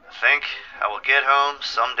 I think I will get home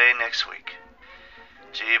someday next week.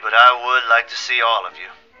 Gee, but I would like to see all of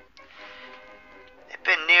you. It's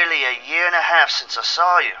been nearly a year and a half since I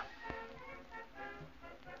saw you.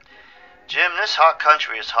 Jim, this hot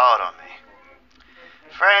country is hard on me.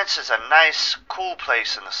 France is a nice, cool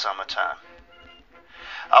place in the summertime.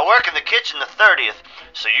 I work in the kitchen the 30th,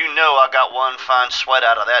 so you know I got one fine sweat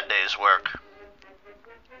out of that day's work.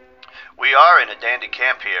 We are in a dandy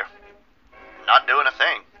camp here, not doing a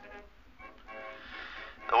thing.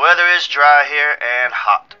 The weather is dry here and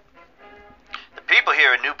hot. The people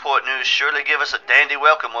here in Newport News surely give us a dandy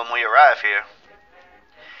welcome when we arrive here.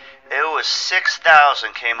 There was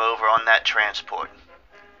 6,000 came over on that transport.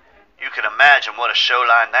 You can imagine what a show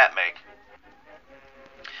line that make.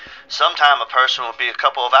 Sometime a person will be a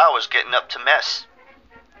couple of hours getting up to mess.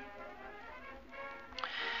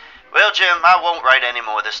 Well, Jim, I won't write any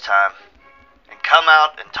more this time, and come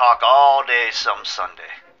out and talk all day some Sunday.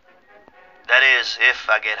 That is, if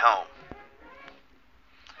I get home.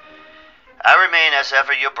 I remain as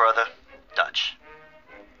ever your brother, Dutch.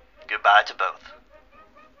 Goodbye to both.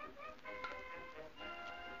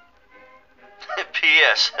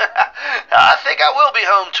 P.S. I think I will be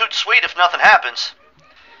home toot sweet if nothing happens.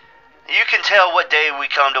 You can tell what day we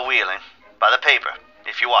come to Wheeling by the paper,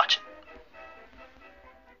 if you watch it.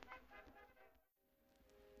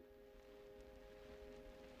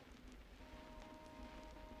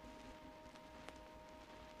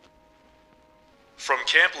 From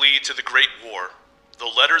Camp Lee to the Great War, The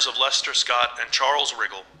Letters of Lester Scott and Charles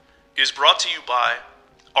Riggle is brought to you by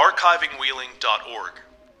archivingwheeling.org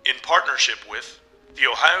in partnership with the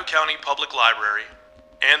Ohio County Public Library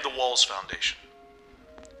and the Walls Foundation.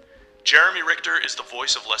 Jeremy Richter is the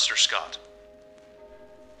voice of Lester Scott.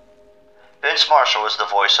 Vince Marshall is the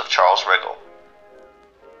voice of Charles Riggle.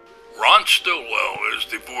 Ron Stillwell is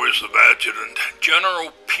the voice of Adjutant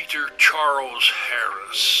General Peter Charles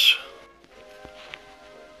Harris.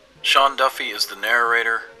 Sean Duffy is the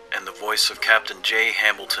narrator and the voice of Captain J.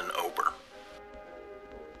 Hamilton Ober.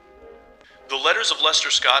 The Letters of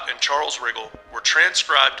Lester Scott and Charles Riggle were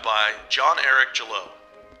transcribed by John Eric Gillot.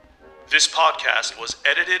 This podcast was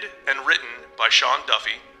edited and written by Sean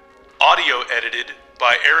Duffy, audio edited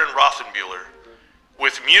by Aaron Rothenbuehler,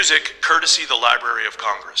 with music courtesy the Library of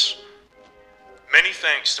Congress. Many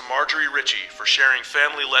thanks to Marjorie Ritchie for sharing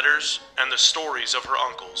family letters and the stories of her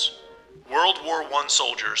uncles, World War I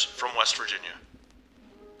soldiers from West Virginia.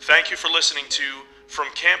 Thank you for listening to From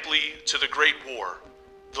Camp Lee to the Great War,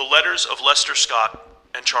 The letters of Lester Scott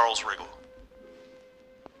and Charles Riggle.